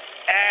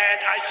 And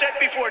I said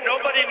before,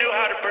 nobody knew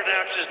how to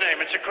pronounce his name.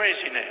 It's a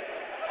crazy name.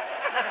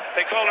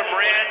 They called him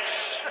Rance.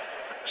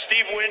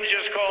 Steve Wynn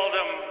just called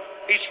him.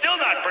 He's still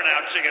not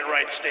pronouncing it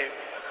right, Steve.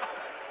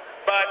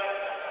 But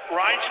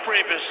Reince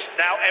Priebus,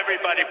 now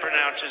everybody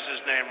pronounces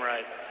his name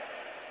right.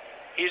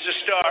 He's a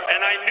star,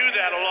 and I knew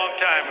that a long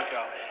time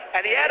ago.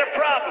 And he had a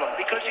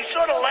problem because he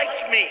sort of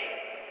liked me.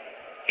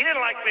 He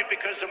didn't like me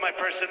because of my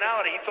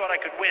personality. He thought I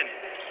could win.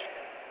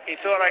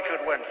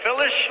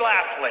 Phyllis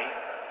Schlafly,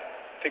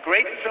 the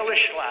great Phyllis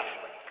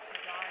Schlafly.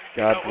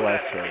 God bless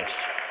her.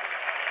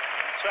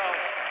 So,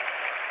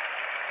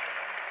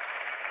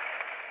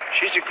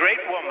 she's a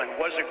great woman,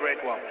 was a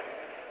great woman.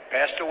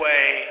 Passed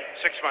away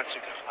 6 months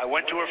ago. I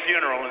went to her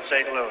funeral in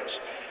St. Louis.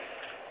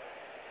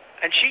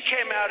 And she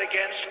came out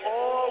against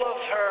all of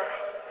her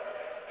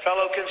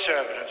fellow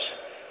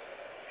conservatives.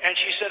 And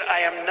she said,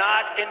 I am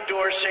not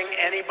endorsing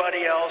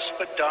anybody else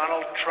but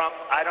Donald Trump.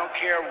 I don't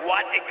care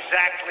what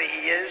exactly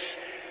he is.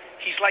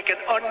 He's like an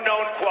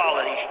unknown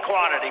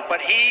quantity, but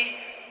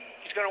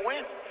he's going to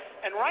win.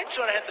 And Reince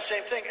sort of had the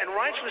same thing. And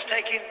Reince was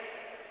taking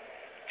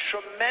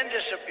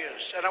tremendous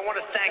abuse. And I want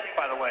to thank,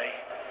 by the way,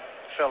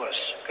 Phyllis,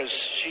 because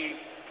she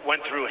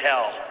went through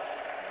hell.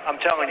 I'm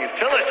telling you,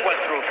 Phyllis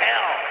went through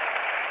hell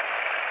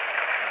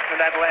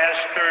in that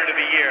last third of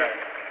the year.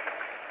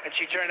 And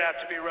she turned out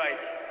to be right.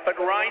 But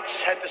Reince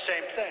had the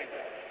same thing.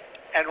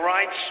 And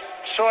Reince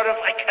sort of,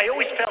 I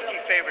always felt he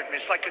favored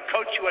me. It's like a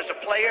coach who has a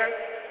player,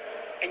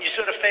 and you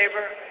sort of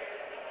favor.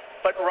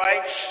 But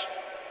Reince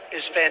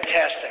is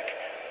fantastic.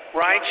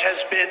 Reince has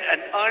been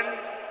an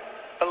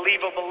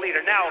unbelievable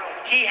leader. Now,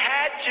 he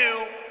had to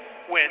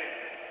win,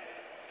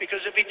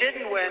 because if he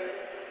didn't win,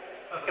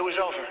 it was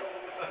over.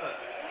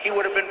 He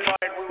would have been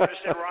fired. We would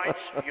have said,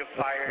 Reince, you're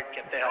fired.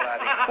 Get the hell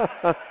out of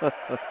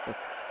here.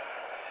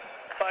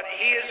 But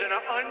he is an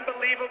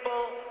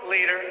unbelievable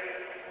leader.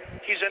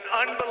 He's an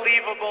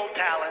unbelievable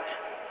talent.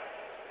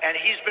 And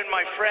he's been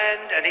my friend,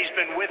 and he's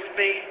been with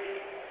me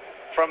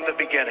from the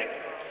beginning.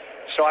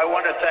 So I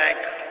want to thank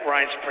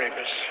Reince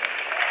Priebus.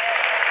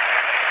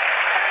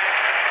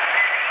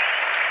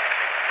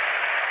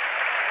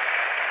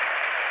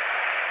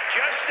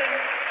 Just in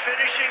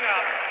finishing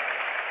up,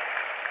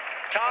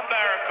 Tom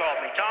Barrack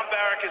called me. Tom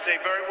Barrack is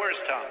where's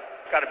Tom?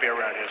 Got to be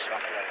around here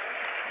someplace.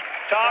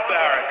 Tom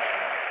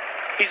Barrack.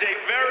 He's a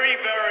very,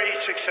 very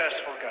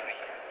successful guy.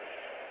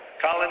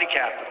 Colony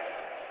Capital.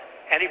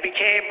 And he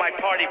became my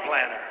party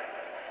planner.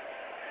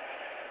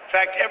 In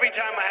fact, every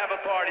time I have a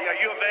party, are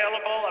you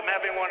available? I'm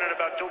having one in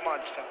about 2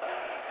 months.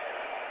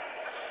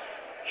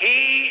 He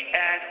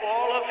and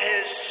all of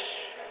his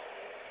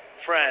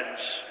friends,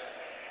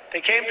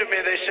 they came to me,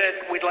 they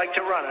said, we'd like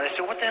to run it. I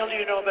said, what the hell do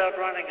you know about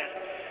running it?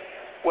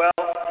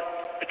 Well,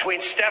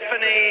 between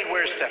Stephanie,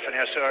 where's Stephanie?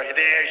 I saw her.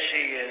 There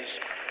she is.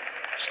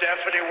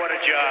 Stephanie, what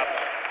a job.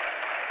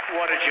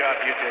 What a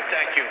job you did.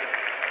 Thank you.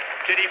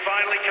 Did he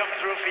finally come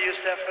through for you,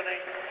 Stephanie?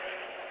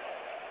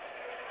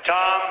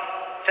 Tom,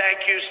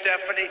 thank you.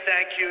 Stephanie,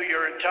 thank you.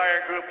 Your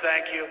entire group,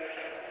 thank you.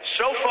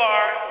 So far,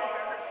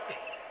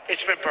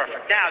 it's been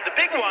perfect. Now, the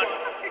big one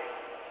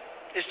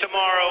is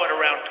tomorrow at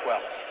around 12.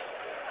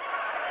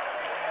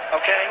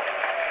 Okay?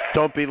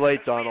 Don't be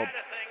late, Donald. We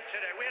had a thing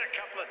today. We had a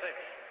couple of things.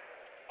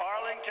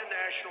 Arlington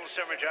National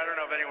Cemetery. I don't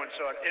know if anyone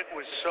saw it. It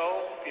was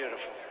so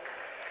beautiful.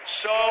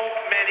 So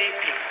many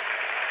people.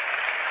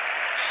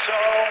 So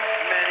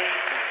many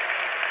people.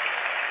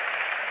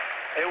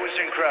 It was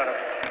incredible.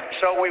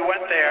 So we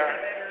went there,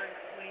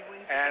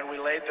 and we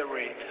laid the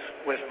wreath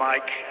with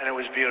Mike, and it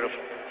was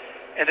beautiful.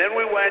 And then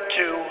we went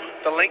to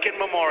the Lincoln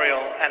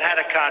Memorial and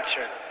had a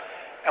concert.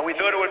 And we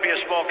thought it would be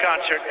a small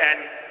concert, and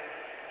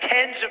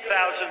tens of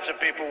thousands of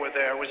people were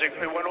there. We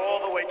went all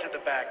the way to the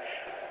back.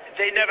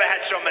 They never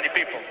had so many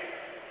people.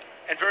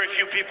 And very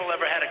few people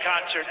ever had a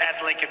concert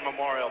at Lincoln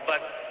Memorial. But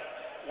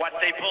what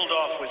they pulled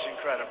off was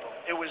incredible.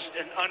 It was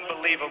an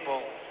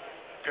unbelievable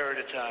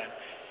period of time.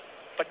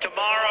 But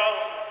tomorrow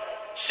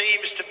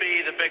seems to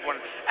be the big one.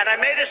 And I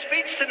made a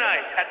speech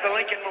tonight at the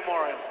Lincoln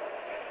Memorial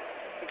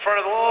in front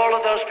of all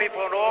of those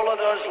people and all of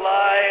those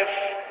live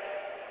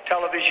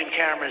television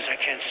cameras. I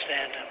can't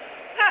stand them.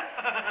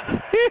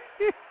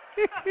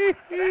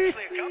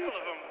 Actually, a couple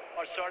of them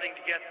are starting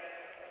to get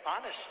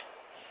honest.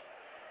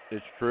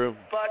 It's true.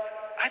 But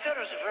I thought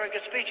it was a very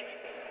good speech.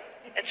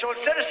 And so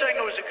instead of saying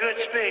it was a good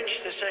speech,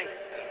 they're saying,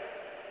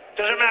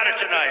 doesn't matter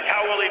tonight.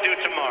 How will he do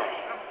tomorrow?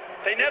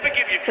 They never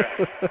give you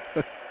credit.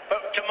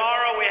 But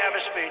tomorrow we have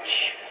a speech,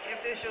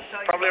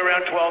 probably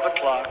around 12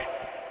 o'clock.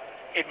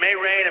 It may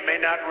rain, it may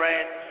not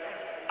rain.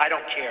 I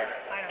don't care.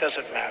 It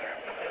doesn't matter.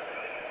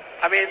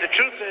 I mean, the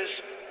truth is,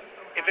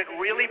 if it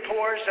really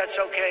pours, that's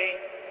okay,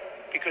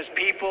 because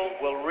people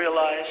will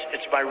realize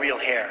it's my real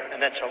hair, and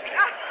that's okay.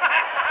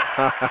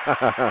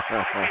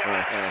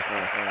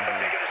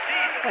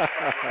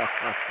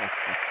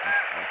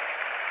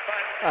 But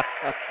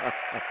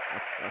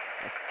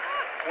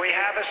we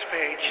have a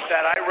speech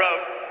that I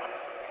wrote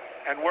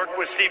and worked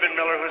with Stephen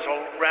Miller, who's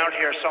around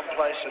here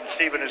someplace, and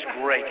Stephen is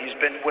great. He's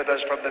been with us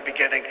from the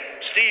beginning.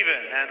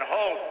 Stephen and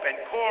Hope and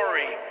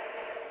Corey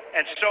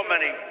and so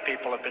many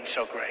people have been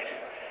so great.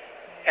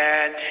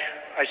 And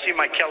I see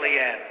my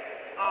Kellyanne.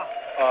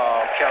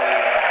 Oh,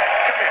 Kellyanne.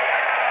 Come here.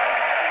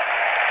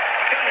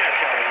 Come here,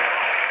 Kellyanne.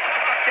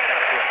 Get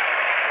up here.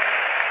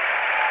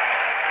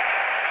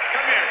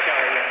 Come here,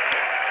 Kellyanne.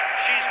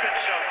 She's been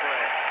so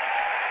great.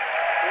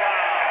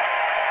 Wow.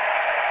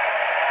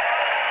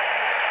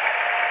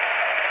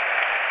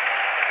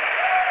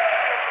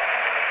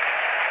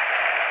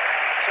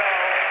 So,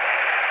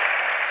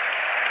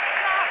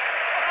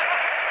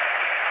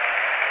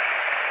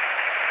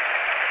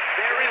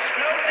 there is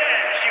no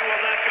den she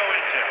will not go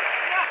into.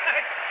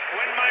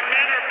 When my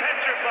men are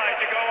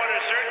petrified to go on a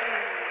certain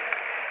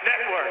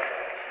network,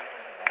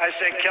 I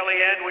say,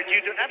 Kellyanne, would you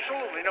do?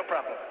 Absolutely, no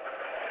problem.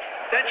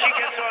 Then she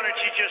gets on and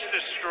she just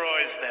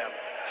destroys them.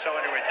 So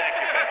anyway, thank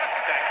you, baby.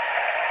 Thanks.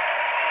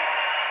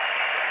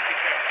 Be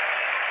careful.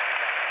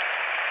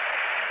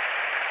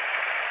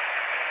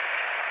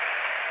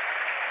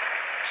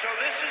 So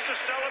this is a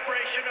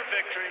celebration of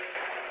victory.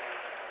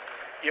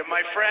 You're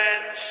my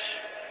friends.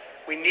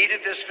 We needed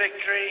this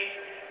victory.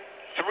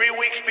 3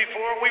 weeks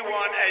before we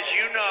won, as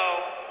you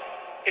know,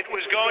 it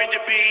was going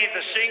to be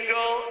the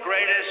single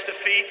greatest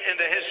defeat in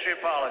the history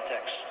of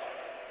politics.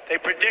 They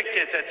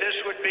predicted that this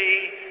would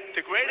be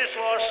the greatest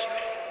loss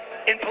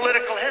in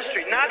political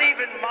history, not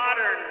even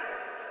modern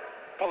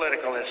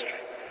political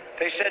history.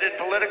 They said in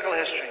political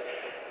history.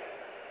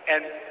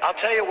 And I'll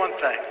tell you one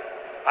thing.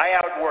 I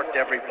outworked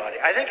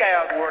everybody. I think I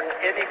outworked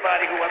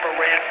anybody who ever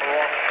ran for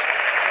office.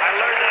 I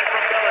learned that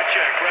from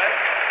Belichick, right?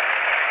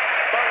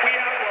 But we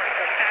outworked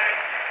them. And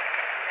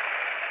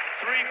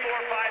 3,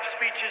 4, 5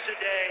 speeches a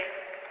day,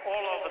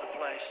 all over the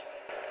place.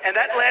 And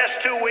that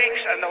last 2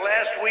 weeks, and the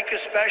last week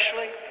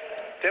especially,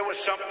 there was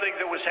something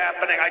that was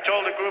happening. I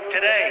told the group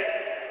today,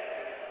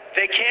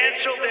 they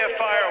canceled their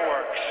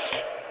fireworks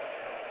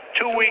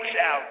 2 weeks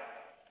out.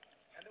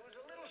 And there was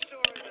a little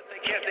story that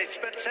they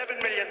spent $7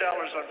 million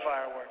on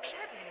fireworks.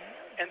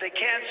 And they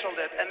canceled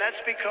it. And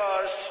that's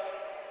because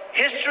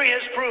history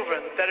has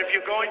proven that if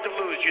you're going to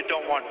lose, you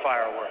don't want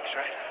fireworks,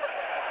 right?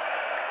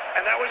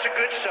 And that was a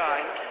good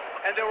sign.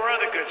 And there were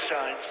other good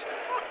signs.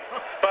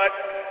 But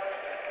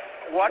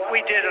what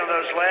we did in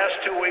those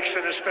last 2 weeks,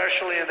 and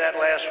especially in that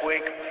last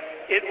week,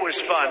 it was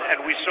fun,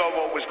 and we saw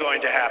what was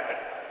going to happen.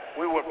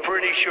 We were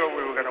pretty sure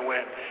we were going to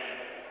win.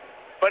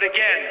 But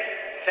again,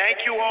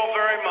 thank you all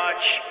very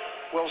much.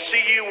 We'll see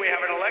you. We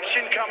have an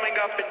election coming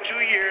up in 2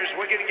 years.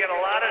 We're going to get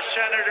a lot of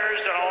senators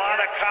and a lot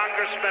of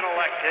congressmen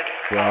elected.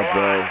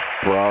 Bravo.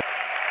 Bravo.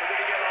 We're going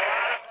to get a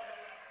lot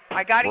of...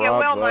 I got to get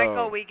well,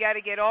 Michael. We got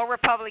to get all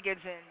Republicans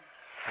in.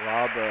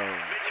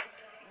 Bravo.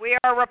 We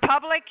are a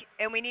republic,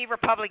 and we need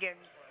Republicans.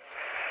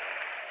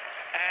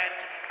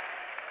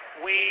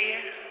 And we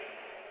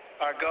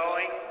are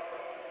going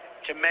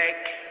to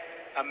make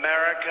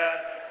America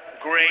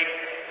great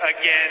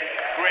again,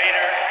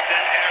 greater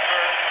than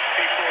ever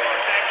before.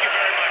 Thank you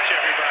very much,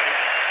 everybody.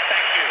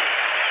 Thank you.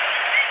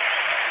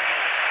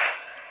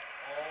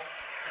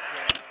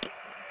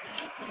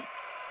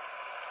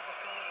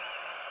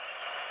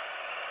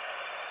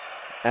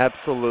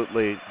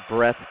 Absolutely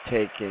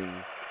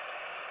breathtaking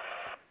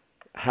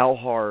how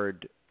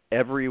hard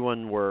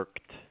everyone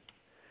worked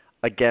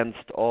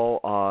against all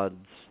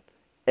odds.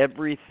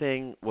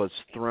 Everything was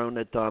thrown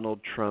at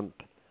Donald Trump.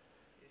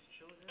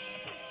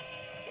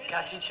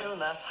 Catchy tune,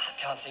 that. I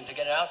can't seem to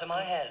get it out of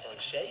my head. Don't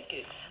shake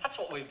it. That's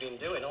what we've been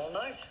doing all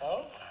night.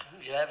 Oh,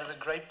 yeah, it was a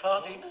great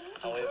party.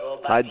 And we've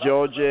all Hi,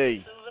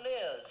 Georgie.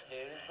 Souvenirs.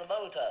 Here is the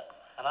motor.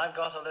 And I've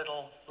got a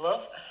little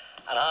love.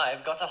 And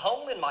I've got a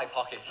hole in my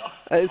pocket.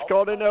 It's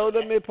got an hole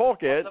in my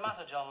pocket. What's the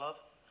matter, John, love?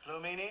 Blue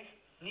meanies?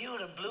 New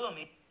and blue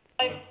me.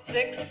 5,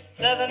 6,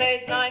 7,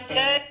 8, 9,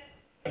 10.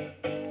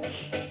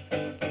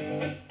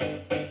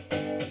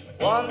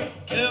 1,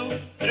 2,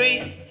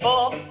 3,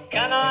 4.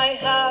 Can I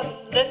have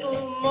a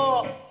little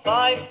more?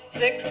 5,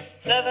 6,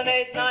 7,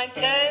 8, 9,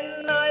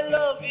 10. I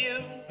love you.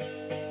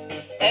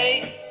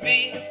 A,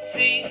 B,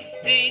 C,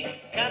 D.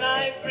 Can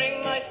I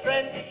bring my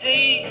friend D,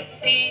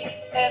 E,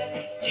 F,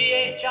 G,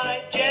 H, I,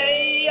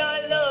 J?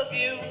 I love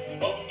you.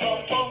 Boom,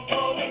 boom, boom,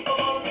 boom,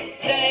 boom.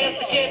 Sail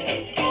the ship.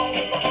 Boom,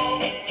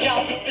 boom.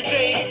 Jump the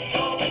tree.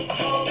 Boom,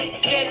 boom.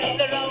 Get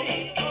the rope.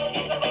 Boom,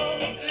 boom.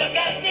 Look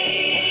at me.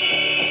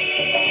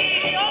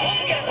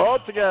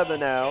 together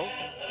now.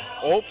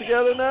 All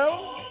together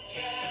now.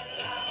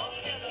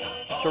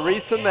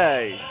 Theresa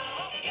May.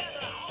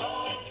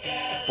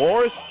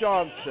 Boris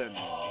Johnson.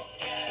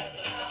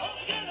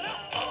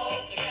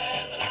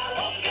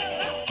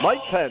 Mike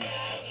Pence.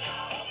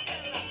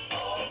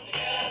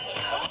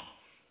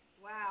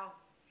 Wow,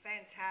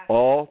 fantastic.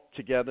 All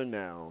together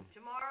now.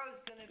 Tomorrow's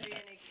going to be an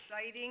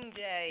exciting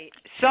day.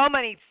 So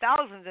many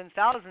thousands and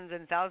thousands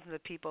and thousands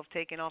of people have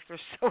taken off. They're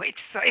so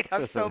excited.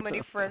 I have so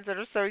many friends that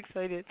are so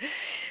excited.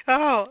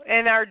 Oh,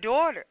 and our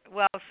daughter,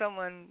 well,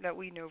 someone that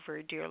we know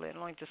very dearly, I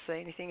don't like to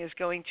say anything, is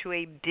going to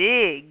a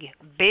big,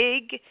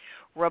 big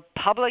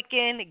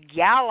Republican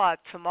gala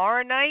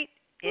tomorrow night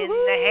in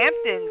the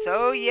Hamptons.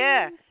 Oh,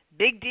 yeah.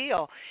 Big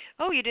deal.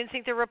 Oh, you didn't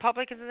think there were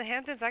Republicans in the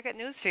Hamptons? I got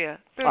news for you.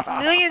 There's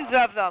millions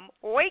of them.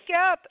 Wake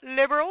up,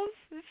 liberals.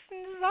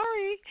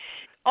 Sorry.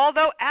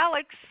 Although,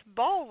 Alex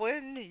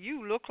Baldwin,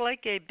 you look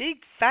like a big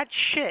fat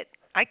shit.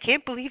 I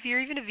can't believe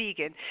you're even a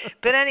vegan.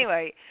 But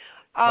anyway.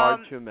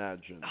 Hard to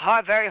imagine.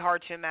 Very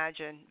hard to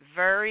imagine.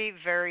 Very,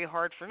 very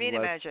hard for me to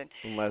imagine.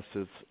 Unless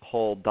his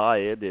whole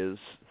diet is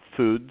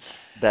foods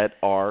that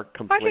are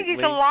completely... I think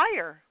he's a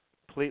liar.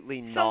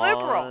 Completely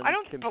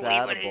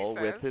non-compatible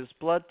with his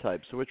blood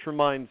type. So which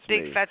reminds me...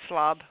 Big fat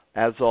slob.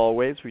 As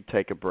always, we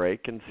take a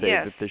break and say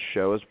that this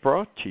show is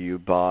brought to you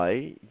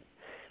by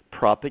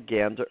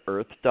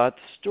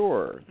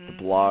PropagandaEarth.store. The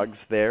blogs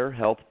there,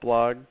 health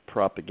blog,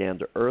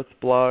 Propaganda Earth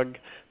blog,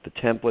 the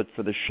template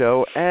for the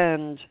show,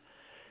 and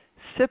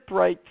Sip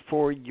Right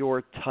for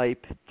your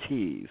type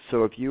tea.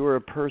 So if you are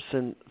a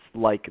person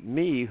like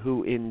me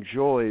who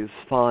enjoys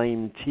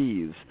fine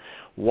teas,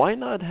 why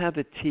not have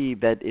a tea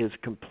that is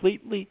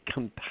completely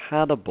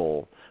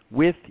compatible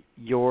with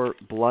your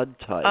blood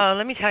type?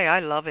 Let me tell you, I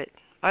love it.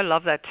 I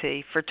love that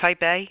tea. For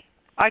type A,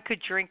 I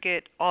could drink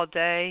it all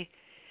day.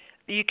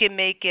 You can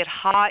make it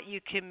hot.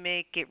 You can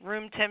make it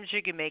room temperature.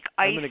 You can make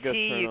iced tea. I'm going to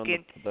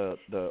go turn on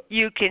the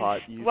you can.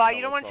 pot. Well,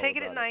 you don't want to take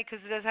it at night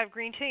because it does have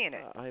green tea in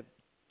it.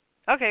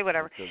 Okay,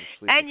 whatever.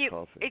 And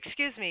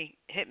excuse me,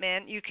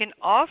 Hitman, you can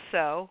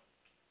also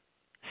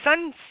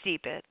sun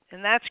steep it,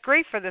 and that's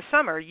great for the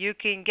summer. You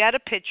can get a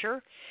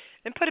pitcher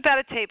and put about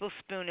a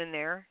tablespoon in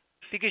there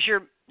because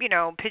your,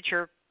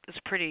 pitcher is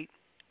pretty,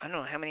 I don't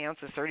know how many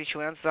ounces,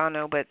 32 ounces, I don't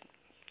know, but,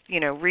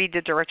 read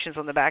the directions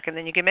on the back, and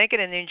then you can make it,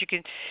 and then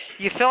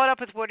you fill it up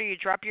with water, you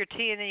drop your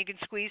tea, and then you can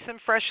squeeze some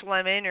fresh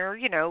lemon or,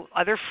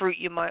 other fruit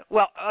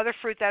other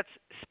fruit that's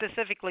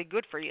specifically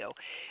good for you.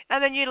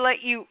 And then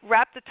you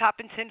wrap the top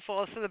in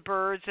tinfoil so the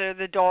birds or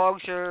the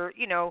dogs or,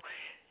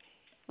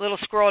 little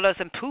squirrel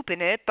doesn't poop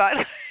in it, but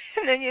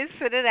and then you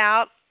sit it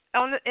out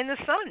in the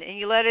sun, and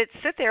you let it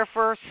sit there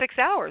for 6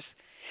 hours.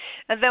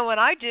 And then what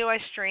I do, I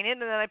strain it,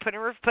 and then I put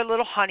a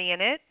little honey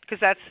in it, because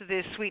that's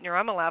the sweetener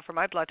I'm allowed for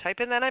my blood type,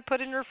 and then I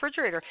put it in the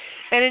refrigerator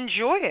and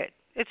enjoy it.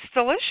 It's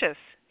delicious.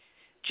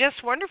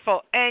 Just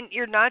wonderful. And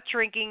you're not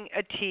drinking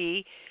a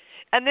tea.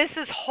 And this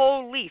is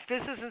whole leaf.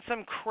 This isn't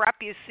some crap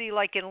you see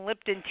like in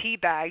Lipton tea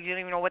bags. You don't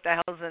even know what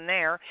the hell's in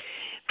there.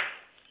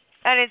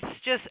 And it's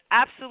just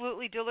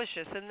absolutely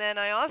delicious. And then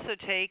I also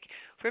take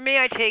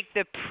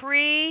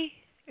the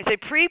it's a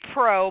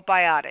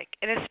pre-probiotic.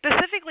 And it's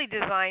specifically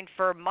designed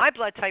for my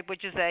blood type,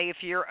 which is A. If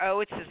you're O,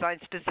 it's designed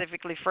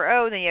specifically for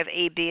O. Then you have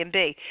A, B, and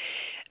B.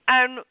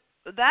 And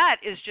that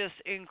is just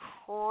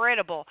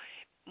incredible.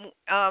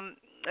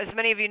 As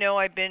many of you know,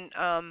 I've been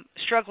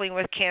struggling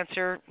with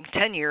cancer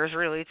 10 years,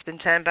 really. It's been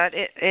 10. But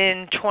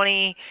in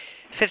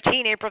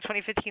April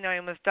 2015, I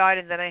almost died,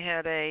 and then I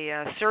had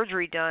a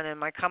surgery done, and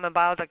my common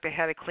bile duct, they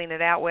had to clean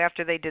it out. Well,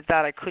 after they did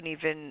that, I couldn't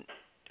even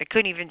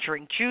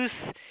drink juice.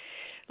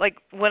 Like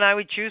when I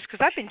would juice, because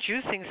I've been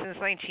juicing since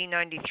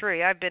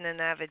 1993. I've been an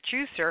avid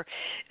juicer,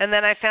 and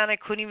then I found I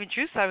couldn't even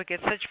juice. I would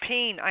get such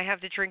pain. I have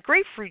to drink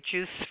grapefruit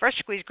juice, fresh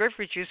squeezed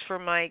grapefruit juice for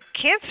my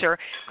cancer.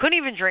 Couldn't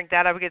even drink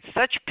that. I would get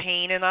such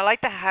pain, and I like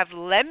to have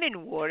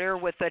lemon water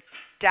with a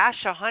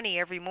dash of honey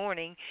every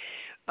morning.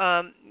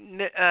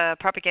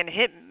 Propaganda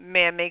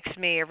Hitman makes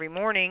me every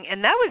morning,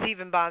 and that was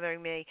even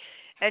bothering me.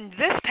 And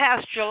this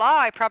past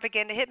July,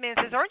 Propaganda Hitman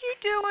says, "Aren't you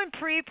doing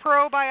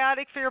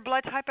pre-probiotic for your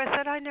blood type?" I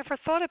said, "I never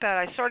thought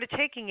about it." I started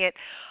taking it.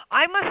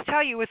 I must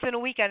tell you, within a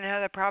week, I didn't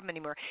have that problem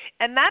anymore.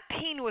 And that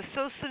pain was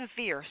so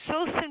severe.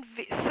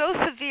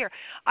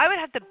 I would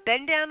have to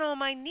bend down on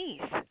my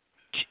knees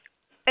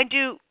and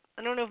do,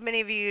 I don't know if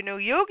many of you know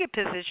yoga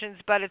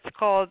positions, but it's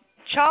called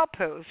child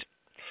pose.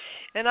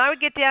 And I would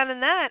get down in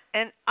that,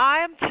 and I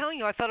am telling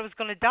you, I thought I was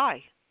going to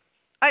die.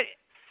 I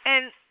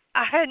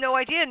had no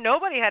idea.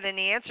 Nobody had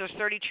any answers.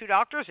 32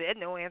 doctors, they had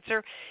no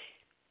answer.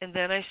 And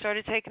then I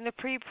started taking the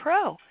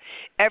pre-pro.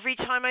 Every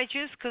time I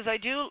juice, because I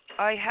do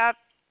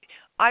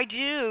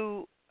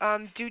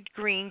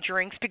green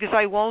drinks because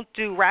I won't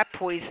do rat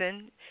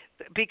poison.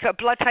 Because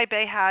blood type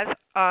A has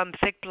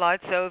thick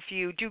blood, so if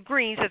you do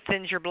greens, it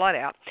thins your blood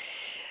out.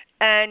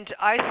 And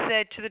I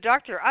said to the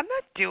doctor, "I'm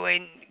not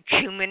doing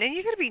cumin, and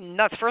you're going to be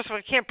nuts. First of all,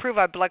 I can't prove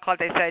I have blood clot.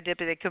 They said I did,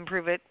 but they couldn't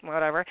prove it,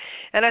 whatever."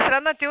 And I said,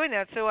 "I'm not doing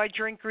that," so I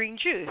drink green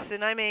juice.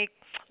 And I make,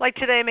 like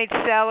today I made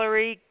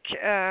celery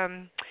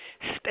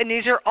And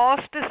these are all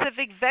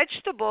specific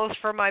vegetables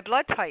for my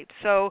blood type.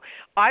 So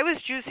I was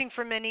juicing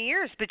for many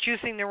years, but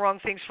juicing the wrong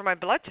things for my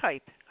blood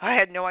type. I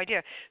had no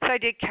idea. So I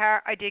did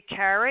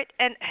carrot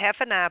and half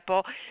an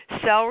apple,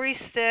 celery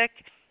stick.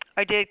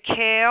 I did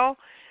kale,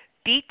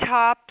 beet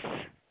tops,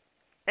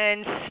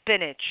 and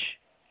spinach,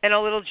 and a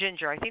little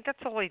ginger. I think that's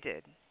all I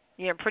did.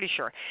 Yeah, I'm pretty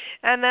sure.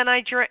 And then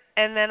I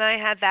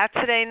had that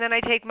today, and then I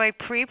take my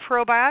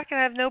pre-probiotic, and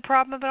I have no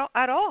problem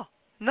at all.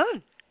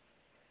 None.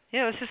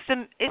 It's just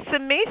it's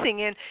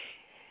amazing, and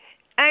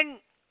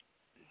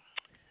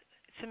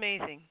it's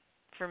amazing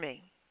for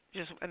me,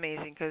 just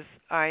amazing, because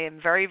I am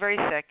very, very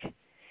sick,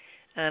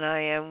 and I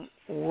am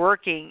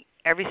working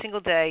every single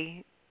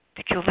day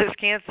to kill this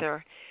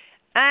cancer,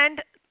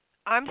 and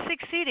I'm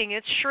succeeding.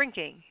 It's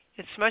shrinking.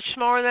 It's much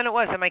smaller than it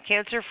was. Am I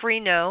cancer-free?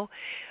 No.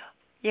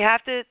 You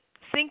have to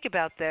think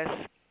about this.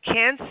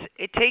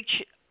 It takes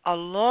a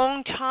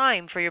long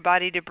time for your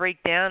body to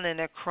break down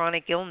in a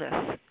chronic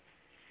illness.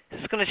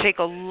 It's going to take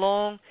a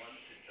long,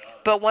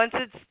 but once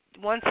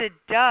it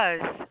does,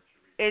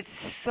 it's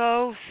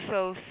so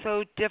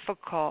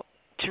difficult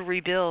to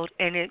rebuild,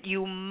 and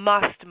you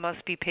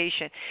must be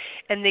patient.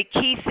 And the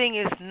key thing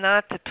is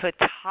not to put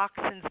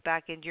toxins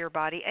back into your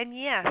body. And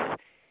yes,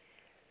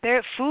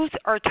 foods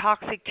are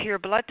toxic to your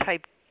blood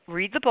type.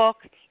 Read the book,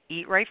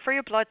 Eat Right for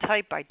Your Blood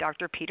Type by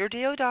Dr. Peter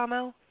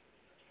D'Adamo.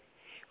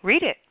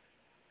 Read it.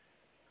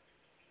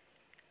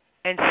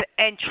 And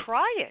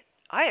try it.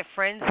 I have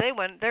friends,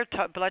 they're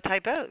blood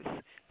type O's.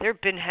 They've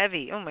been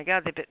heavy. Oh my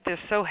God, they're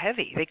so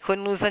heavy. They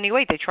couldn't lose any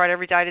weight. They tried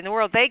every diet in the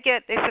world. They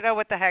said, oh,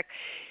 what the heck.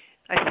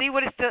 I see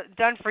what it's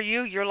done for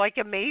you. You're like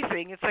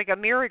amazing. It's like a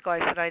miracle. I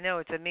said, I know,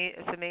 it's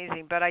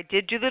amazing. But I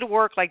did do the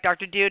work, like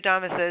Dr.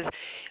 D'Adamo says.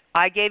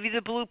 I gave you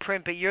the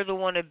blueprint, but you're the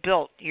one who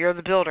built. You're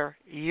the builder.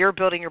 You're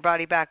building your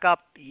body back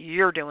up.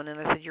 You're doing it.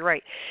 And I said, you're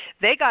right.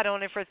 They got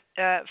on it for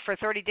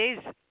 30 days.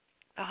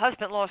 The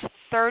husband lost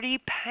 30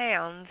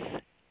 pounds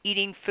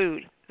eating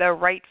food, the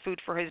right food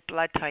for his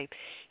blood type.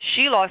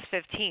 She lost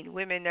 15.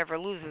 Women never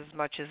lose as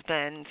much as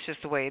men. It's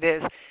just the way it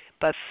is.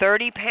 But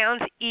 30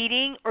 pounds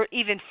eating, or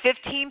even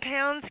 15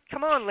 pounds,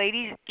 come on,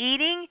 ladies,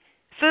 eating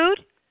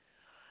food?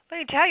 Let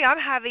me tell you, I'm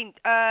having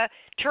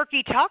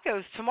turkey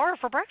tacos tomorrow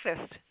for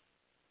breakfast.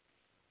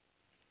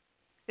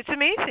 It's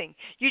amazing.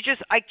 You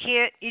just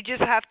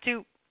have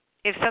to,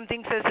 if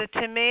something says a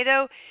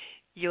tomato,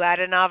 you add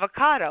an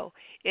avocado.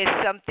 If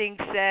something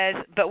says,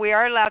 but we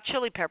are allowed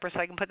chili pepper, so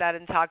I can put that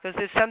in tacos.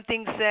 If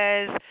something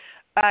says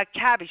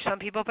cabbage, some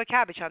people put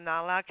cabbage. I'm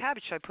not allowed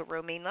cabbage, so I put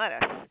romaine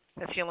lettuce.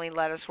 That's the only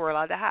lettuce we're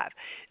allowed to have.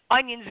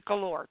 Onions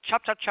galore.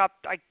 Chop, chop,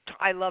 chop.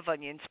 I love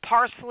onions.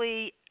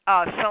 Parsley,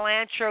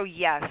 cilantro,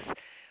 yes.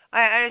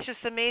 And it's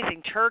just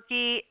amazing.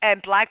 Turkey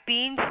and black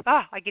beans.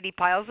 I could eat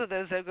piles of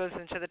those. That goes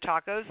into the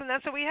tacos, and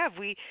that's what we have.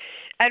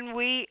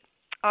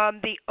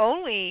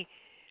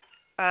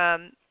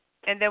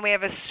 And then we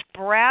have a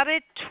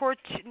sprouted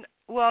tortilla.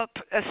 Well,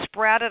 a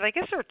sprouted, I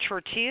guess they're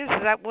tortillas.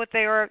 Is that what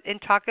they are in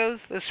tacos?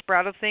 The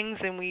sprouted things,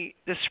 and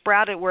the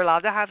sprouted, we're allowed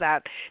to have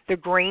that. The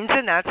grains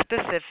in that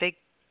specific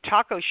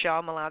taco shell,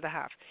 I'm allowed to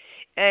have,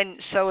 and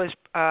so is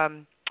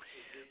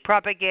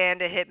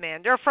Propaganda,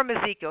 Hitman. They're from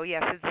Ezekiel.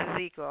 Yes, it's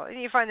Ezekiel,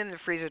 and you find them in the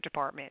freezer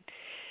department.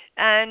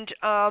 And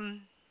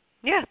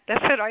yeah,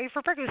 that's it. I eat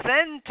for breakfast.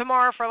 Then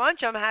tomorrow for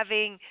lunch, I'm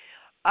having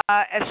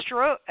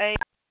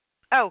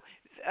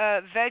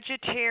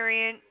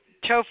vegetarian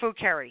tofu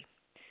curry.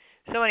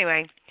 So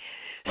anyway,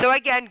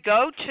 again,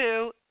 go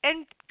to,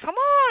 and come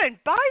on,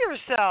 buy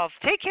yourself.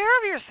 Take care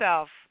of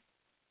yourself.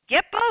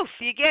 Get both.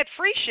 You get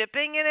free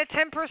shipping and a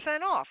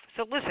 10% off.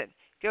 So listen,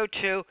 go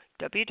to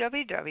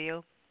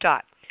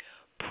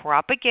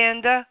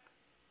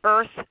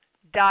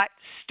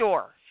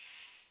www.propagandaearth.store.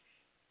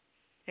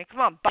 And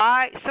come on,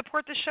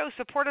 support the show,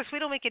 support us. We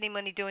don't make any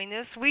money doing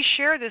this. We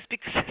share this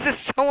because this is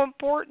so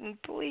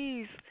important,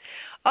 please.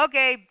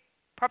 Okay,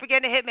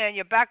 Propaganda Hitman,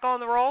 you're back on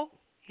the roll.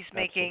 He's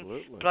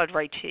making Blood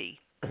Right tea.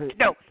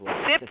 No,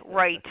 Sip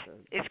Right.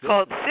 It's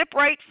called Sip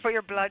Right for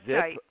your blood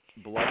type.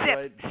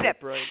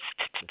 Sip Right.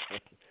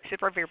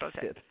 Sip Right for your blood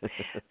type.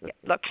 Yeah,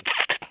 look.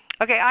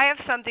 Okay, I have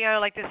something I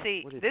would like to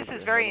see. This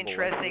is very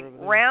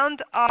interesting.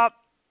 Roundup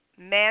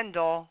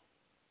Mantle.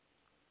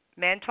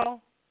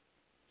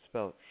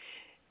 Spell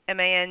it.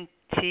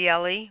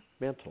 Mantle.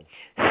 Mantle.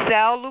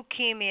 Cell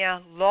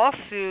leukemia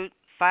lawsuit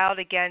filed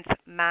against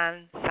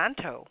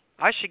Monsanto.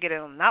 I should get in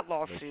on that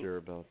lawsuit. I'm sure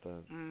about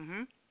that.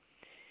 Mhm.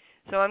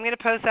 So I'm going to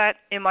post that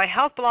in my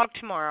health blog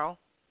tomorrow.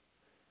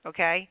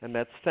 Okay. And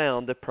that's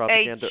found at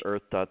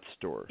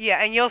propagandaearth.store.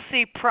 Yeah, and you'll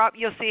see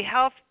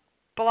health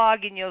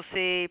blog and you'll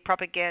see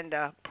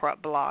propaganda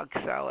blog.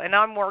 So, and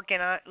I'm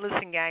working on.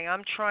 Listen, gang,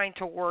 I'm trying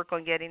to work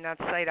on getting that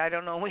site. I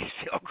don't always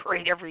feel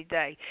great every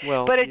day.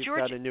 Well, you've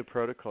got a new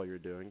protocol you're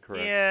doing,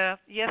 correct? Yeah.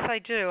 Yes, I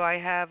do. I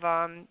have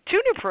 2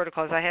 new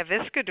protocols. I have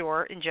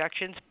Iscador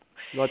injections.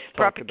 Let's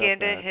talk about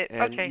that.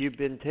 And you've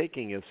been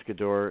taking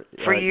Iscador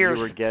for years.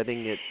 You were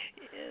getting it,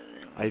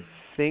 I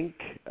think,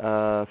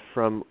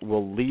 from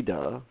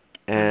Walida,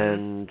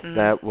 and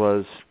that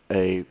was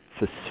a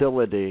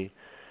facility,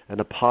 an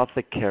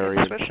apothecary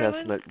in Switzerland?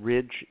 Chestnut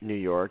Ridge, New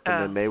York,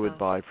 and then they would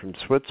buy from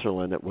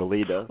Switzerland at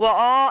Weleda. Well,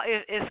 all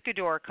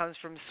Iscador comes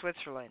from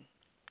Switzerland.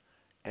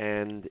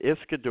 And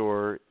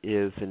Iscador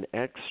is an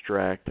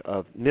extract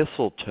of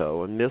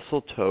mistletoe, and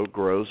mistletoe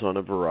grows on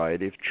a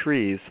variety of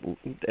trees,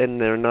 and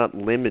they're not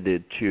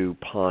limited to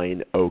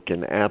pine, oak,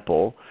 and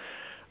apple.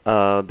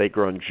 They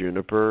grow on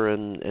juniper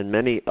and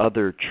many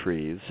other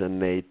trees,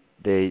 and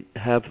they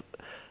have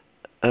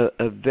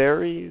a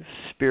very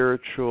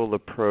spiritual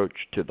approach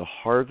to the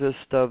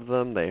harvest of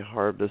them. They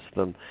harvest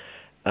them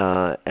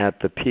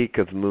at the peak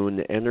of moon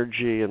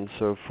energy and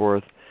so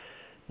forth.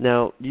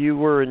 Now, you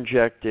were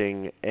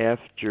injecting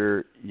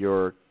after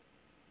your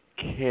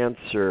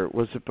cancer.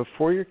 Was it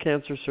before your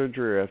cancer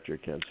surgery or after your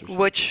cancer surgery?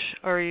 Which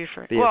are you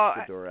for? The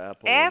Iscador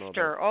apple.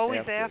 After,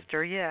 always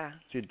after, yeah.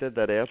 So you did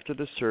that after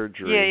the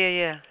surgery.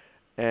 Yeah.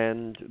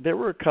 And there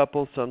were a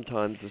couple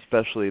sometimes,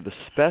 especially the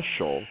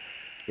special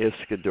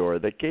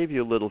Iscador, that gave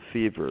you a little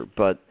fever.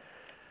 But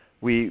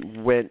we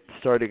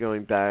started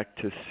going back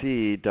to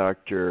see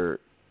Dr.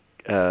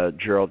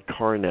 Gerald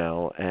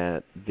Carnell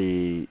at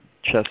the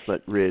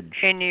Chestnut Ridge.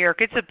 In New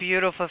York. It's a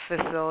beautiful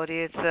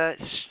facility. It's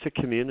a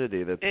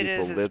community that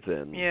people live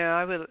in.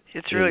 Yeah,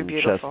 it's really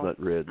beautiful. Chestnut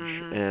Ridge.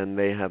 And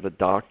they have a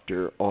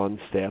doctor on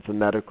staff, a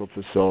medical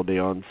facility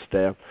on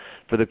staff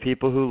for the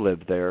people who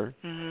live there.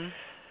 And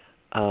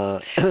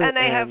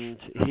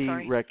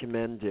he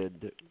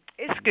recommended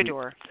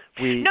Iscador.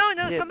 We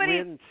somebody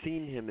hadn't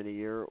seen him in a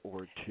year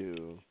or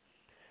two.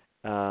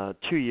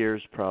 2 years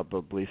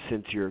probably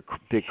since your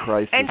big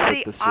crisis with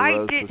the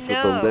cirrhosis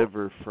of the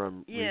liver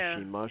from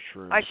reishi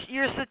mushrooms.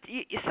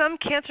 Some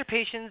cancer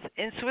patients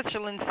in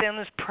Switzerland stay on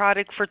this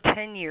product for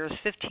 10 years,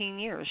 15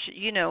 years.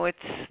 You know, it's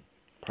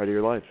part of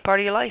your life. Part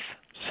of your life.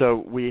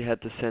 So we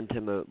had to send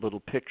him a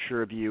little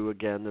picture of you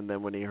again, and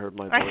then when he heard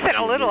my voice, I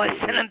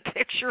sent him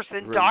pictures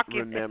and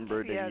documents.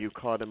 Remembered, yes. And you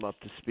caught him up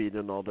to speed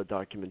on all the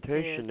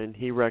documentation, and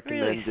he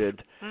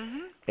recommended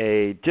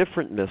a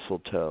different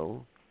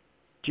mistletoe.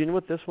 Do you know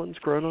what this one's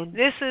grown on?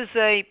 This is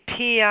a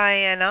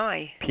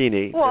PINI.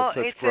 Peony. Well,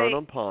 it's grown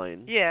on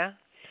pine. Yeah.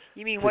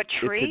 You mean what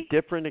tree? It's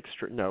a different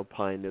no,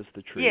 pine is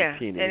the tree. Yeah,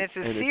 Peony. and it's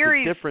a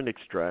series. It's a different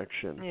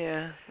extraction.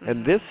 Yeah.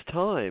 And this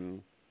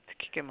time, it's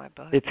kicking my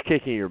butt. It's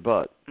kicking your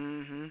butt.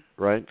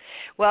 Right?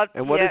 Well,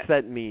 and what does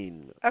that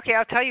mean? Okay,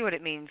 I'll tell you what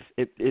it means.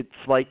 It's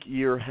like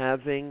you're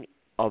having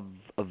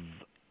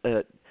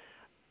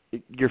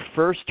your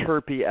first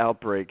herpes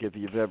outbreak, if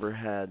you've ever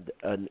had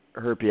a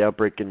herpes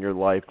outbreak in your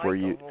life, where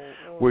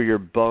your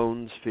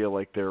bones feel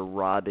like they're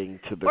rotting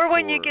to the core. Or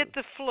when you get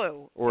the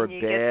flu. Or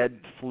a bad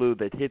flu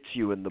that hits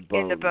you in the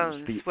bones.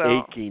 The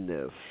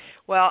achiness.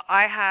 Well,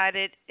 I had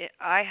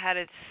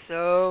it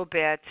so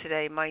bad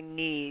today. My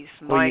knees,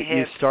 my hips.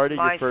 You started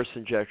your first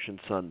injection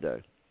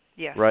Sunday.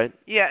 Yeah. Right?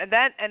 Yeah,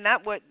 and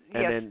that would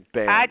then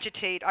bam.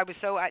 Agitate. I was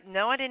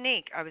no, I didn't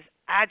ache. I was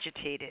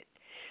agitated.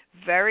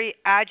 Very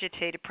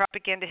agitated.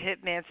 Propaganda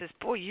Hitman says,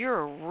 "Boy,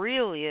 you're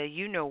really a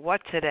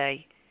you-know-what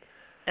today."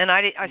 And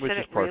I said, which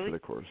is part really? of the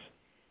course.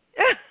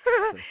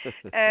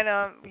 And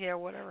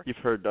whatever. You've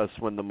heard us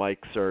when the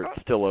mics are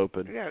still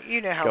open. Yeah,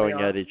 you know how going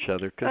we are. at each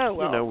other because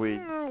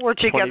we're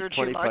together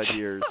 25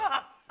 years.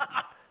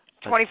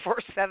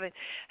 24/7.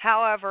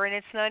 However, and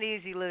it's not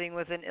easy living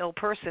with an ill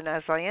person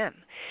as I am.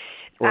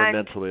 Or a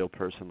mentally ill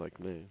person like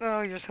me.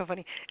 Oh, you're so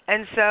funny.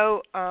 And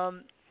so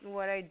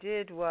what I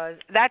did was,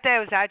 that day I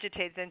was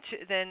agitated.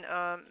 Then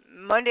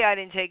Monday I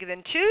didn't take it.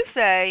 Then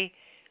Tuesday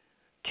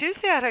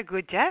I had a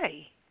good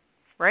day,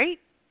 right?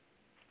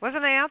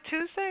 Wasn't I out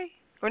Tuesday?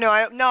 Or no,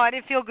 I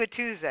didn't feel good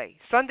Tuesday.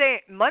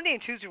 Monday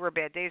and Tuesday were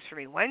bad days for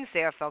me.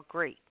 Wednesday I felt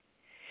great.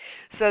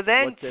 So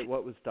then,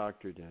 what was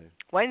Doctor Day?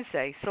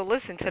 Wednesday. So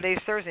listen, today's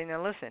Thursday.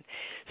 Now listen.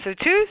 So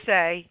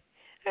Tuesday,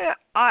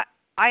 I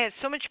had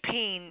so much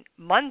pain.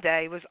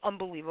 Monday was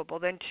unbelievable.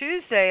 Then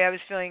Tuesday I was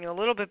feeling a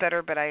little bit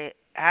better, but I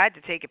had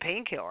to take a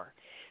painkiller.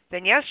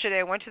 Then yesterday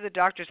I went to the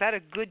doctor's. I had a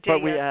good day.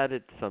 But we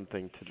added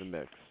something to the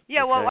mix.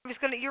 Yeah, okay? well, I was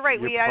going to. You're right.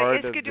 We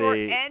added Iscador,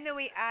 and then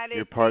we added.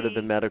 You're part of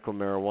the medical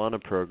marijuana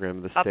program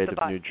of the state of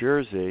New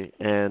Jersey,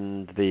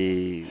 and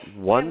the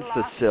one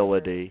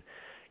facility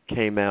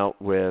came out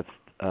with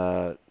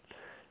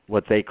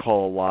what they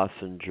call a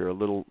lozenge, a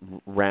little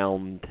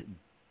round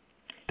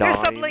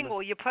dime. They're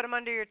sublingual. You put them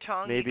under your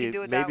tongue. Maybe you can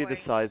do it maybe that way.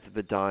 the size of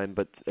a dime,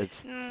 but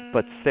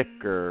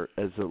thicker,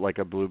 like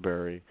a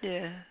blueberry.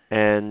 Yeah.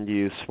 And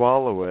you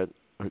swallow it,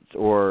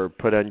 or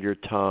put on your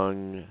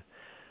tongue.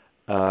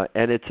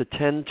 And it's a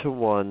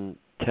 10-to-1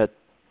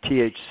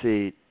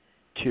 THC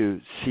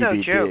to CBD. No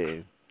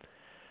joke.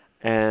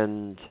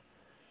 And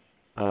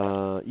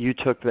you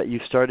took that. You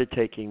started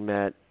taking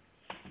that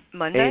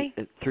Monday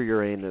through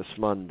your anus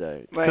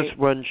Monday. Right. Because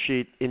when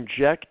she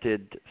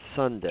injected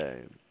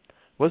Sunday,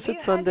 was it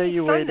Sunday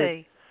you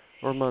waited,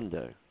 or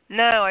Monday?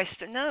 No,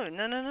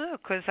 no.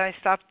 Because I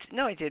stopped.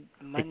 No, I did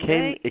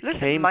Monday. It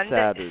came Monday,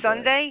 Saturday.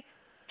 Sunday,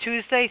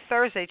 Tuesday,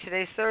 Thursday.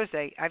 Today's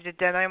Thursday.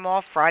 Then I'm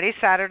off Friday,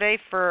 Saturday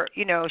for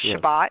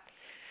Shabbat,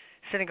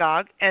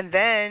 synagogue, and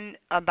then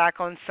I'm back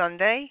on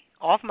Sunday.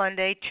 Off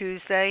Monday,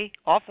 Tuesday,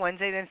 off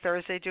Wednesday, then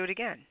Thursday do it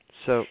again.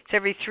 So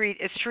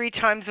It's 3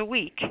 times a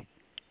week.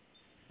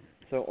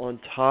 So on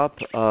top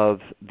of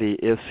the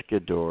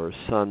Iscador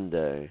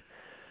Sunday,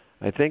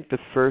 I think the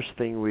first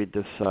thing we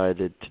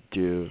decided to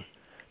do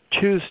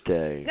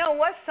Tuesday. No, it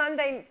was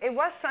Sunday. It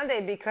was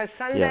Sunday because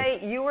Sunday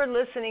you were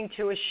listening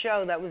to a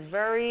show that was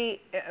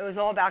it was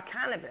all about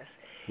cannabis.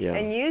 Yeah.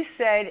 And you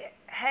said,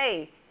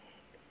 hey,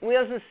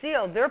 Wheels of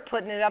Steel, they're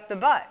putting it up the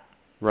butt.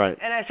 Right.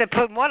 And I said,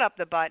 putting what up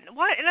the butt?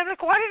 What? And I'm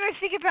like, why didn't I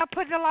think about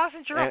putting a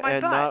lozenge up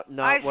my butt?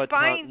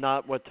 And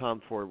not what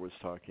Tom Ford was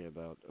talking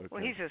about. Okay.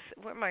 Well, he's a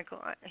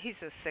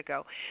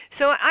sicko.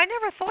 So I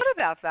never thought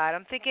about that.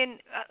 I'm thinking,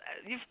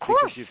 of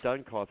course. Because you've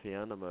done coffee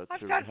enema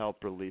to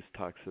help release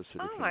toxicity from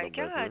the liver. Oh, my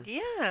God,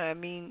 yeah. I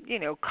mean,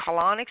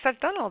 colonics, I've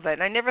done all that,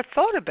 and I never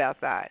thought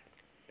about that.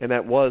 And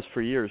that was,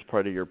 for years,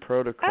 part of your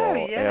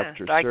protocol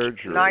after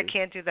surgery. No, I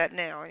can't do that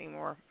now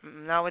anymore.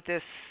 Not with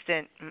this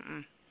stint.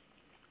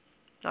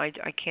 I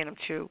can't.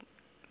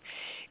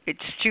 It's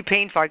too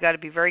painful. I got to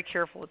be very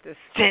careful with this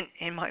stint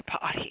in my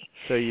body.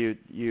 So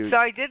So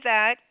I did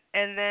that,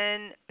 and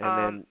then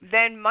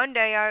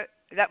Monday I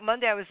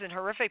was in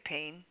horrific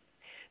pain.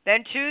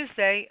 Then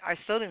Tuesday I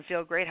still didn't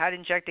feel great. Had to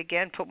inject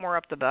again, put more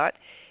up the butt.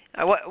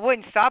 I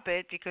wouldn't stop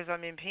it because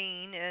I'm in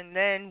pain. And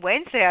then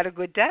Wednesday I had a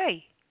good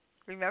day.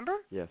 Remember?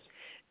 Yes.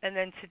 And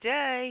then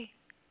today.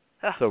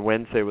 So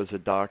Wednesday was a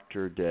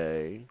doctor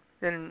day.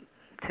 Then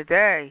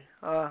today,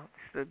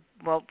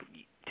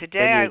 today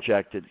and you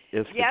injected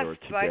Iscador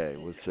today.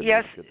 Was an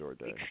Iscador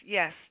day.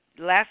 Yes.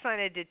 Last night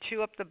I did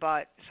 2 up the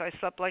butt, so I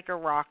slept like a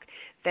rock.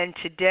 Then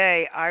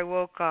today I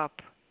woke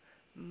up,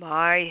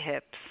 my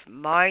hips,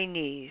 my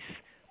knees,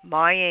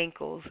 my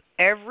ankles,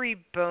 every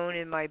bone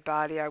in my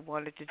body, I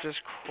wanted to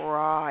just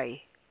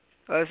cry.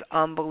 It was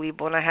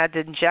unbelievable, and I had to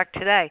inject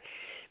today.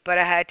 But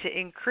I had to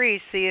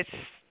increase. See,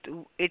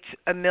 it's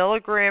a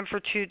milligram for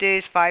 2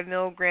 days, 5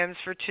 milligrams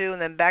for 2,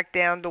 and then back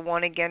down to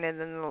 1 again, and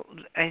then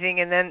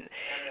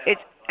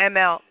it's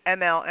ml, and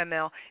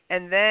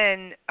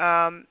then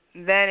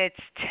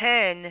it's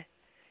 10,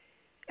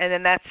 and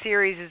then that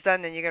series is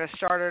done. Then you're going to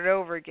start it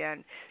over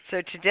again.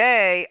 So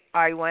today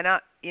I went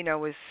up,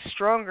 was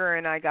stronger,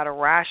 and I got a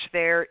rash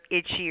there,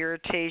 itchy,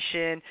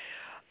 irritation.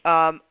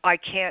 I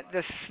can't,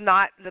 the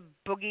snot, the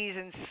boogies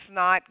and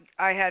snot,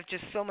 I have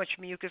just so much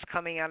mucus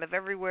coming out of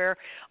everywhere.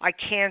 I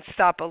can't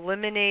stop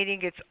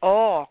eliminating. It's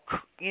all,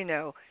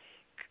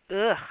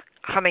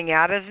 coming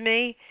out of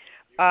me.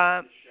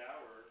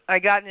 I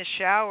got in the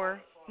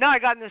shower. No, I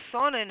got in the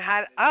sauna and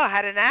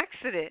had an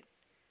accident.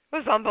 It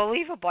was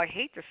unbelievable. I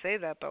hate to say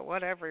that, but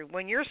whatever.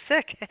 When you're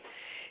sick,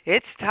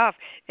 it's tough.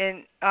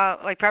 And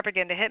like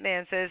Propaganda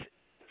Hitman says,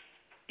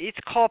 it's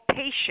called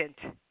patient.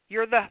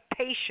 You're the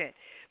patient.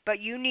 But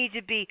you need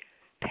to be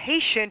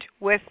patient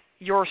with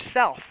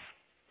yourself.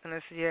 And I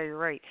said, yeah, you're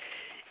right.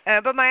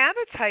 But my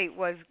appetite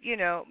was,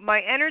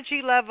 my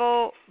energy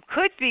level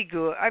could be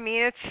good. I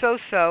mean, it's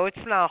so-so.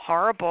 It's not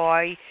horrible.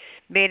 I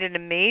made an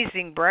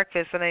amazing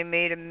breakfast, and I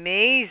made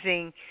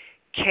amazing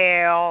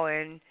kale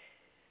and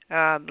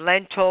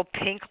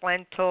pink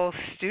lentil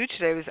stew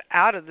today. It was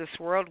out of this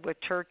world with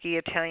turkey,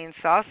 Italian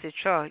sausage,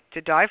 to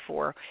die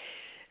for.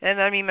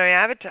 And, I mean, my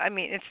appetite,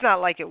 it's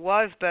not like it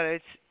was, but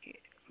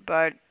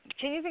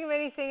can you think of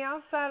anything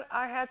else that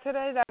I had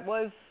today that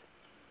was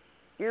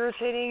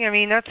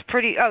irritating? That's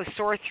pretty.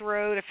 Sore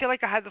throat. I feel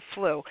like I had the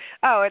flu.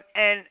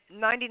 And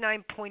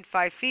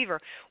 99.5 fever,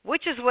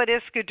 which is what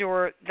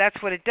Iscador,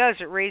 that's what it does.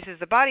 It raises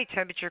the body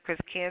temperature because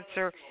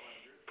cancer,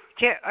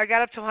 I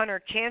got up to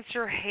 100.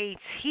 Cancer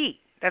hates heat.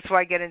 That's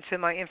why I get into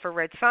my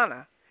infrared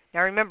sauna.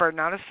 Now remember,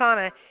 not a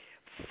sauna,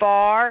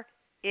 far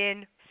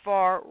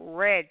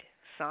infrared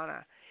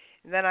sauna.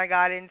 And then I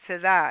got into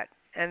that.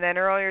 And then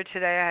earlier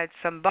today I had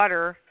some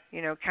butter,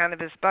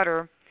 cannabis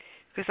butter,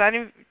 because I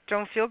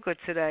don't feel good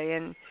today.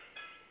 And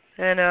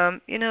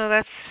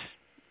that's,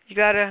 you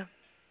got to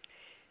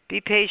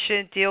be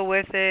patient, deal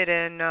with it,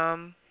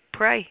 and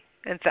pray.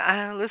 And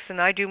listen,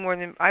 I do more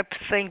than, I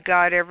thank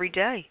God every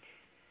day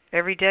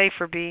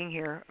for being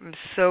here. I'm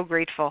so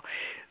grateful.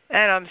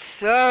 And I'm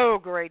so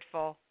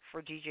grateful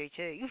for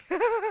DJT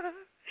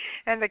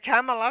and the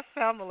Kamala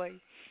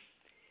family.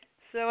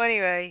 So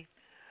anyway,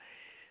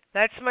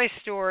 that's my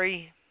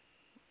story.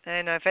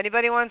 And if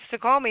anybody wants to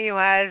call me who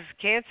has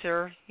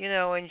cancer,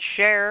 and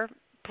share,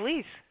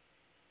 please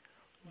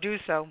do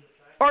so.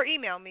 Or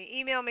email me.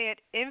 Email me at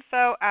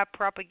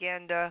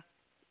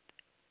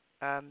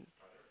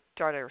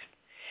info@propaganda.earth.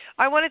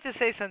 I wanted to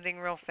say something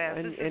real fast.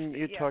 And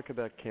you talk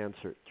about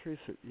cancer.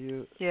 Teresa,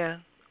 Yeah,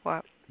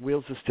 what?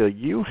 Wheels of Steel,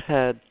 you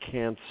had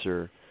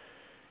cancer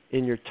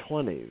in your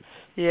 20s.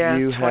 Yeah,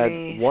 you had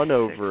one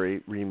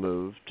ovary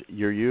removed,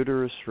 your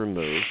uterus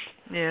removed.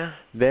 Yeah.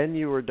 Then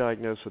you were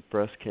diagnosed with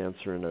breast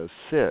cancer in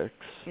 2006.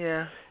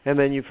 Yeah. And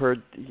then you've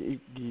heard,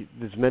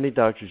 there's many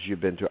doctors you've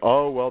been to.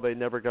 Oh, well, they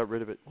never got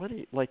rid of it. What do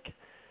you,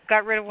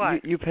 Got rid of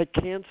what? You've had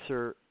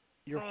cancer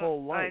your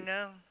whole life. I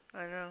know.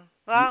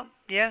 Well,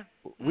 yeah.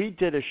 We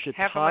did a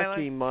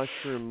shiitake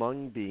mushroom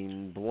mung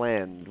bean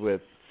blend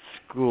with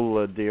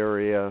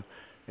sculaderia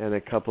and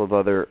a couple of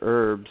other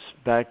herbs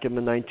back in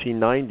the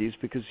 1990s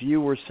because you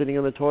were sitting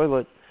on the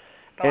toilet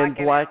and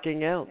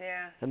blacking out.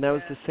 Yeah. And that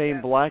was the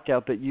same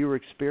blackout that you were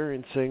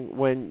experiencing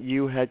when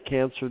you had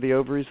cancer of the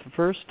ovaries the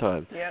first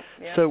time. Yep.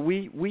 So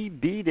we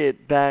beat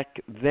it back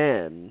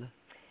then.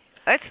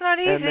 It's not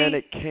easy. And then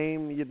it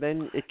came.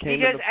 Then it came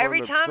because in the form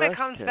every of time it breast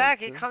comes cancer.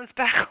 back, it comes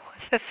back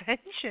with a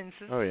vengeance.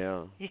 Oh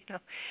yeah. You know,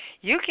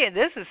 you can.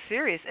 This is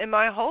serious. In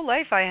my whole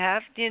life, I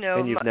have. You know.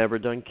 And you've never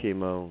done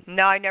chemo.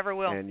 No, I never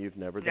will. And you've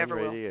never done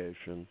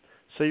radiation.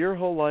 So your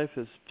whole life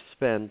is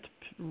spent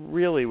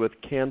really with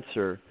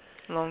cancer,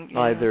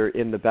 either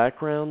in the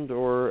background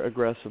or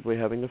aggressively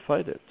having to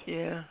fight it.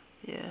 Yeah.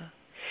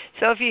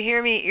 So if you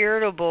hear me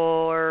irritable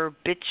or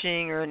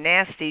bitching or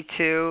nasty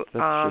too,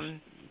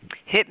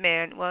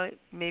 Hitman, well,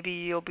 maybe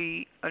you'll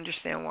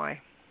understand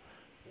why.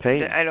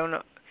 Pain. I don't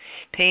know.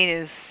 Pain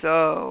is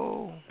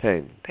so...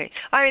 Pain.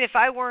 I mean, if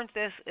I weren't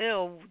this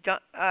ill,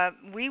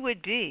 we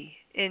would be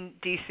in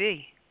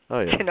D.C.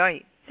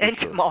 tonight and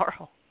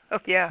tomorrow. Oh,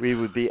 yeah. We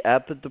would be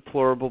at the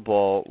deplorable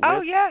ball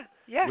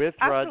with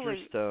Roger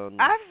Stone.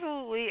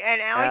 Absolutely.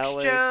 And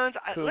Alex Jones.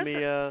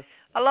 Cumia, listen,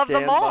 I love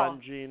Dan them all.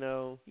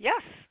 Bongino.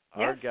 Yes.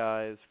 Our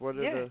guys. What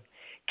are the...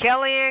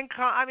 Kellyanne,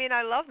 I mean,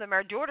 I love them.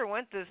 Our daughter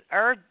went to...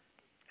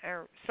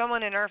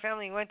 someone in our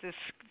family went to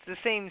the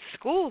same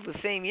school the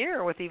same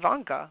year with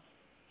Ivanka.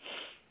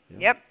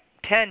 Yep,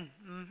 Penn.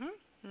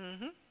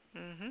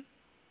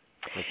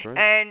 That's right.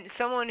 And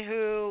someone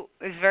who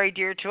is very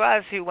dear to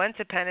us, who went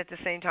to Penn at the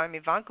same time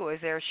Ivanka was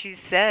there, she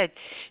said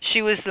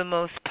she was the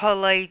most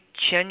polite,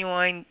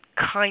 genuine,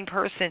 kind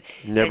person.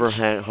 Never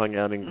hung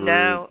out in groups.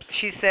 No,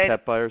 she said.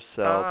 Kept by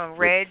herself.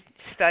 Read,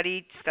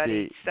 studied.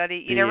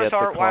 You never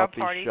saw her at wild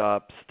parties. At the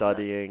coffee shop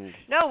studying.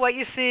 No, what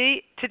you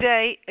see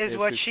today is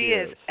what she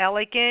is.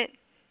 Elegant,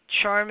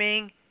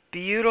 charming,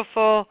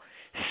 beautiful,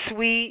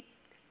 sweet,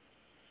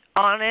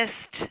 honest,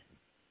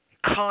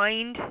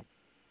 kind,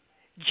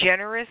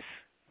 generous.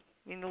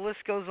 I mean, the list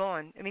goes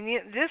on. I mean,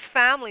 this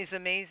family's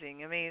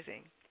amazing.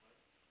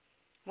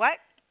 What?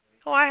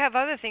 Oh, I have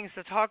other things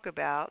to talk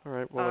about. All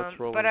right, well, let's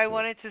roll. But I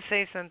wanted to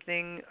say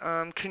something.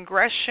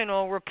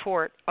 Congressional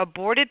report: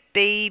 aborted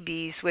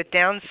babies with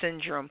Down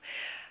syndrome.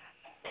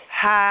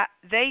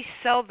 They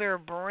sell their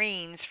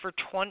brains for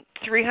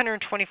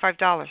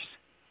 $325.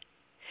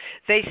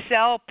 They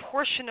sell a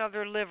portion of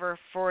their liver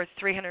for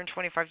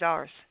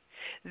 $325.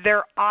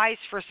 Their eyes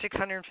for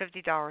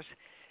 $650.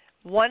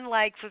 One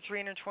leg for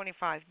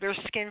 $325. Their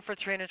skin for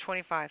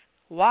 $325.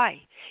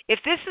 Why? If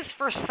this is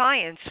for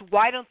science,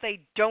 why don't they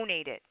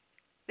donate it?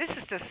 This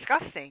is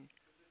disgusting.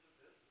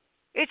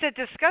 It's a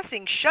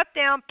disgusting. Shut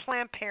down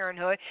Planned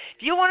Parenthood.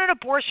 If you want an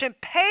abortion,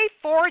 pay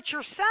for it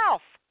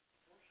yourself.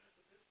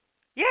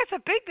 Yeah, it's a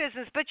big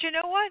business, but you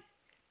know what?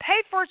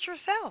 Pay for it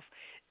yourself.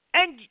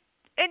 And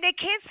they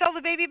can't sell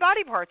the baby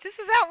body parts. This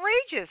is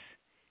outrageous.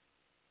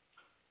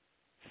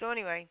 So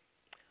anyway,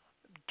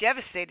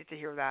 devastated to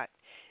hear that.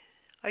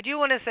 I do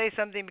want to say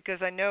something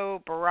because I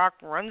know Barack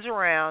runs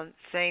around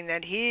saying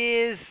that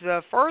he is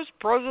the first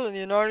president of the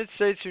United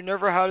States who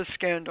never had a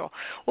scandal.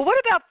 Well, what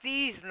about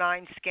these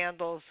 9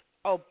 scandals,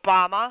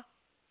 Obama,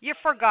 you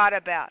forgot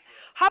about?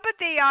 How about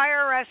the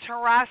IRS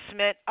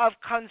harassment of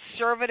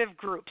conservative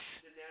groups?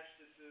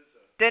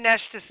 Dinesh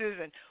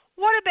D'Souza.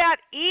 What about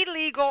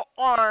illegal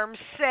arms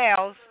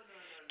sales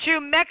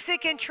to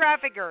Mexican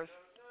traffickers?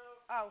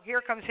 Oh, here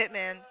comes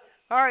Hitman.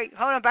 All right,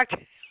 hold on, back to...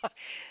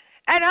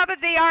 And how about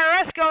the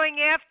IRS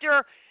going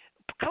after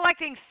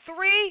collecting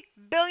 $3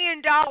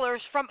 billion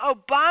from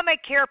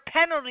Obamacare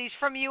penalties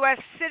from U.S.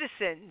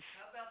 citizens?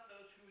 How about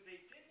those who they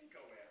didn't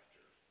go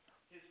after?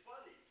 His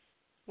buddies.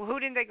 Well, who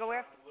didn't they go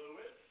after?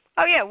 Lewis.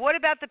 Oh, yeah. What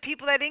about the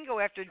people that didn't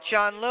go after?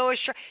 John Lewis.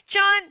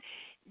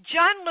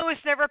 John Lewis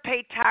never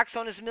paid tax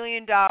on his $1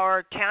 million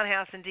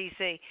townhouse in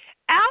D.C.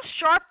 Al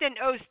Sharpton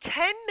owes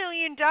 $10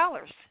 million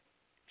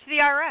to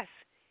the IRS.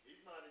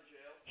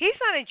 He's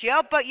not in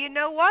jail, but you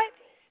know what?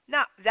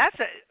 Now,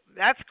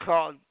 that's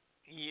called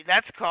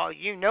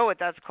you know what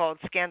that's called,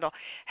 scandal.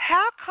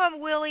 How come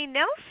Willie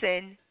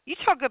Nelson, you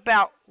talk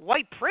about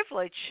white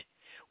privilege,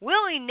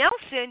 Willie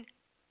Nelson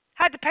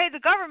had to pay the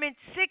government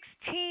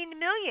 $16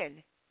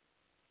 million.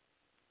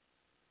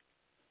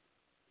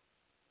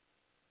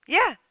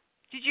 Yeah.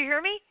 Did you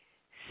hear me?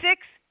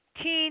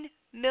 $16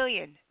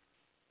 million.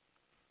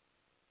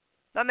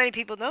 Not many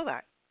people know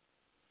that.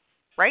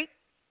 Right?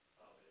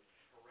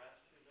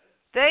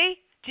 They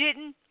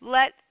didn't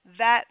let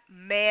that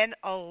man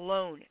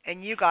alone.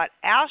 And you got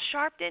Al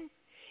Sharpton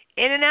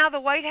in and out of the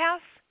White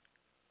House?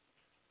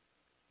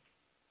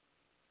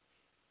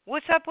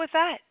 What's up with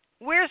that?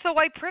 Where's the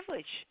white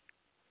privilege?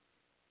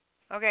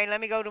 Okay, let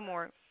me go to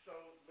more.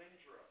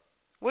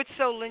 What's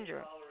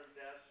Solindra?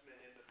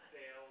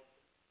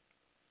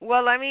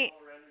 Well, let me...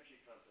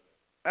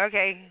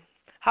 Okay.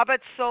 How about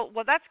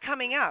well, that's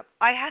coming up.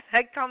 I have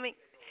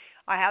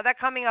that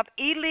coming up.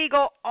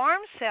 Illegal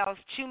arms sales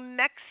to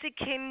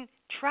Mexican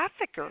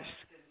traffickers.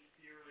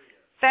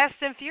 Fast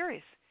and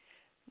Furious.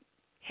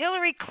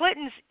 Hillary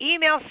Clinton's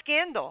email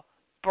scandal.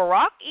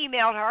 Barack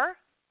emailed her.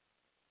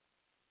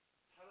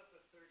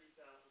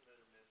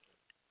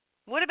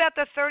 What about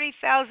the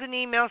 30,000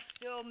 emails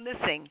still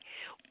missing?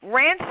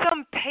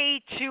 ransom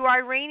paid to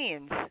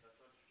Iranians.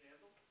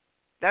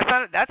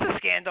 That's a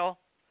scandal.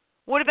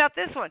 What about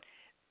this one?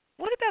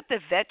 What about the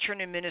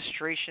Veteran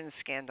Administration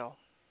scandal?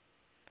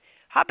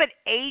 How about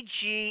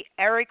AG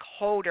Eric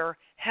Holder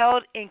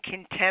held in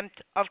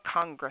contempt of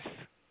Congress?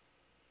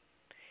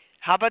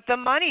 How about the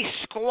money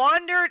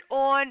squandered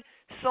on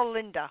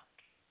Solyndra?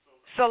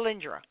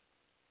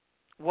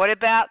 What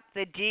about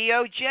the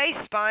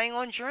DOJ spying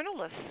on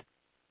journalists?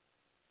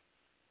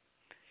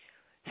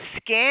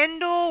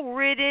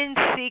 Scandal-ridden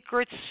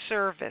Secret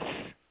Service.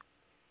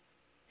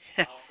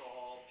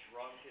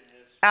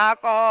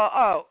 Alcohol.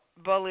 Oh,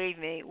 believe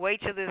me,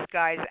 wait till this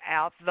guy's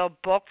out. The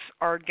books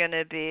are going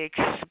to be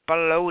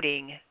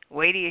exploding.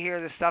 Wait till you hear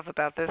the stuff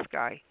about this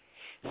guy.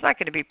 It's not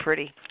going to be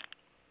pretty.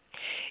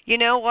 You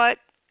know what?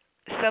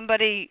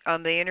 Somebody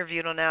they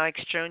interviewed on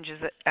Alex Jones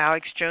is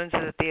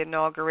at the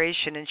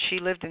inauguration, and she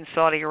lived in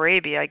Saudi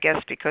Arabia, I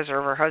guess, because of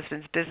her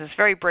husband's business.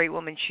 Very bright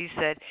woman. She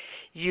said,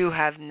 "You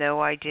have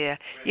no idea.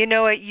 You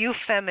know what? You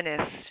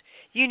feminists,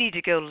 you need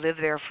to go live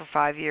there for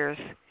 5 years.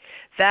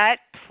 That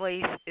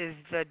place is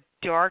the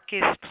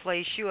darkest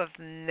place. You have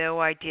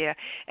no idea."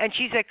 And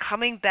she said,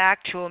 coming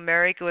back to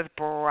America with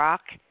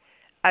Barack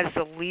as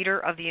the leader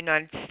of the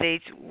United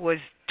States was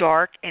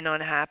dark and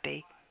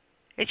unhappy.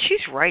 And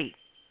she's right.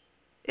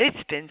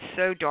 It's been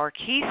so dark.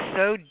 He's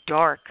so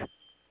dark.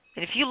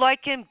 And if you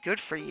like him,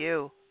 good for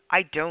you.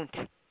 I don't.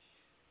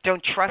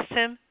 Don't trust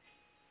him.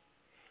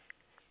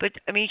 But,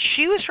 I mean,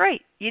 she was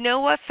right. You know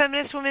what,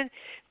 feminist women?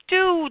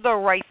 Do the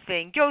right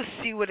thing. Go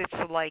see what it's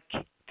like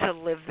to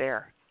live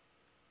there.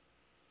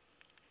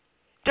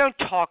 Don't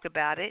talk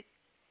about it.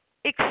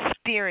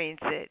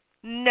 Experience it.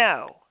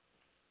 Know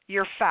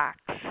your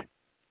facts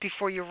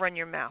before you run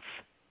your mouth.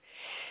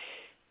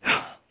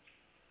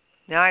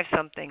 Now I have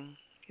something.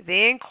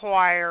 The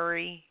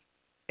Inquiry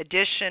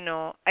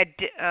editorial.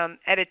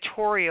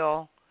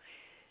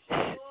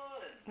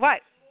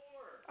 What?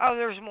 Oh,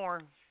 there's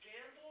more.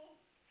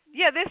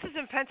 Yeah, this is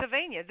in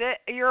Pennsylvania.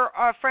 Your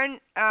friend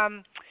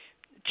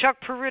Chuck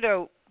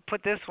Peruto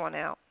put this one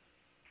out.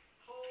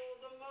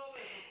 Hold a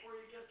moment before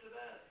you get to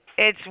that.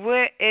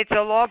 It's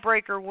a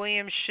lawbreaker.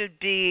 Williams should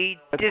be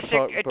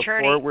district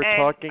attorney. Before we're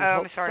talking,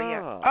 I'm sorry.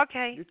 Yeah.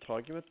 Okay. You're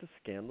talking about the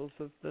scandals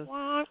of the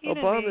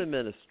Obama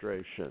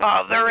administration.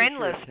 Oh, they're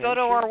endless. Go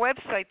to our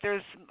website.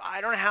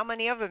 I don't know how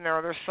many of them there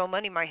are. There's so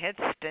many. My head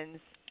spins.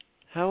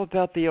 How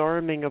about the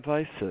arming of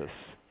ISIS?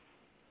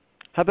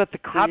 How about the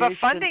creation? How about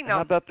funding them?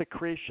 How about the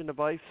creation of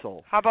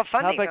ISIL? How about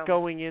funding How about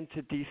going in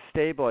to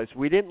destabilize?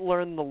 We didn't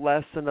learn the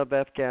lesson of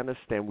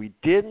Afghanistan. We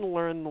didn't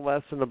learn the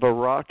lesson of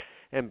Iraq.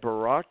 And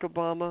Barack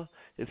Obama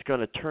is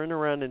going to turn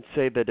around and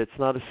say that it's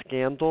not a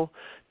scandal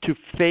to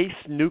face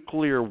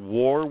nuclear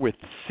war with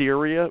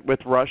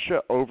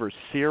Russia over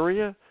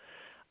Syria,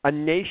 a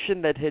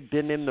nation that had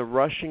been in the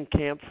Russian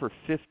camp for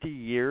 50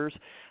 years.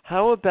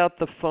 How about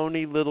the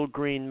phony little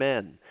green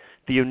men?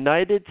 The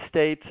United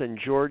States and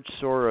George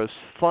Soros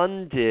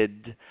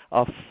funded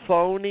a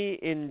phony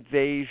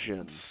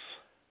invasion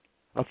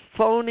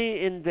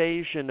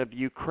of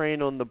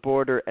Ukraine on the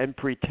border and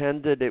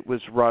pretended it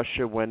was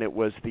Russia when it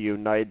was the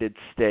United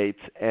States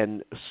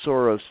and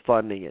Soros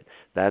funding it.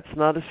 That's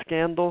not a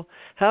scandal.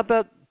 How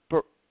about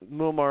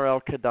Muammar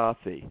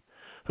al-Gaddafi,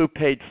 who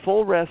paid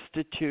full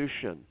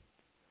restitution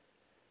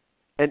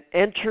and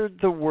entered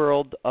the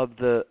world of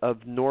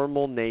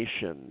normal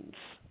nations?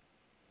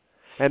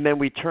 And then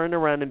we turn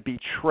around and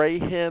betray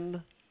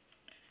him,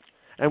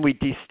 and we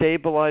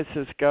destabilize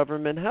his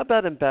government. How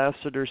about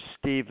Ambassador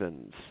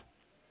Stevens?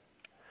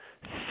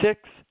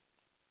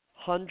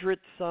 600,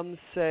 some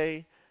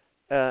say,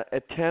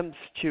 attempts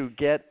to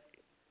get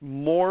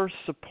more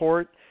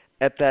support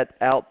at that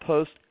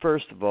outpost.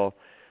 First of all,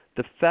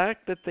 the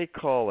fact that they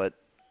call it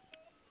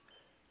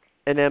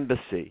an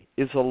embassy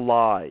is a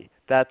lie.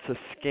 That's a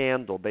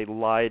scandal. They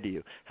lie to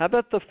you. How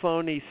about the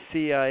phony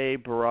CIA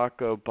Barack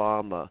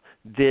Obama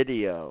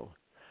video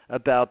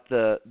about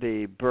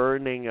the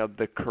burning of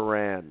the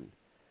Quran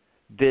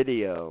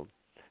video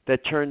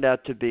that turned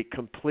out to be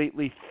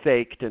completely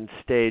faked and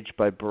staged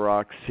by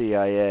Barack's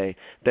CIA,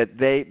 that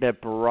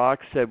Barack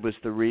said was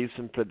the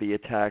reason for the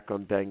attack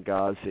on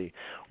Benghazi,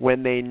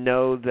 when they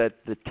know that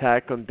the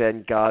attack on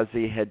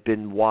Benghazi had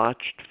been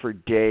watched for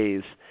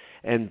days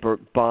and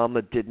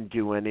Obama didn't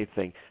do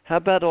anything? How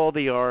about all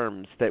the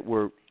arms that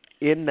were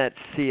in that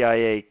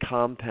CIA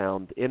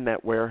compound, in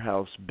that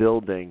warehouse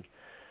building?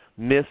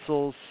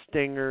 Missiles,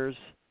 stingers,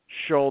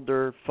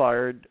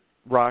 shoulder-fired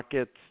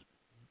rockets,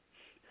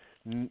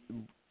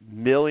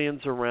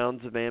 millions of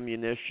rounds of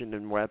ammunition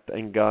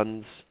and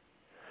guns.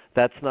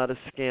 That's not a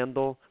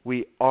scandal.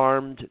 We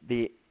armed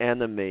the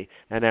enemy,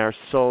 and our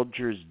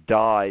soldiers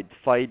died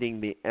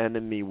fighting the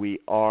enemy we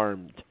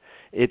armed.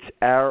 It's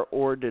our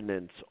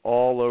ordinance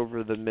all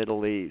over the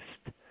Middle East.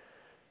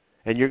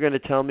 And you're going to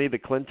tell me the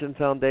Clinton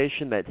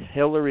Foundation, that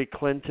Hillary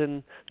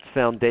Clinton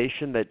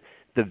Foundation, that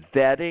the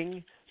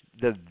vetting,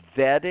 the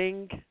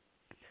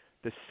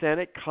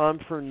Senate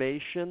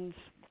confirmations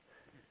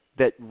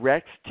that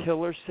Rex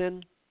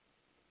Tillerson,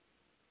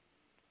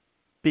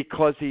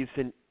 because he's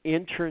an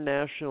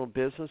international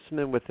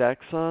businessman with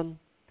Exxon,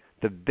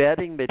 the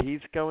vetting that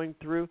he's going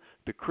through,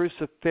 the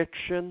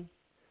crucifixion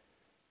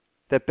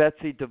that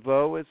Betsy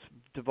DeVos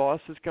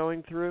is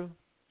going through,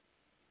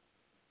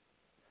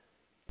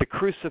 the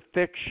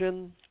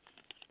crucifixion,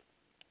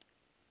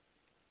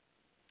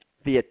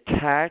 the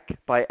attack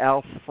by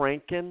Al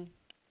Franken,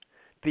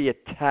 the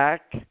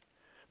attack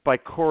by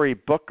Cory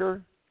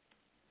Booker,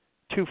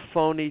 two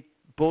phony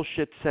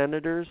bullshit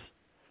senators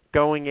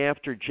going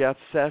after Jeff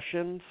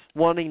Sessions,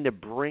 wanting to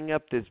bring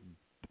up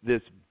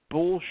this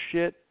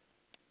bullshit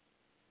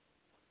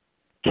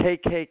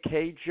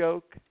KKK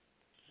joke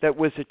that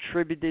was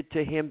attributed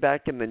to him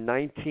back in the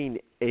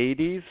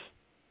 1980s.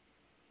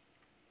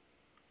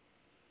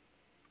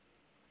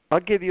 I'll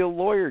give you a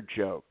lawyer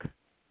joke.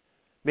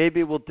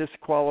 Maybe it will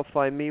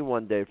disqualify me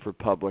one day for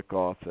public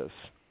office.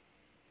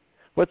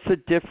 What's the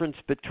difference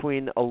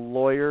between a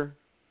lawyer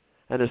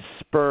and a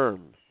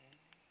sperm?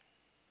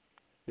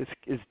 This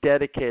is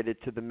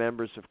dedicated to the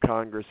members of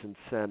Congress and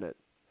Senate.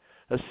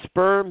 A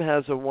sperm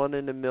has a 1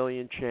 in a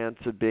million chance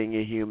of being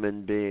a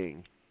human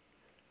being.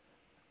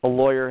 A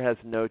lawyer has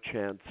no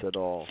chance at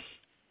all.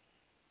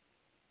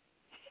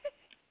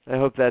 I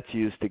hope that's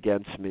used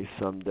against me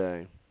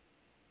someday.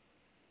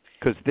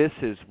 Because this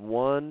is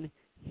one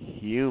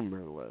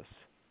humorless.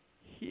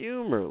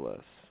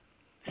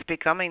 It's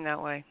becoming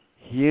that way.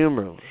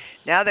 Humorless.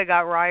 Now they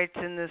got riots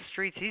in the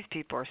streets. These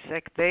people are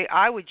sick.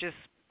 I would just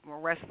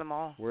arrest them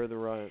all. Where are the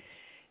riots?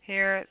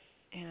 Here,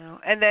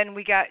 And then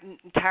we got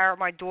Tara,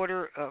 my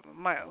daughter,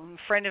 my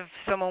friend of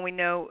someone we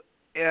know.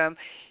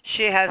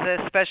 She has a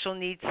special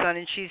needs son,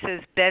 and she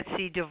says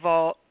Betsy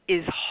DeVos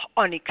is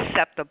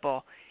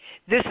unacceptable.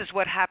 This is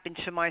what happened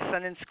to my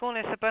son in school. And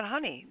I said, but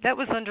honey, that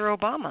was under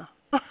Obama.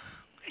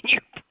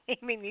 You're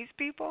blaming these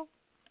people?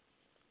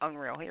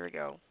 Unreal. Here we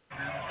go.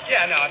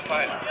 Yeah, no, it's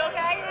fine. You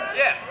okay?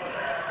 Yeah.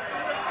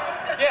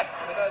 Yeah,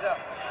 without a doubt.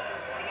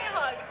 Give me a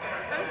hug.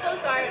 I'm so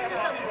sorry. This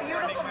is a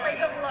beautiful break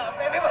of love.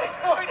 Everybody's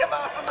worried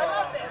about him. I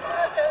love this.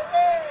 I'm so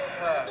sorry.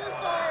 Oh, I'm so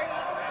sorry.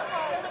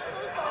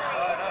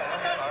 Oh, no,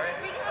 I'm sorry.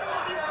 We can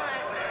move you on.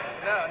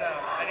 No,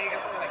 I need to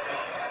get something like this.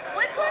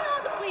 What's going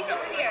on with the police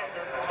over here?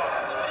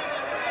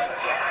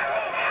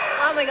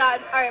 Oh my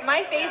God. All right,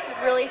 my face is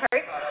really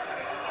hurt.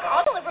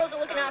 All the liberals are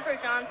looking out for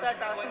John, so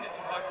that's awesome. Would you like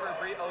to talk for a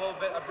brief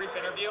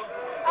interview?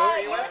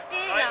 You want to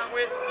see? No. I'm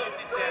with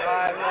UC10.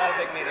 I'm not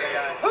a big media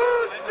guy.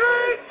 Who's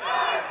street?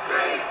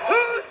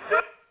 Who's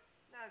street?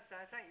 No,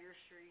 it's not your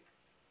street.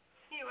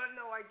 You have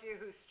no idea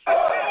whose street.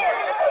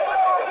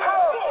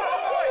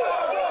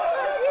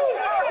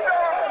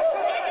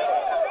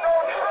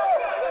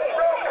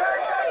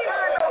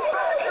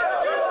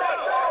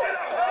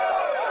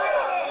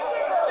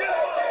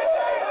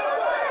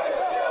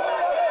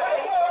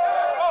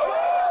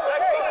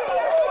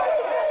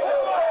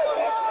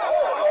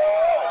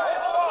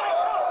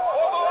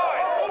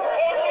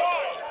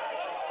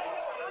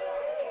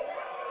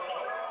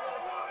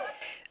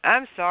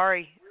 I'm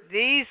sorry.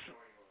 This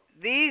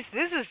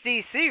is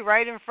D.C.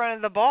 right in front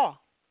of the ball.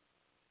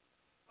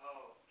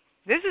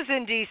 This is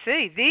in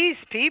D.C. These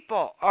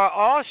people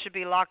all should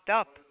be locked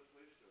up.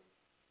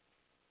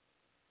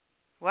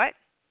 What?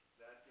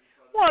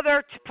 Well,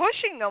 they're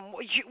pushing them.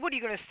 What, are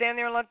you going to stand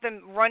there and let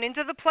them run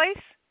into the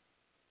place?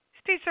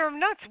 These people are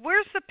nuts. Where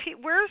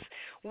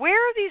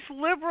are these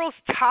liberals'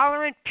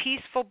 tolerant,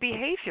 peaceful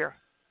behavior?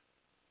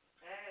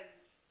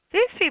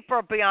 These people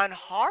are beyond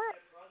horror.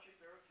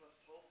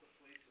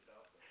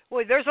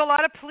 Well, there's a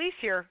lot of police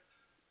here.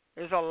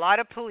 There's a lot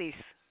of police.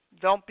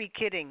 Don't be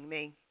kidding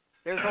me.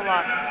 There's a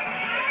lot.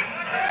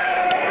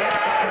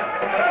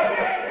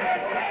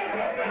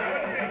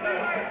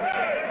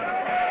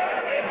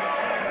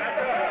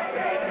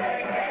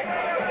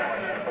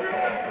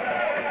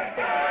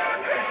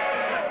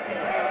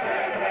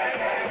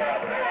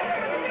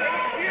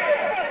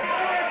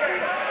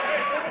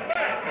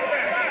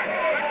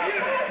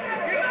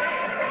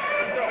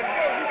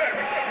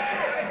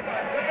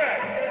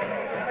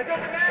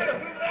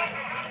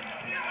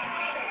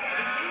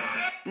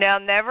 Now,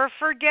 never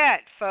forget,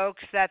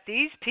 folks, that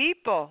these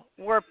people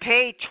were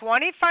paid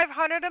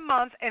 $2,500 a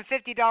month and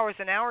 $50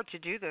 an hour to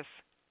do this.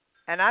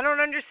 And I don't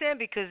understand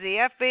because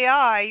the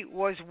FBI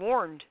was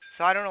warned.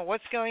 So I don't know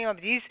what's going on.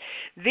 But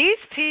these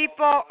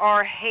people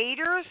are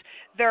haters.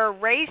 They're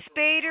race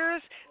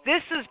baiters.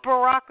 This is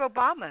Barack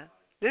Obama.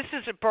 This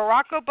is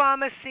Barack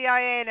Obama,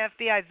 CIA, and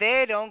FBI.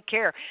 They don't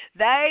care.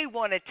 They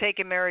want to take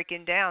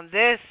American down.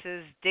 This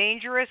is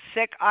dangerous,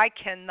 sick. I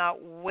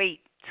cannot wait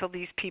till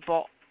these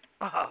people...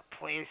 Oh,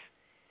 please.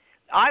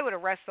 I would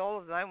arrest all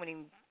of them. I wouldn't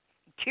even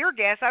tear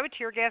gas. I would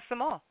tear gas them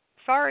all.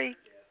 Sorry.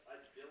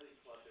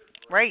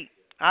 Right.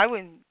 I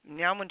wouldn't.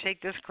 Now I'm going to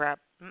take this crap.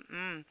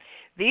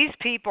 These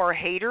people are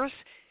haters.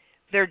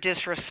 They're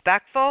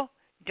disrespectful.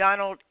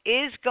 Donald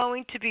is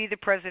going to be the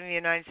President of the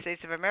United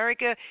States of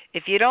America.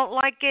 If you don't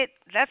like it,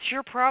 that's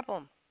your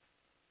problem.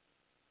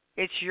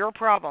 It's your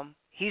problem.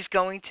 He's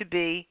going to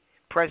be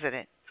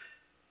president.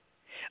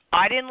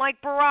 I didn't like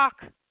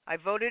Barack. I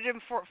voted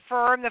him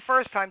for him the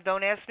first time.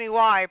 Don't ask me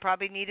why. I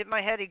probably needed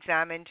my head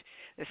examined.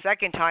 The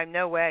second time,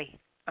 no way.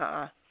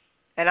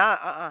 And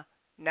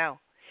no.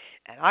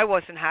 And I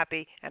wasn't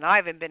happy, and I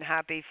haven't been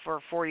happy for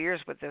 4 years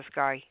with this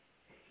guy.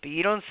 But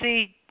you don't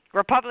see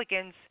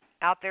Republicans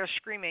out there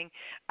screaming.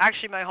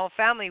 Actually, my whole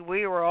family,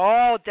 we were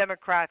all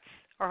Democrats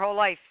our whole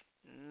life.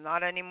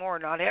 Not anymore,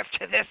 not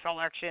after this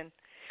election.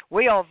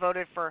 We all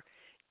voted for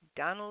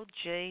Donald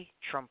J.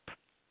 Trump.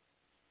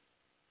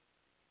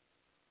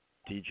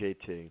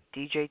 DJT.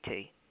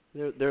 DJT.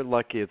 They're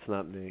lucky it's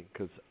not me,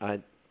 because I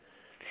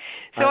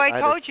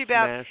told you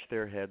about smash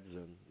their heads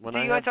in when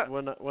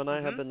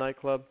I had the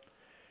nightclub,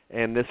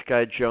 and this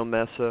guy Joe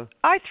Mesa,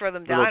 I throw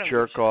them down. little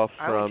jerk off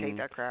I from. wouldn't take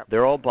that crap.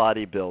 They're all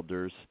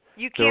bodybuilders.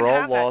 You can't They're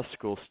all have law that.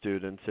 school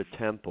students at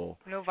Temple.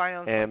 No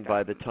violence. And like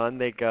by that. the time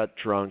they got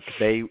drunk,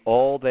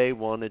 all they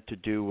wanted to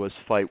do was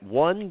fight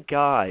one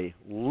guy,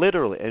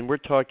 literally, and we're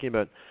talking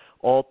about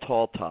all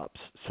tall tops.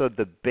 So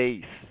the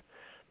base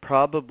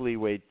probably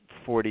weighed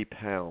 40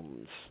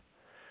 pounds.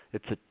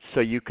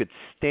 So you could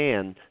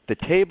stand. The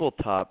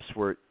tabletops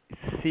were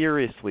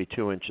seriously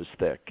 2 inches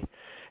thick,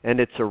 and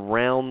it's a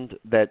round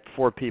that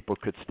 4 people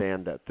could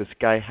stand at. This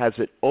guy has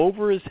it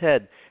over his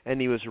head,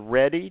 and he was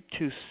ready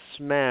to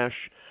smash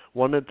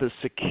one of the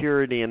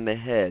security in the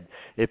head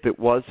if it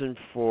wasn't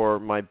for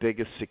my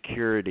biggest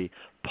security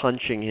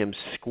punching him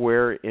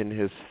square in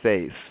his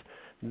face.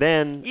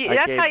 Then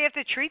that's how you have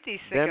to treat these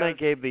sickos. Then I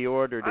gave the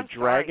order to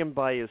drag him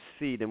by his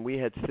feet, and we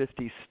had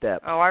 50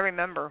 steps. Oh, I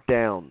remember.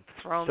 Down.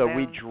 So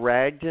we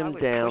dragged him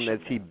down as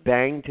he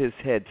banged his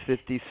head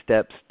 50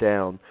 steps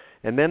down.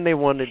 And then they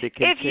wanted to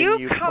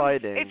continue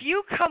fighting. If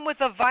you come with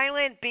a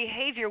violent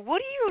behavior,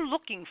 what are you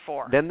looking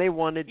for? Then they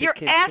wanted to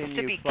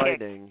continue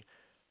fighting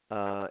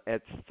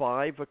at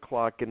 5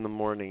 o'clock in the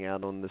morning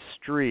out on the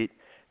street.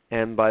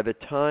 And by the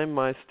time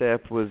my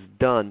staff was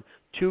done,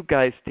 2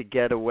 guys to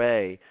get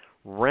away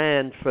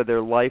ran for their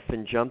life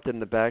and jumped in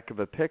the back of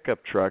a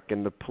pickup truck,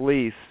 and the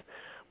police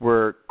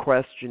were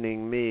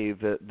questioning me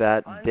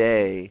that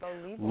day,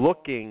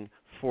 looking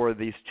for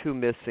these 2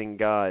 missing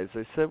guys.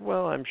 I said,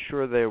 well, I'm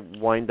sure they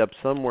wind up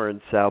somewhere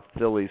in South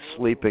Philly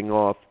sleeping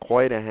off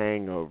quite a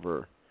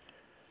hangover.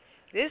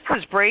 This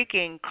was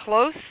breaking.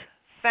 Close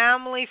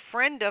family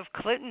friend of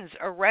Clinton's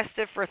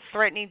arrested for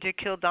threatening to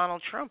kill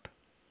Donald Trump.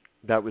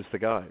 That was the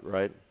guy,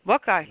 right?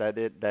 What guy?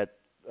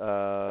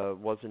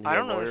 Wasn't he I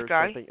don't a lawyer know this or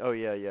guy. something? Oh,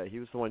 yeah. He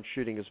was the one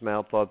shooting his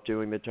mouth off,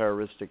 doing the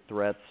terroristic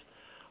threats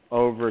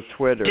over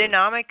Twitter.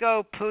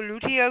 Domenico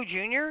Polluto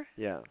Jr.?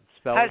 Yeah.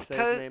 Spell his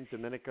name,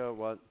 Domenico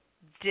what?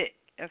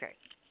 Okay.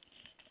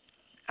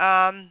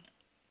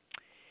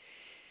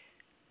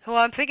 Well,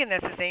 I'm thinking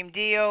that's his name.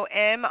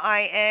 Dominic.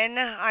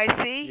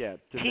 Yeah.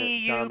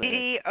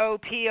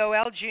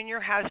 Pupopol Jr.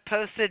 has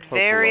posted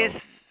various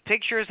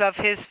pictures of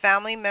his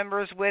family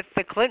members with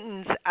the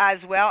Clintons, as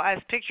well as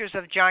pictures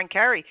of John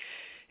Kerry,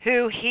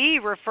 who he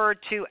referred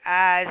to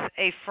as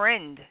a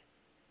friend.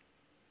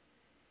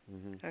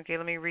 Mm-hmm. Okay,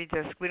 let me read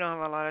this. We don't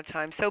have a lot of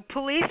time. So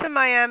police in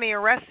Miami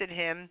arrested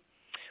him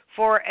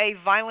for a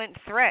violent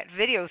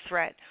video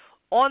threat.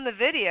 On the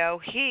video,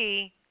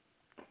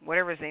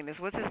 whatever his name is,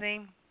 what's his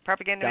name?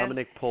 Propaganda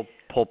Dominic said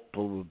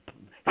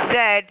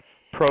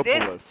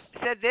Propolis.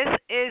 This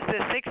is the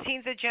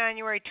 16th of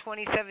January,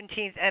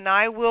 2017, and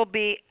I will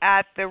be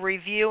at the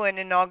review and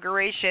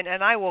inauguration,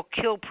 and I will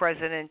kill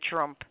President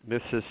Trump.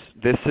 This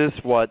is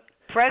what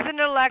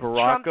President-elect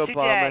Barack Trump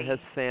Obama today. has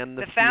fanned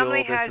the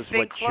family fuel. has This is been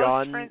what close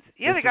John. friends.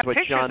 Yeah, they got what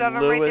pictures John of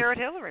him Lewis right there at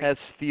Hillary. has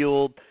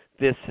fueled.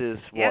 This is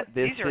what. Yeah,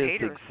 this these are is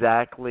haters.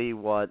 exactly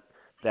what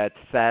that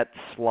fat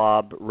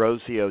slob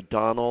Rosie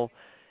O'Donnell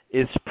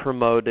is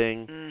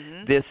promoting.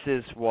 Mm-hmm. This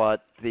is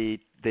what the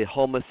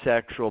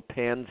homosexual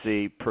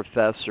pansy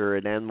professor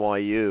at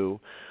NYU,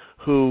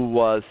 who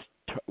was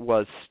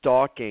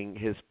stalking,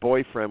 his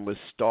boyfriend was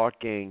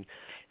stalking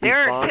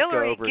There's Ivanka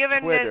Hillary over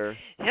giving Twitter.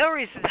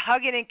 Hillary's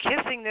hugging and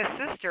kissing this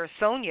sister,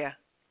 Sonia.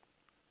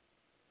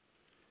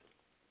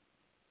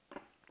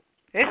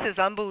 This is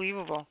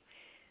unbelievable.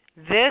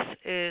 This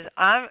is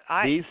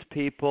these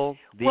people,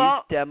 these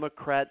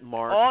Democrat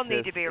Marxists all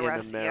need to be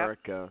arrested, in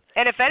America. Yep.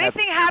 And if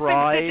anything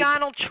happens to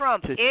Donald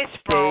Trump, it's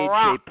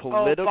Barack a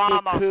political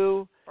Obama.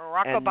 coup,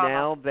 Barack and Obama.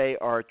 now they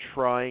are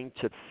trying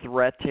to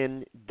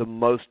threaten the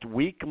most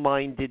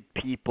weak-minded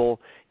people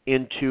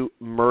into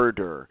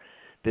murder.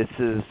 This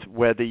is,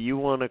 whether you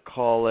want to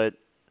call it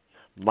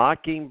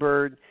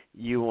Mockingbird,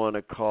 you want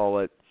to call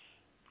it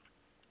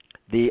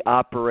the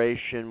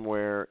operation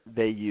where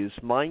they use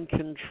mind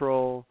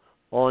control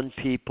on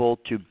people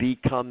to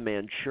become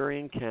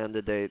Manchurian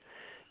candidate.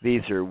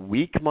 These are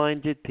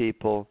weak-minded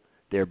people.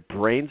 Their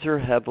brains are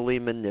heavily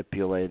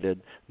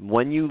manipulated.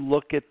 When you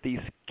look at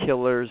these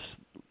killers,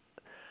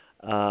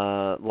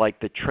 like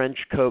the trench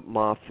coat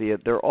mafia,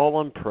 they're all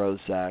on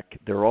Prozac.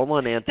 They're all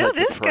on antidepressants. No,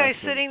 this guy's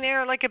sitting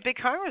there like a big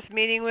Congress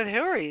meeting with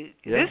Hillary.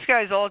 Yeah. This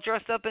guy's all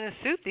dressed up in a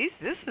suit.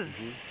 This is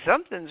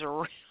something's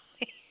really.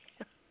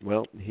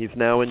 Well, he's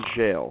now in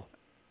jail.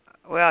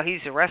 Well,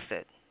 he's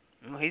arrested.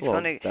 He's well,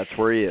 gonna. That's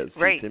where he is.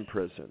 Right. He's in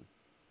prison.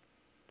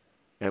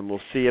 And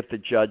we'll see if the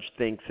judge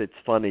thinks it's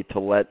funny to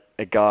let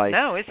a guy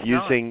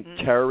using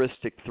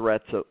terroristic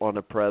threats on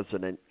a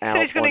president out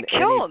on any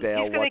bail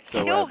whatsoever. He's going to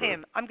kill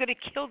him. I'm going to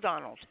kill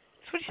Donald.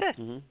 That's what he said.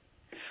 Mm-hmm.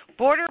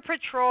 Border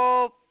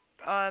Patrol,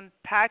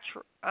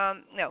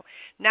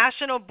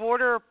 National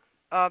Border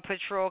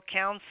Patrol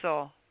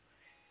Council.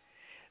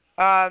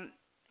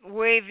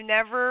 We've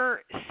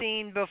never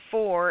seen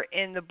before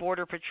in the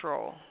Border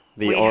Patrol.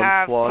 We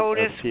have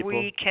POTUS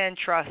we can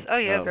trust. Oh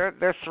yeah,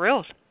 they're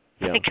thrilled.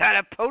 Yeah. They got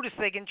a POTUS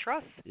they can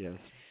trust. Yes.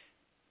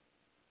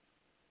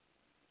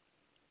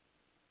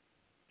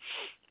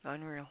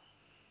 Unreal.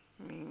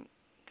 I mean,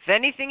 if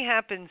anything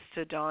happens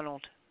to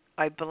Donald,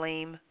 I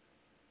blame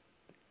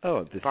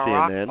Barack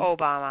CNN,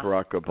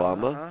 Barack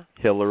Obama,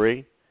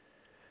 Hillary,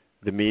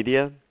 the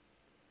media,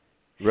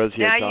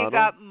 Rosie O'Donnell. Now you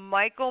got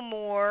Michael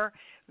Moore,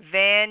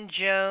 Van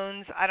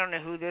Jones. I don't know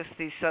who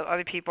these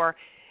other people are.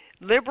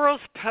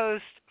 Liberals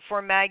post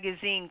for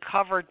magazine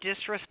cover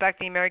disrespect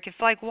the American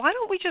flag. Why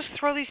don't we just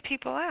throw these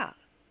people out?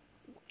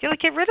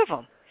 Get rid of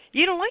them.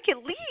 You don't like it?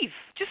 Leave.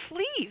 Just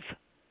leave.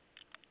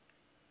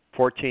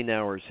 14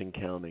 hours and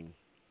counting.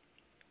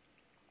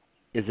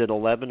 Is it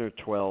 11 or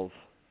 12?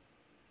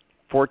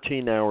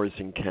 14 hours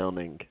and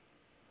counting.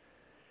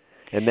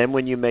 And then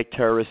when you make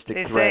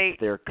terroristic threats,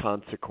 there are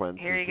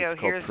consequences. Here you go.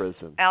 It's called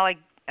prison.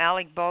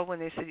 Alec Baldwin,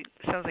 they said he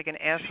sounds like an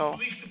asshole. The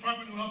police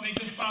department will help make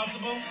this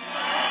possible.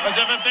 As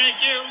ever, thank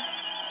you.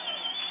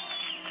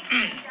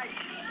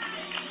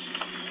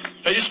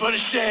 I just want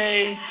to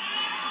say,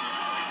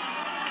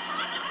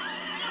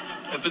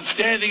 I've been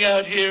standing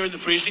out here in the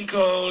freezing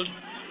cold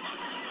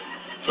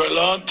for a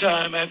long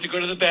time. I have to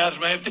go to the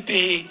bathroom. I have to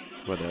pee.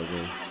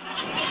 Whatever.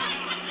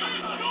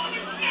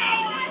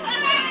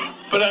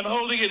 But I'm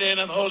holding it in.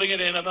 I'm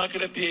not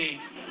going to pee.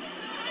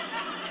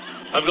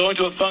 I'm going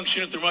to a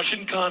function at the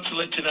Russian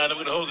consulate tonight.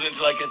 I'm going to hold it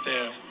until I get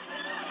there.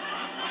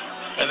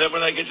 And then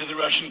when I get to the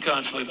Russian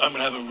consulate, I'm going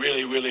to have a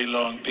really, really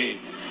long pee.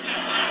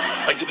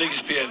 Like the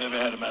biggest pee I've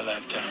ever had in my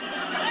lifetime.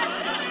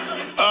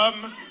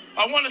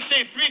 I want to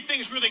say three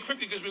things really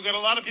quickly because we've got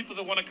a lot of people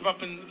that want to come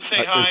up and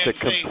say hi. It's a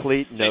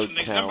complete no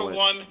talent. Number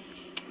one,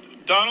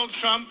 Donald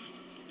Trump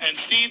and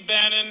Steve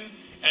Bannon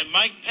and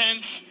Mike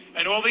Pence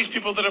and all these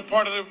people that are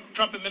part of the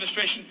Trump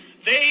administration,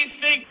 they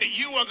think that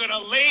you are going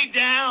to lay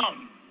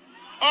down.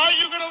 Are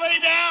you going to lay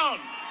down?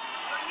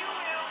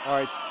 All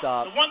right,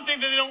 stop. The one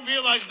thing that they don't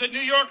realize is that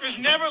New Yorkers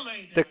never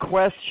lay down. The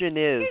question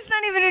is... He's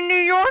not even a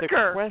New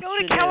Yorker. Go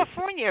to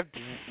California.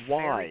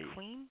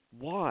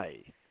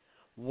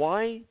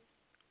 Why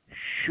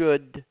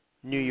should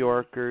New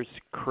Yorkers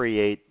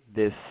create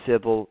this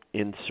civil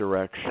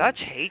insurrection? Such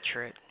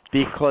hatred.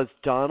 Because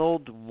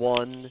Donald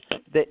won.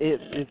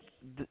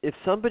 If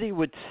somebody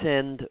would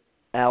send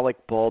Alec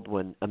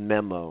Baldwin a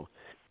memo,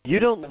 you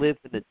don't live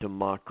in a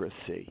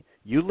democracy.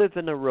 You live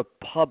in a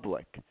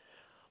republic.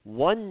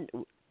 One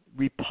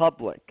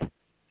republic,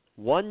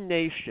 one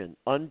nation,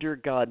 under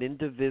God,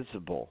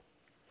 indivisible.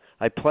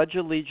 I pledge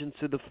allegiance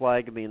to the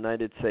flag of the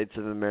United States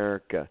of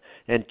America,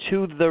 and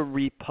to the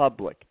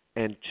republic,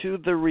 and to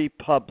the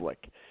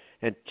republic,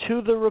 and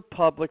to the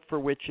republic for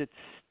which it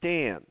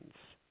stands.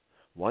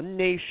 One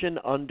nation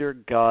under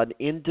God,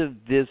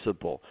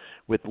 indivisible,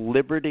 with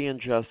liberty and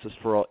justice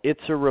for all.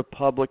 It's a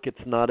republic,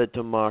 it's not a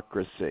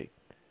democracy.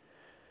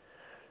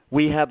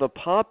 We have a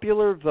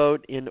popular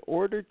vote in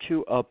order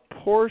to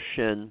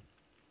apportion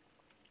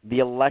the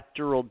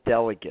electoral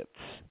delegates.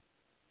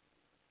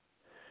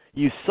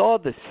 You saw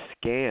the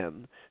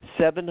scam,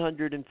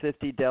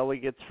 750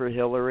 delegates for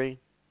Hillary,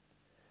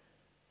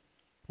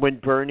 when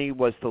Bernie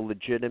was the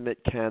legitimate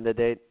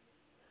candidate,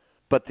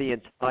 but the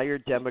entire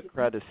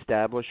Democrat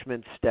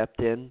establishment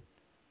stepped in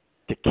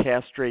to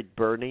castrate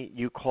Bernie.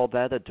 You call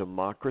that a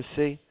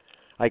democracy?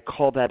 I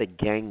call that a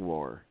gang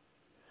war.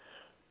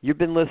 You've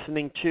been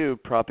listening to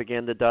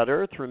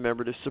Propaganda.Earth.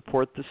 Remember to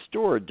support the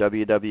store,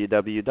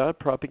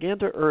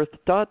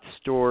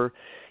 www.propagandaearth.store.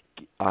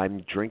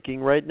 I'm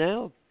drinking right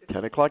now,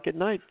 10 o'clock at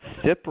night.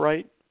 Sip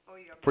Right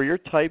for your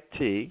type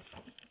T,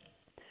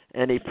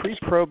 and a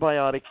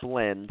pre-probiotic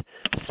blend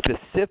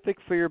specific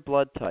for your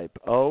blood type,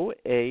 O,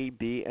 A,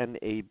 B, and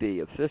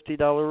AB. A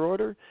 $50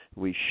 order,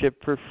 we ship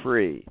for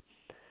free.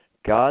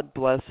 God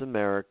bless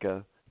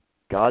America.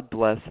 God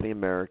bless the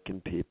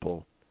American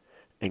people.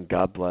 And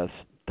God bless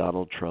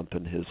Donald Trump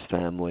and his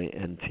family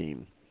and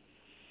team.